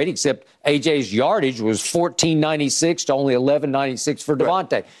pretty great, except AJ's yardage was 1496 to only 1196 for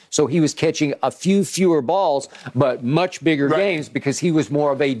Devontae. Right. So he was catching a few fewer balls, but much bigger games because he was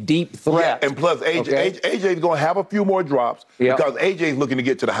more of a deep threat. Yeah, and plus AJ's going to have a few more drops because AJ's looking to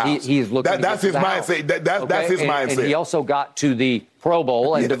get to the house. He's looking that's his mindset. That's his mindset. And he also got to the Pro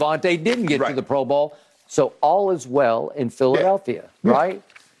Bowl, and Devontae didn't get to the Pro Bowl. So all is well in Philadelphia, right?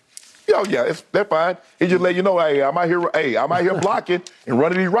 Oh, yeah, they're fine. He just let you know, hey, I'm out here blocking and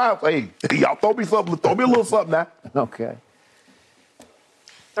running these routes. Hey, y'all throw me a little something now. Okay.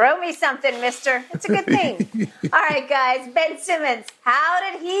 Throw me something, mister. It's a good thing. All right, guys. Ben Simmons, how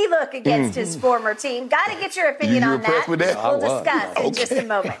did he look against his former team? Got to get your opinion on that. With that? We'll discuss in just a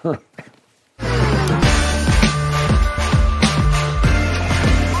moment.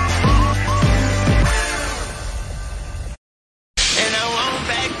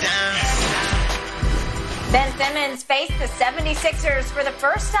 Ben Simmons faced the 76ers for the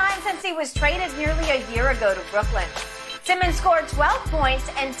first time since he was traded nearly a year ago to Brooklyn. Simmons scored 12 points,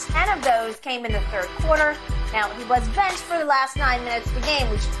 and 10 of those came in the third quarter. Now, he was benched for the last 9 minutes of the game,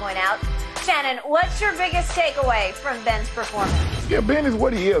 we should point out. Shannon, what's your biggest takeaway from Ben's performance? Yeah, Ben is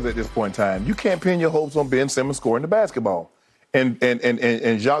what he is at this point in time. You can't pin your hopes on Ben Simmons scoring the basketball. And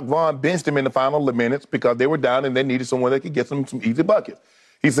Jacques Vaughn benched him in the final minutes because they were down and they needed someone that could get some easy buckets.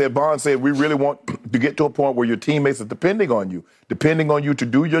 He said, Vaughn said, we really want to get to a point where your teammates are depending on you to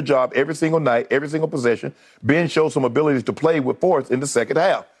do your job every single night, every single possession. Ben showed some abilities to play with force in the second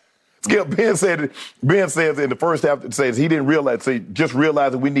half. Skip, Ben says in the first half, it says he didn't realize, just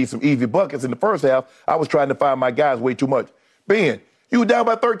realizing we need some easy buckets. In the first half, I was trying to find my guys way too much. Ben, you were down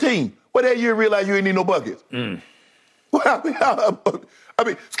by 13. What the hell you realize you ain't need no buckets? I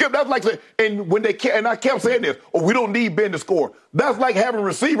mean, Skip, that's like saying, and I kept saying this, we don't need Ben to score. That's like having a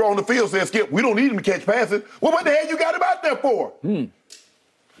receiver on the field saying, Skip, we don't need him to catch passes. Well, what the hell you got him out there for?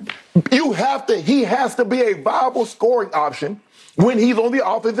 He has to be a viable scoring option when he's on the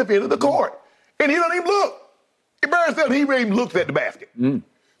offensive end of the court. And he don't even look. He even looks at the basket.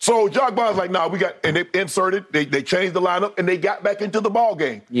 So Jacques Vaughn's like, and they inserted, they changed the lineup, and they got back into the ball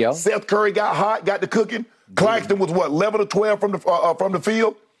game. Yeah. Seth Curry got hot, got the cooking. Claxton was 11 or 12 from the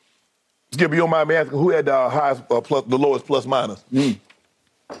field. Skip, you don't mind me asking who had the highest the lowest plus minus? The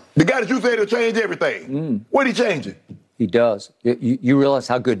guy that you said will change everything. What he changing? He does. You realize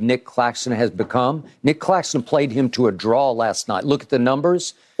how good Nick Claxton has become? Nick Claxton played him to a draw last night. Look at the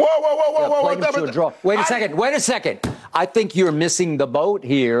numbers. Whoa. Played him to a draw. Wait a second. I think you're missing the boat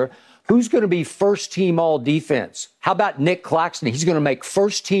here. Who's going to be first-team all-defense? How about Nick Claxton? He's going to make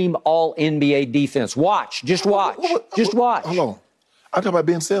first-team all-NBA defense. Watch. Just watch. Just watch. Hold on. I'm talking about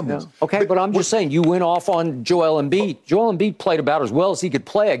Ben Simmons. Yeah. Okay, but I'm just saying, you went off on Joel Embiid. Joel Embiid played about as well as he could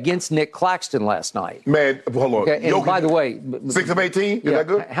play against Nick Claxton last night. Man, hold on. Okay, and by the way... 6 of 18? Is that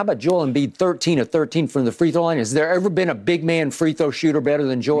good? How about Joel Embiid, 13 of 13 from the free throw line? Has there ever been a big man free throw shooter better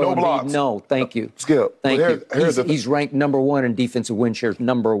than Joel Embiid? Blocks. No, thank you. Skip. Thank you. He's ranked number 1 in defensive win shares,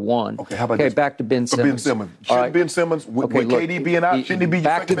 number 1. Okay, how about this? Back to Ben Simmons. Shouldn't Ben Simmons, with KD being out, shouldn't he be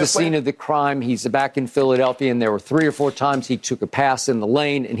back to the scene of the crime? He's back in Philadelphia, and there were 3 or 4 times he took a pass in the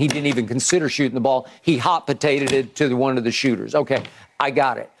lane, and he didn't even consider shooting the ball. He hot-potatoed it to one of the shooters. Okay, I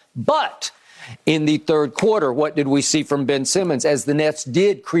got it. But in the third quarter, what did we see from Ben Simmons as the Nets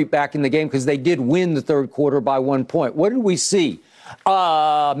did creep back in the game because they did win the third quarter by 1 point? What did we see?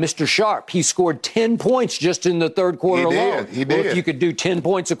 Mr. Sharp, he scored 10 points just in the third quarter alone. He did. Well, if you could do 10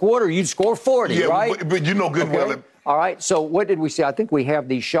 points a quarter, you'd score 40, right? But you know good well. All right, so what did we see? I think we have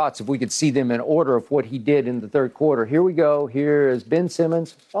these shots, if we could see them in order of what he did in the third quarter. Here we go. Here is Ben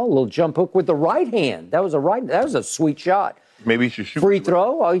Simmons. Oh, a little jump hook with the right hand. That was a sweet shot. Maybe he should shoot. Free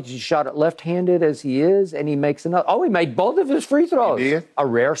throw. Oh, he just shot it left-handed as he is, and he makes another. Oh, he made both of his free throws. He did. A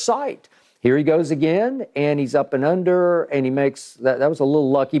rare sight. Here he goes again, and he's up and under, and he makes that. That was a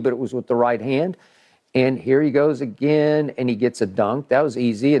little lucky, but it was with the right hand. And here he goes again, and he gets a dunk. That was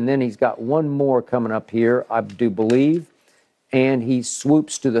easy. And then he's got one more coming up here, I do believe. And he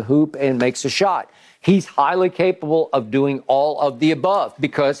swoops to the hoop and makes a shot. He's highly capable of doing all of the above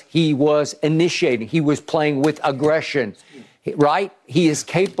because he was initiating. He was playing with aggression, right? He is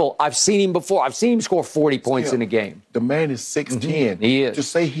capable. I've seen him before. I've seen him score 40 points in a game. The man is 6'10". He is. To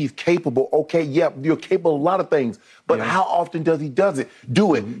say he's capable, okay, yeah, you're capable of a lot of things. But how often does he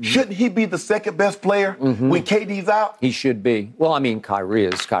do it? Shouldn't he be the second best player when KD's out? He should be. Well, I mean, Kyrie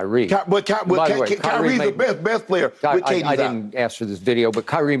is Kyrie. Kyrie's the best player with KD's out. I didn't ask for this video, but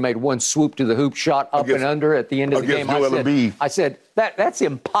Kyrie made one swoop to the hoop shot up and under at the end of the game. I said that's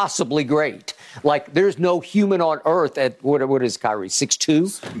impossibly great. Like, there's no human on earth at, what is Kyrie,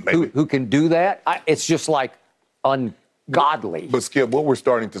 6'2", who can do that? It's just like ungodly. But Skip, what we're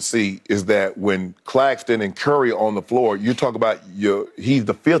starting to see is that when Claxton and Curry are on the floor, you talk about he's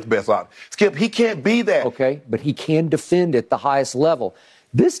the fifth best option. Skip, he can't be that. Okay, but he can defend at the highest level.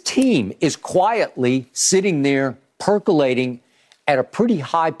 This team is quietly sitting there percolating at a pretty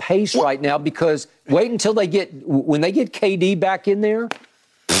high pace right now because wait until when they get KD back in there.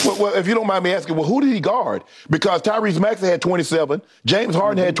 Well, if you don't mind me asking, who did he guard? Because Tyrese Maxey had 27, James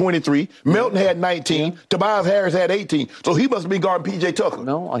Harden had 23, Milton had 19, Tobias Harris had 18. So he must be guarding P.J. Tucker.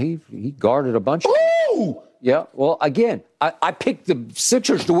 No, he guarded a bunch. Ooh! Yeah. Well, again, I picked the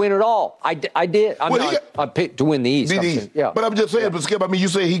Sixers to win it all. I did. I picked to win the East. Yeah. But I'm just saying, but Skip, I mean, you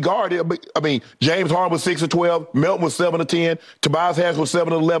say he guarded. I mean, James Harden was 6 of 12. Melton was 7 of 10. Tobias Harris was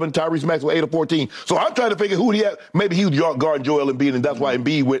 7 of 11. Tyrese Maxey 8 of 14. So I'm trying to figure who he had. Maybe he was guarding Joel Embiid, and that's why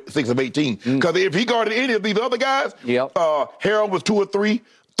Embiid went 6 of 18. Because if he guarded any of these other guys, Harold was 2 of 3,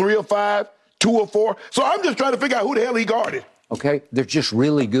 3 of 5, 2 of 4. So I'm just trying to figure out who the hell he guarded. Okay, they're just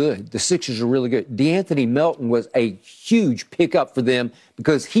really good. The Sixers are really good. DeAnthony Melton was a huge pickup for them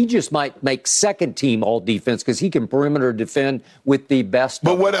because he just might make second team all defense because he can perimeter defend with the best.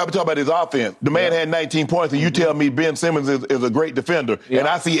 But what I'm talking about is offense. The man had 19 points, and you tell me Ben Simmons is a great defender, and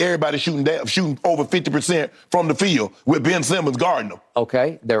I see everybody shooting over 50% from the field with Ben Simmons guarding them.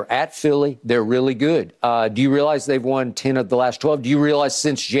 Okay, they're at Philly. They're really good. Do you realize they've won 10 of the last 12? Do you realize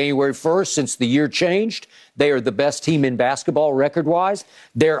since January 1st, since the year changed, they are the best team in basketball record-wise?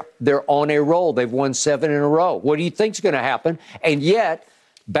 They're on a roll. They've won 7 in a row. What do you think's going to happen? And yet,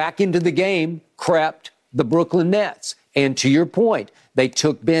 back into the game crept the Brooklyn Nets. And to your point, they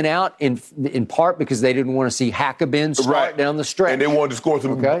took Ben out in part because they didn't want to see Hackabin start down the stretch. And they wanted to score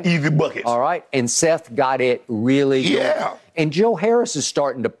some easy buckets. All right. And Seth got it really good. Yeah. And Joe Harris is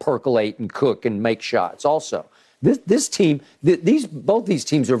starting to percolate and cook and make shots also. This team, both these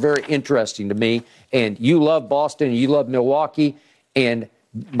teams are very interesting to me. And you love Boston and you love Milwaukee. And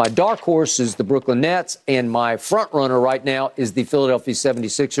my dark horse is the Brooklyn Nets. And my front runner right now is the Philadelphia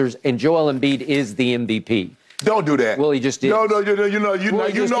 76ers. And Joel Embiid is the MVP. Don't do that. Well, he just did. No, you know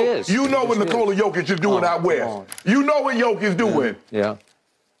what Nikola Jokic is doing out west. You know what Jokic is doing. Yeah.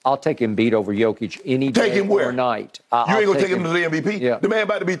 I'll take Embiid over Jokic any day or night. You ain't going to take him to the MVP? Yeah. The man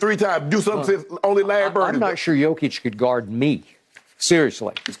about to be 3 times. Do something since only Larry Bird. I'm not sure Jokic could guard me.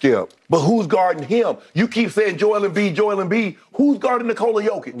 Seriously. Skip. But who's guarding him? You keep saying Joel Embiid. Who's guarding Nikola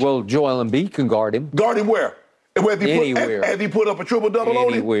Jokic? Well, Joel Embiid can guard him. Guard him where? Anywhere. Has he put up a triple-double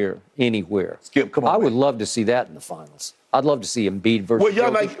on him? Anywhere. Skip, come on. I would love to see that in the finals. I'd love to see Embiid versus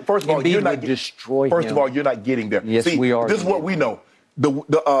Jokic. First of all, Embiid would destroy him. First of all, you're not getting there. Yes, we are. This is what we know. The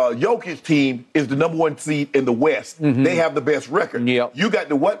Jokic team is the number 1 seed in the West. They have the best record. Yep. You got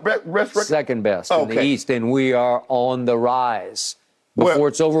the what best record? Second best in the East, and we are on the rise. Before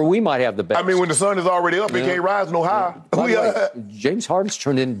it's over, we might have the best. I mean, when the sun is already up, it can't rise no higher. James Harden's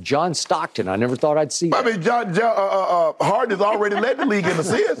turned into John Stockton. I never thought I'd see that. I mean, Harden has already led the league in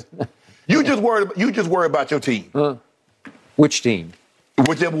assists. You just worry about your team. Which team?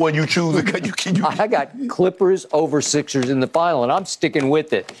 Whichever one you choose. I got Clippers over Sixers in the final, and I'm sticking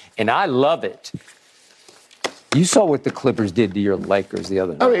with it, and I love it. You saw what the Clippers did to your Lakers the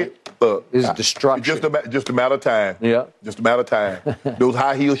other night. I mean, it's destruction. Just a matter of time. Yeah. Just a matter of time. Those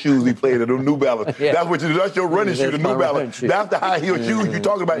high heel shoes he played, those New Balance. Yeah. That's your running shoe, the New Balance. That's the high heel shoes you're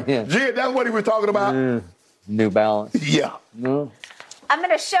talking about. Yeah. That's what he was talking about. New Balance. Yeah. No. I'm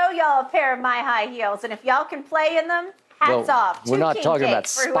going to show y'all a pair of my high heels, and if y'all can play in them, hats off. We're not talking about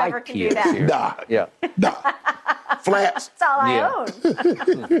spike heels here. Nah. Flats. That's all I own.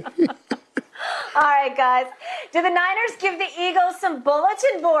 All right, guys. Do the Niners give the Eagles some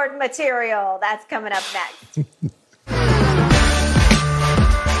bulletin board material? That's coming up next.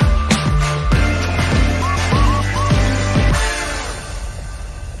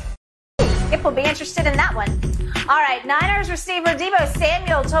 Skip will be interested in that one. All right, Niners receiver Deebo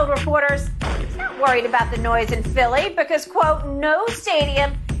Samuel told reporters he's not worried about the noise in Philly because, quote, no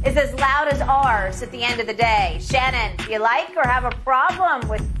stadium is as loud as ours at the end of the day. Shannon, do you like or have a problem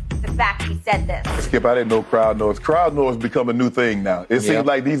with the fact he said this? Skip, I didn't know crowd noise. Crowd noise has become a new thing now. It seems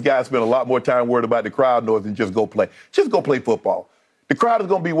like these guys spend a lot more time worried about the crowd noise than just go play. Just go play football. The crowd is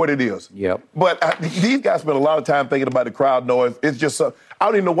going to be what it is. Yep. But these guys spend a lot of time thinking about the crowd noise. It's just, I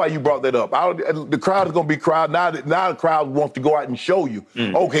don't even know why you brought that up. The crowd is going to be crowd. Now the crowd wants to go out and show you.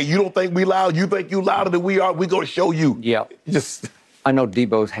 Okay, you don't think we loud? You think you louder than we are? We're going to show you. Yeah. I know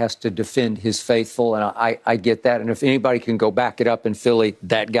Deebo has to defend his faithful, and I get that. And if anybody can go back it up in Philly,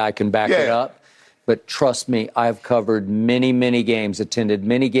 that guy can back it up. But trust me, I've covered many, many games, attended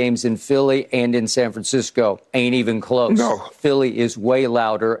many games in Philly and in San Francisco. Ain't even close. No. Philly is way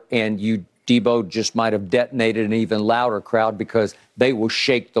louder, and Deebo just might have detonated an even louder crowd because they will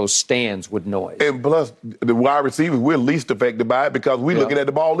shake those stands with noise. And plus, the wide receivers, we're least affected by it because we're looking at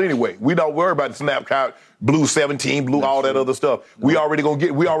the ball anyway. We don't worry about the snap count, blue 17, blue, all that other stuff. No. We already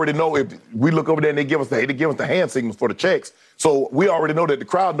know if we look over there and they give us the hand signals for the checks. So we already know that the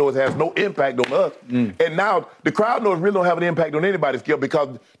crowd noise has no impact on us. And now the crowd noise really don't have an impact on anybody's skill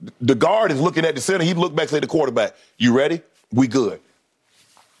because the guard is looking at the center. He look back and say to the quarterback, you ready? We good.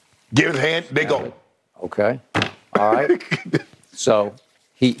 Give his hand, they go. Okay. All right. So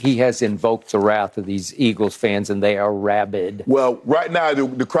He has invoked the wrath of these Eagles fans, and they are rabid. Well, right now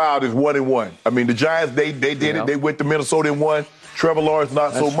the crowd is 1-1. I mean, the Giants they did it. They went to Minnesota and won. Trevor Lawrence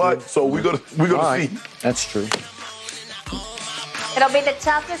not so much. So we're gonna see. That's true. It'll be the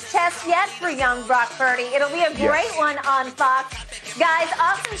toughest test yet for young Brock Purdy. It'll be a great one on Fox. Guys,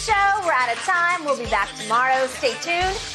 awesome show. We're out of time. We'll be back tomorrow. Stay tuned.